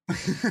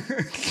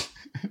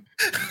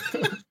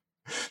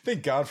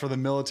 Thank God for the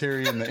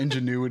military and the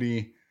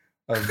ingenuity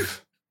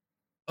of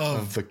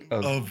love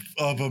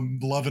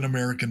and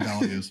American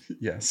values.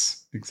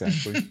 Yes,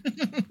 exactly.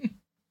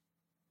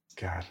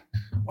 God.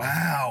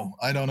 Wow.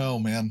 I don't know,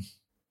 man.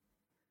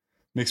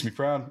 Makes me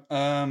proud.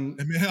 I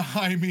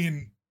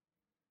mean,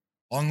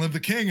 long live the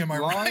king. Am I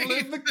right? Long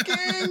live the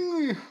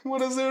king.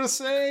 What is there to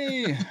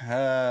say?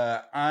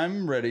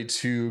 I'm ready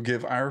to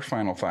give our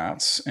final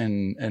thoughts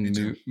and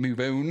move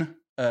on.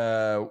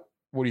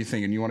 What are you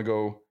thinking? You want to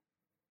go?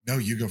 No,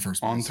 you go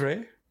first.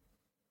 Entree?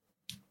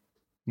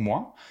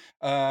 Moi?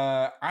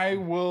 I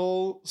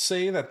will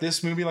say that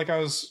this movie, like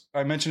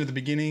I mentioned at the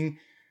beginning,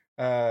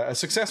 a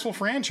successful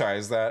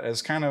franchise that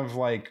has kind of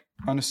like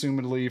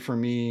unassumedly for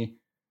me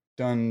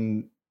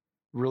done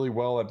really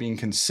well at being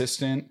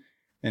consistent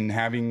and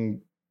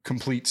having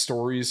complete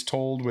stories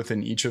told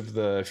within each of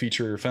the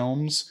feature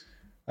films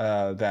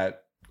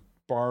that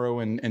borrow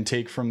and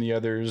take from the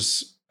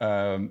others,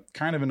 kind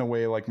of in a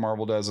way like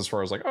Marvel does, as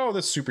far as like, oh,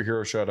 this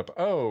superhero showed up.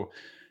 Oh,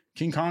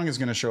 King Kong is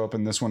going to show up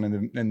in this one,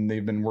 and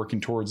they've been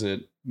working towards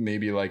it.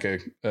 Maybe like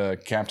a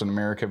Captain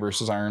America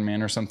versus Iron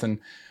Man or something,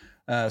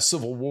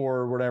 Civil War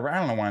or whatever. I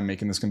don't know why I'm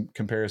making this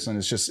comparison.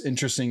 It's just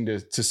interesting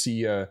to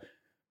see a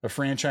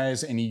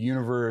franchise and a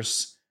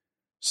universe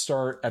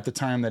start at the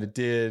time that it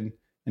did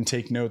and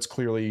take notes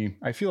clearly,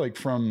 I feel like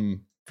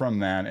from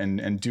that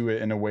and do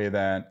it in a way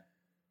that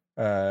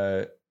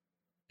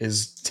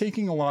is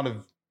taking a lot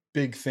of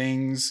big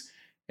things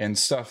and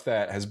stuff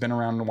that has been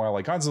around a while.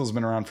 Like Godzilla's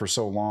been around for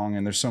so long,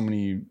 and there's so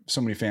many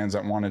fans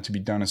that want it to be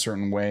done a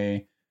certain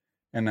way.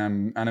 And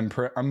I'm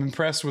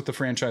impressed with the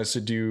franchise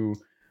to do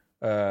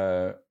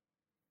a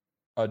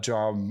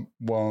job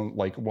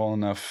well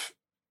enough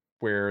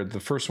where the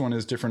first one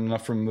is different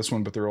enough from this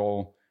one, but they're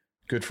all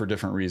good for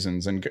different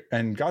reasons. And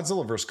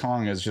Godzilla vs.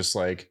 Kong is just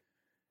like,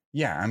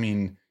 yeah, I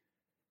mean,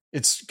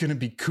 it's going to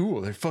be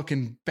cool. They're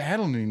fucking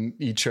battling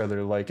each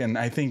other. Like, and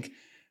I think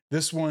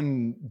this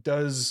one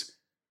does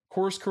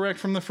course correct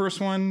from the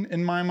first one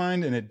in my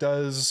mind. And it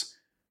does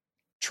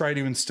try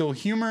to instill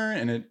humor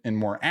and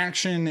more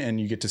action,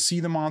 and you get to see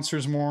the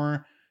monsters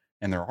more,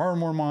 and there are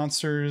more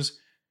monsters.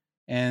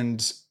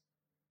 And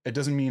it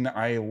doesn't mean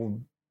I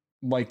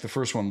like the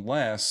first one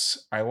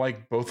less. I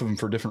like both of them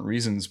for different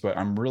reasons, but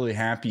I'm really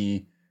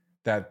happy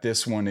that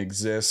this one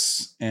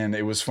exists, and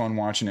it was fun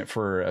watching it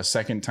for a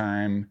second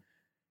time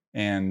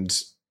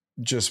and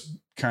just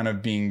kind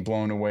of being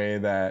blown away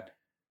that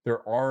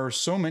there are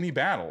so many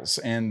battles,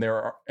 and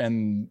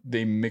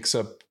they mix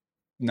up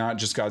not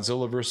just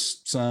Godzilla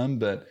versus Sun,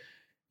 but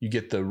you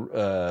get the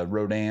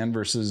Rodan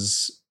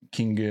versus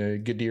King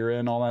Ghidorah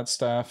and all that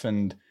stuff,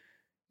 and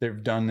they're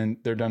done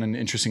in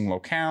interesting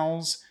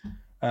locales.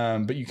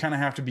 But you kind of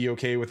have to be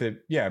okay with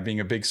it, being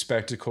a big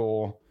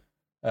spectacle.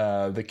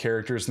 The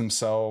characters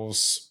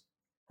themselves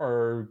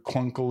are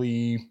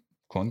clunkily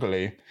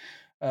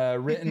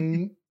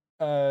written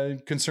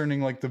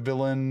concerning like the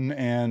villain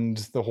and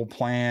the whole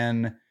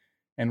plan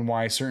and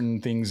why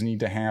certain things need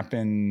to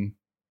happen,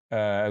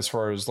 as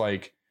far as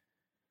like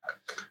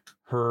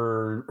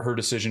her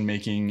decision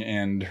making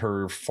and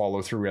her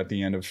follow through at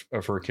the end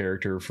of her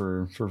character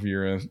for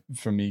Vera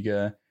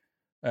Farmiga.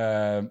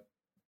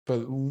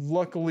 But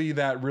luckily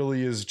that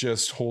really is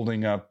just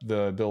holding up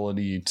the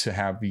ability to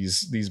have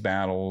these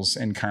battles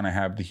and kind of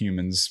have the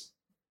humans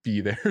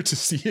be there to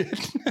see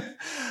it.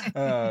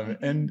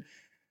 And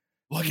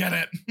look at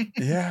it.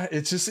 Yeah,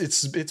 it's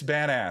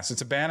badass.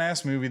 It's a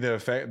badass movie. The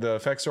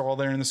effects are all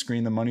there on the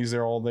screen. The money's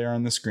there all there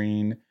on the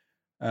screen.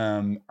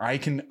 I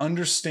can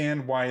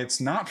understand why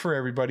it's not for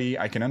everybody.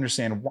 I can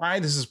understand why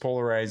this is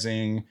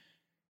polarizing,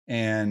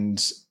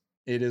 and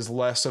it is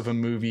less of a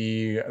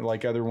movie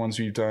like other ones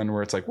we've done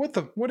where it's like,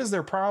 what is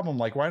their problem?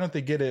 Like, why don't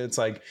they get it? It's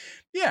like,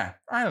 yeah,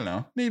 I don't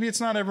know. Maybe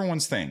it's not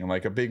everyone's thing.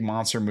 Like a big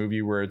monster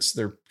movie where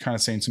they're kind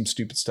of saying some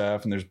stupid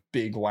stuff and there's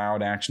big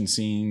loud action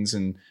scenes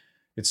and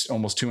it's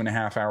almost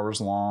 2.5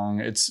 hours long.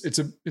 It's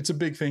a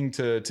big thing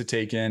to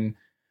take in,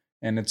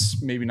 and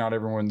it's maybe not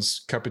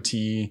everyone's cup of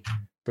tea,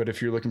 but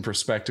if you're looking for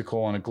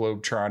spectacle and a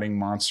globe-trotting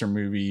monster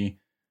movie,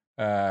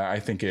 I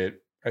think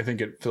it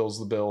fills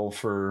the bill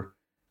for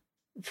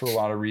a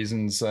lot of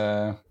reasons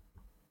that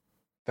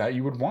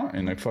you would want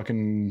in a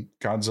fucking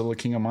Godzilla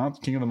King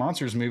of the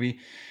Monsters movie.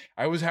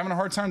 I was having a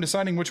hard time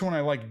deciding which one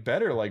I liked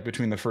better, like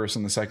between the first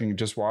and the second,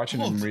 just watching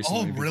them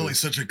recently. Really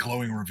such a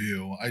glowing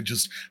review.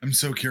 I'm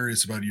so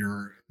curious about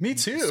your. Me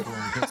too.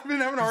 I've been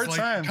having a hard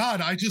time. God,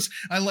 I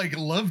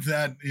love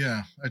that.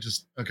 Yeah.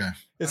 Okay.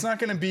 It's not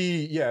going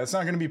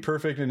to be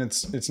perfect, and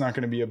it's not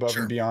going to be above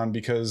and beyond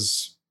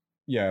because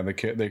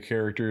the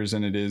characters,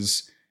 and it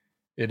is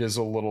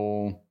a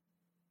little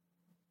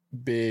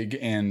big,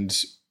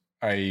 and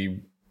I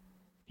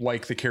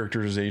like the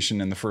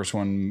characterization in the first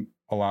one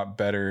a lot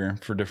better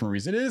for different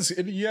reasons.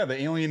 Yeah, the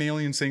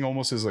alien thing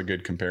almost is a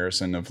good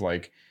comparison of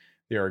like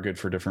they are good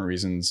for different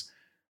reasons.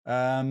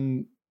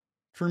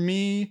 For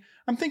me,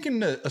 I'm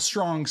thinking a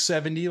strong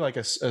 70, like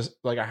a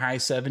high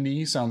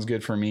 70 sounds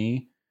good for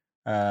me.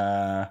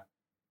 Do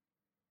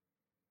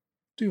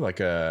like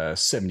a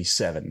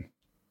 77.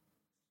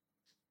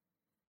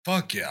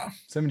 Fuck yeah.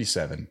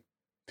 77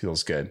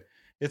 feels good.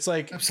 It's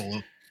like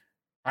absolutely.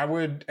 I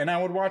would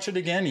watch it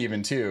again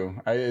even too.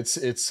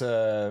 It's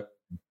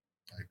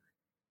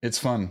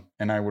fun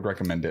and I would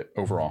recommend it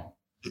overall.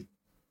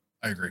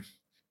 I agree.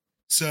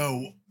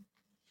 So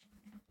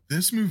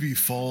this movie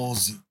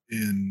falls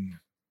in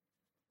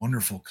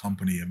wonderful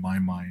company in my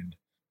mind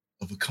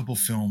of a couple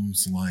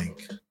films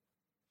like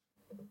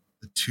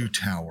The Two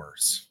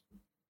Towers.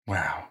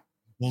 Wow.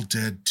 Evil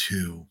Dead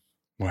 2.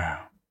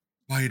 Wow.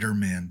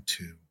 Spider-Man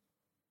 2.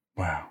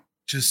 Wow.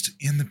 Just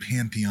in the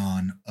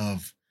pantheon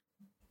of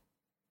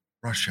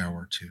Rush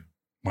Hour 2.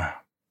 Wow.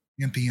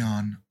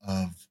 Pantheon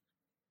of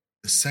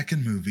the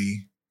second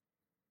movie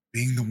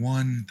being the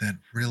one that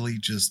really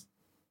just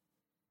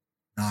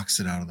knocks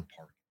it out of the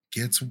park.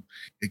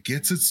 It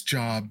gets its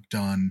job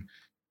done.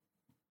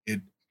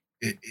 It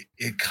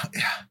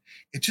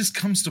just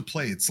comes to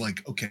play. It's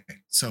like, okay,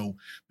 so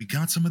we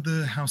got some of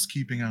the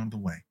housekeeping out of the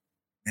way.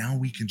 Now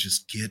we can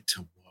just get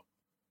to what.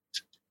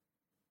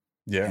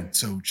 Yeah. And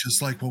so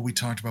just like what we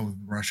talked about with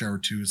Rush Hour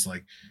 2 is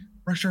like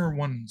Rush Hour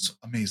 1's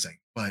amazing,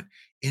 but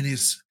it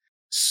is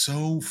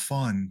so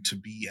fun to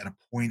be at a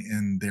point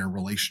in their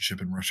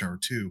relationship in Rush Hour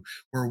 2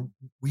 where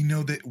we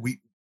know that the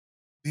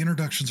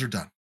introductions are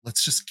done.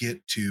 Let's just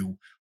get to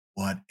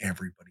what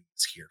everybody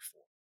is here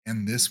for.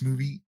 And this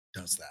movie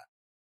does that.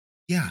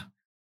 Yeah.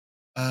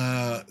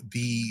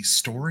 The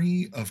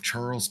story of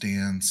Charles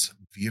Dance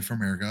via for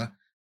America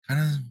kind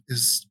of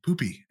is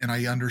poopy. And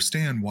I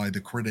understand why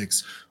the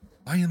critics,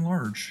 by and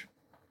large,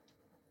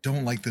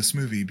 don't like this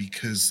movie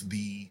because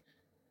the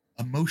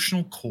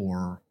emotional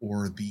core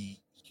or the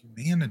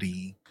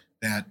humanity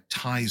that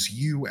ties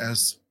you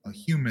as a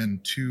human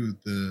to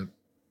the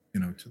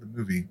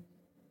movie.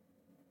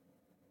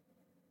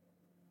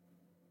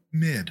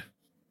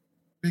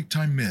 Big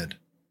time mid.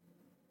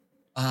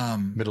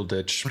 Middle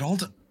ditch.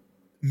 But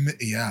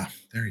yeah,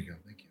 there you go.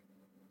 Thank you.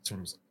 That's what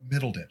it was.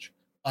 Middle ditch.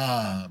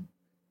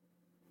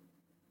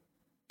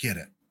 Get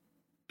it.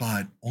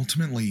 But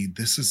ultimately,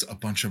 this is a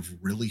bunch of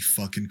really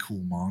fucking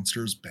cool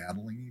monsters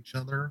battling each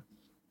other.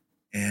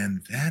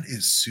 And that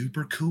is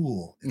super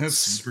cool. It's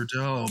super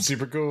dope.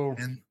 Super cool.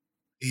 And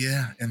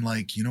yeah, and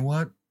like, you know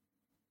what?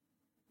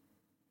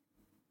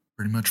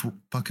 Pretty much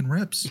fucking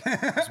rips.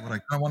 That's what I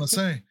kind of want to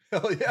say.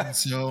 Hell yeah. And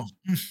so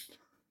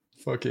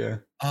fuck yeah.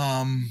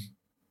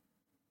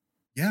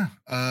 Yeah.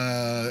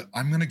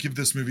 I'm gonna give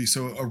this movie.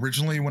 So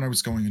originally when I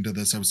was going into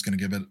this, I was gonna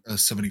give it a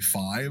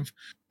 75,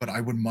 but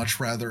I would much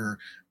rather,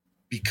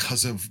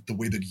 because of the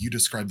way that you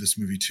described this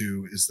movie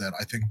too, is that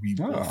I think we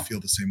both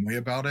feel the same way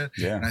about it.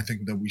 Yeah. And I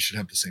think that we should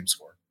have the same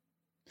score.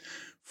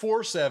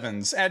 4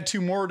 7s. Add 2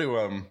 more to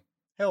them.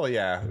 Hell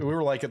yeah. We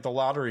were like at the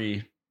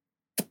lottery,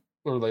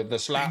 or like the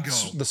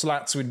slots. Bingo. The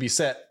slots would be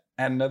set.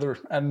 Add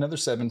another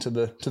 7 to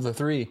the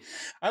 3.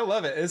 I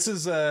love it. This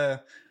is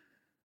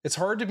it's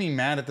hard to be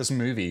mad at this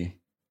movie.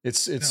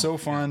 It's so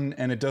fun,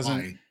 and it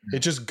doesn't. It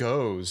just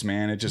goes,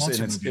 man.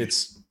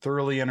 It's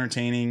thoroughly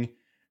entertaining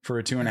for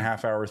a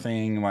 2.5 hour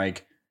thing.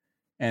 Like,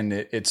 and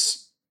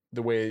it's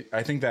the way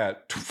I think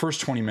that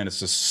first 20 minutes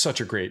does such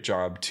a great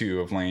job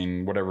too of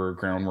laying whatever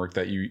groundwork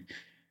that you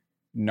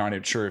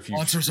not sure if you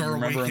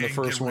remember in the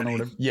first one or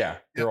whatever. Yeah,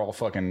 they're all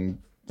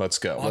fucking. Let's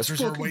go.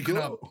 Monsters are waking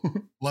up.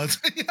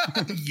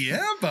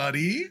 Yeah,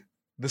 buddy.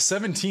 The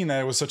 17,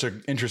 that was such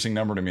an interesting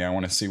number to me. I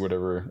want to see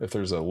if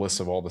there's a list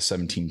of all the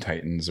 17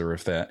 Titans, or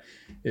if that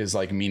is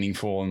like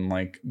meaningful in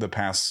like the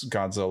past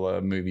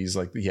Godzilla movies.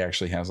 Like he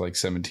actually has like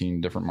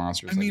 17 different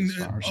monsters. I mean,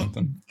 or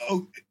something.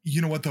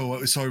 You know what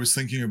though? So I was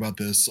thinking about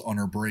this on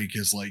our break,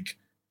 is like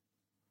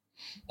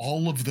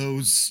all of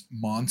those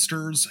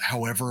monsters,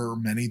 however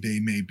many they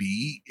may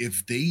be,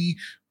 if they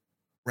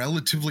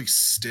relatively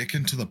stick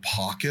into the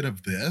pocket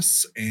of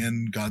this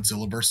and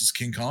Godzilla versus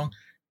King Kong,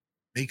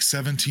 make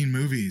 17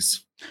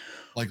 movies.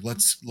 Like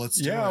let's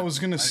do it. I was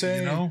gonna say,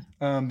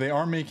 they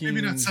are making,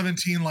 maybe not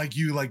 17 like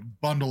you like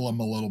bundle them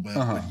a little bit,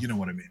 but you know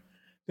what I mean.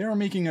 They are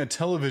making a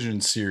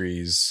television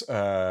series.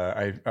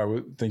 I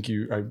would think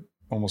I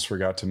almost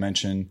forgot to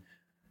mention.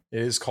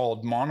 It is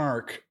called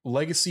Monarch: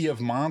 Legacy of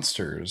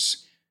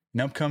Monsters, an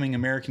upcoming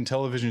American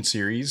television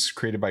series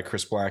created by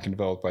Chris Black and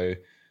developed by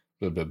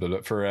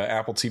for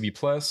Apple TV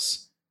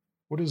Plus.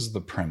 What is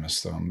the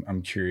premise though?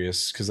 I'm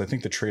curious, because I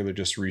think the trailer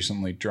just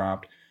recently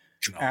dropped.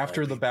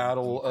 After the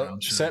battle,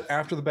 set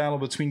after the battle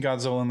between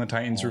Godzilla and the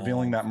Titans,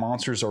 revealing that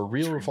monsters are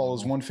real,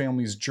 follows one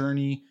family's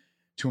journey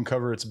to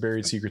uncover its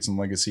buried secrets and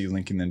legacy,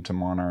 linking them to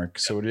Monarch.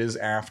 So it is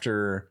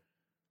after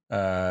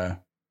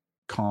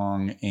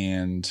Kong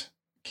and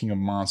King of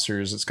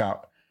Monsters. It's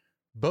got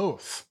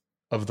both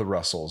of the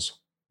Russells,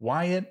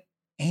 Wyatt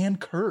and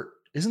Kurt.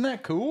 Isn't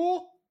that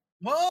cool?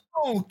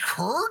 Whoa,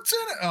 Kurt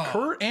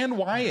and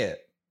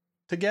Wyatt.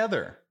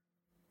 together.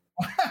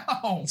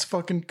 Wow. It's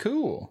fucking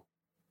cool.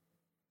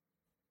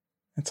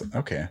 It's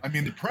okay. I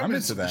mean, the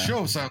premise of the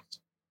show sounds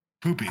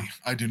poopy.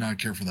 I do not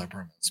care for that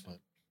premise, but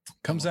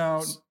comes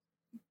out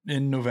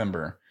in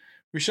November.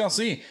 We shall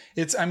see.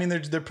 It's, I mean,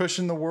 they're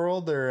pushing the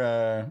world.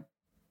 They're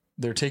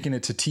taking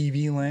it to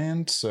TV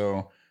land.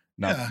 So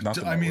not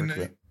the I mean,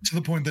 network, to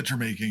the point that you're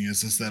making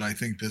is that I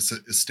think this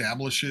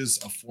establishes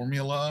a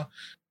formula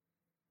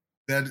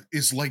that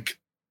is like,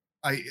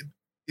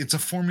 it's a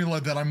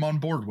formula that I'm on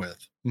board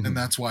with. Mm-hmm. And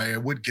that's why I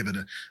would give it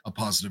a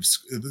positive,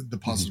 the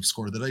positive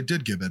score that I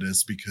did give it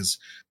is because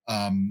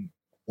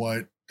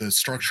what the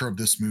structure of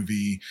this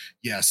movie,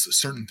 yes,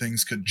 certain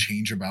things could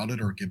change about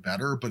it or get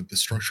better, but the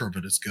structure of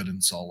it is good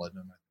and solid.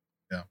 And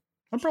yeah,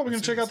 I'm probably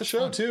going to check out the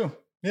show too.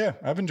 Yeah.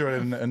 I've enjoyed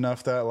it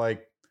enough that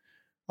like,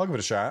 I'll give it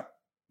a shot,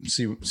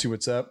 see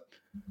what's up.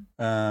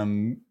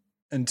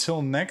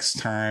 Until next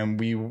time,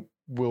 we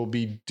will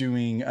be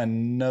doing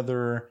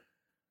another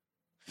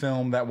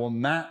film that will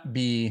not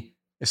be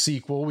a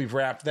sequel. We've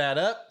wrapped that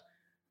up.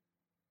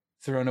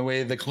 Thrown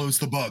away the close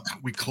the book.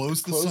 We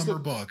closed the summer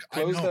book.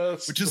 I know,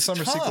 which is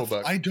summer tough. sequel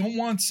book. I don't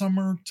want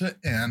summer to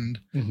end,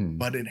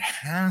 but it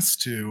has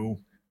to.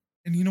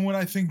 And you know what?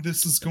 I think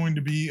this is going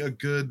to be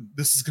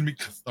this is going to be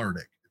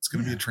cathartic. It's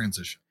going to be a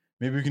transition.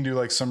 Maybe we can do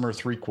like summer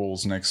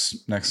threequels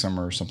next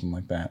summer or something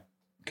like that.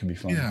 Could be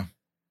fun.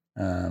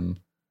 Yeah.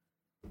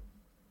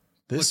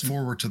 Look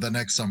forward to the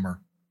next summer.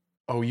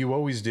 Oh, you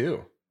always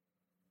do.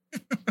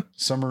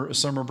 Summer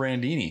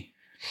Brandini.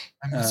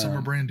 I'm a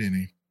Summer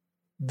Brandini.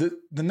 The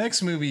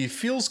next movie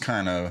feels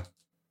kind of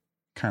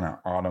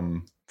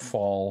autumn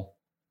fall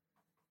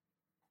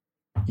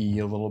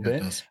a little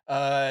bit.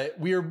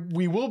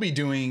 We will be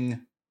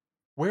doing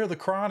Where the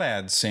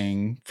Crawdads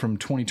Sing from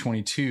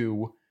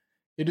 2022.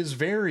 It is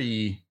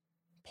very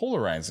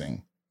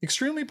polarizing,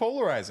 extremely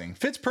polarizing.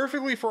 Fits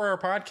perfectly for our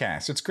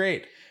podcast. It's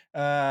great.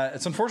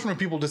 It's unfortunate when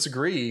people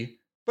disagree,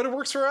 but it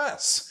works for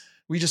us.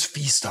 We just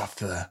feast off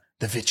the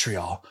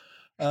vitriol.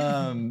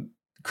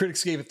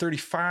 Critics gave it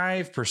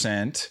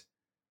 35%.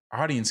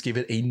 Audience gave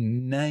it a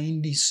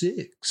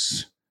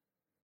 96.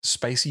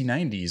 Spicy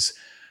 90s.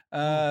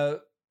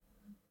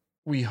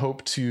 We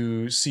hope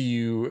to see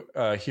you,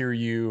 hear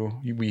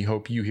you. We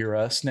hope you hear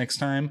us next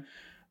time.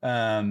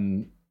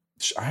 I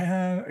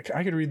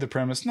could read the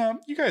premise. No,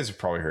 you guys have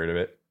probably heard of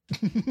it.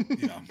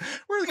 Yeah.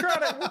 Where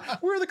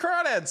the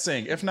crawdads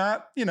sing. If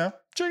not,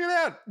 check it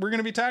out. We're going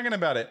to be talking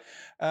about it.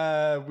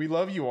 We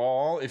love you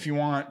all. If you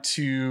want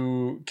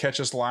to catch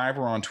us live,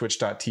 we're on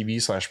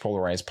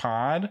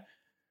twitch.tv/polarizedpod.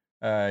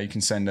 You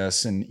can send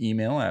us an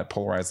email at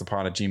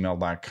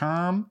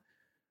polarizethepod@gmail.com.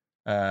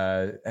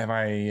 Have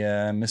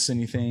I missed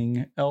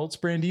anything else,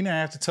 Brandina? I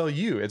have to tell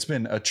you, it's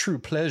been a true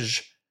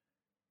pleasure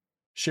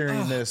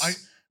sharing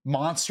this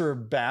monster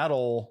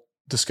battle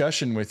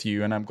discussion with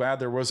you, and I'm glad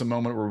there was a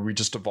moment where we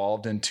just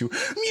evolved into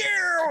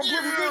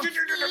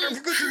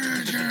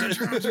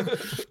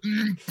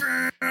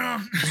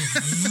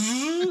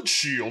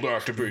shield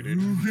activated.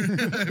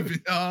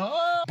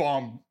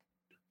 Bomb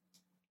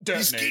detonates.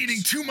 He's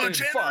gaining too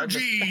much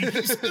energy.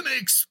 He's gonna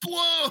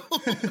explode.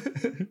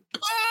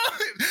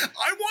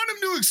 I want him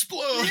to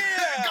explode.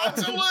 Yeah.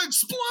 Godzilla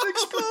explode.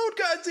 Explode,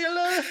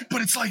 Godzilla.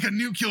 But it's like a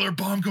nuclear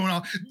bomb going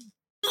off.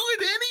 Do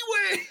it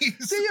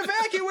anyways. They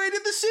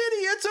evacuated the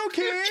city. It's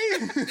okay.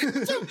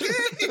 It's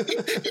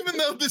okay. Even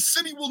though the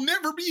city will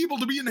never be able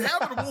to be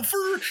inhabitable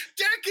for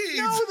decades.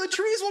 No, the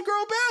trees will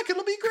grow back.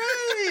 It'll be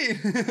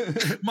great.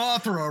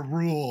 Mothra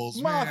rules.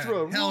 Mothra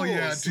rules. Hell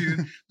yeah,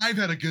 dude. I've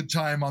had a good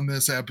time on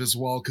this app as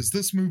well because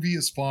this movie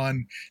is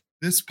fun.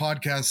 This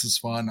podcast is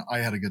fun. I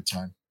had a good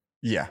time.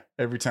 Yeah,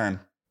 every time.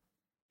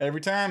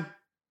 Every time.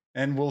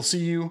 And we'll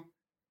see you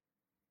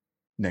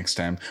next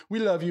time. We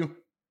love you.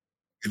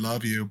 We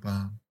love you.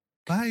 Bye.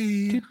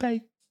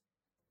 Goodbye.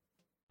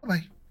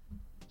 Bye.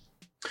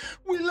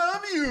 We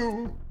love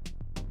you.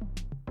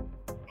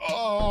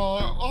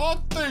 I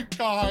think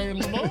I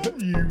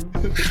love you.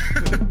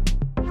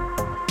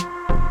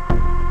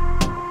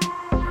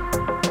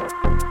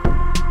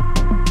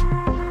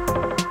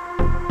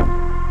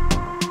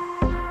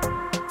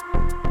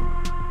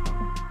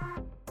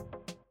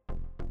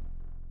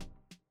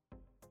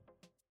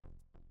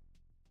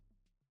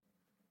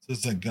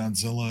 Says that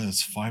Godzilla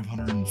is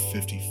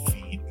 550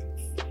 feet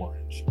and 4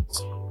 inches.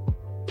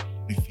 How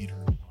many feet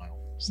are a mile?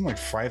 Isn't it like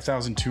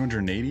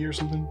 5,280 or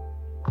something?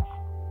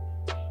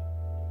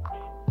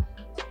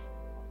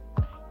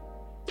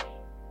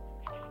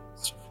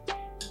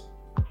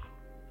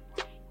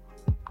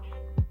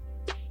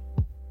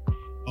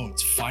 Oh,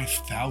 it's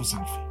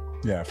 5,000 feet.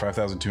 Yeah,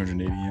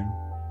 5,280.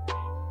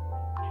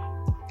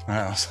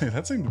 I was like,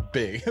 that's like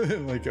big,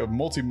 like a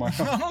multi-mile.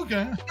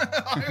 Okay.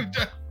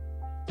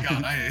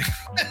 God,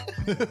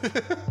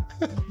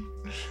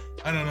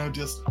 I don't know,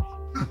 just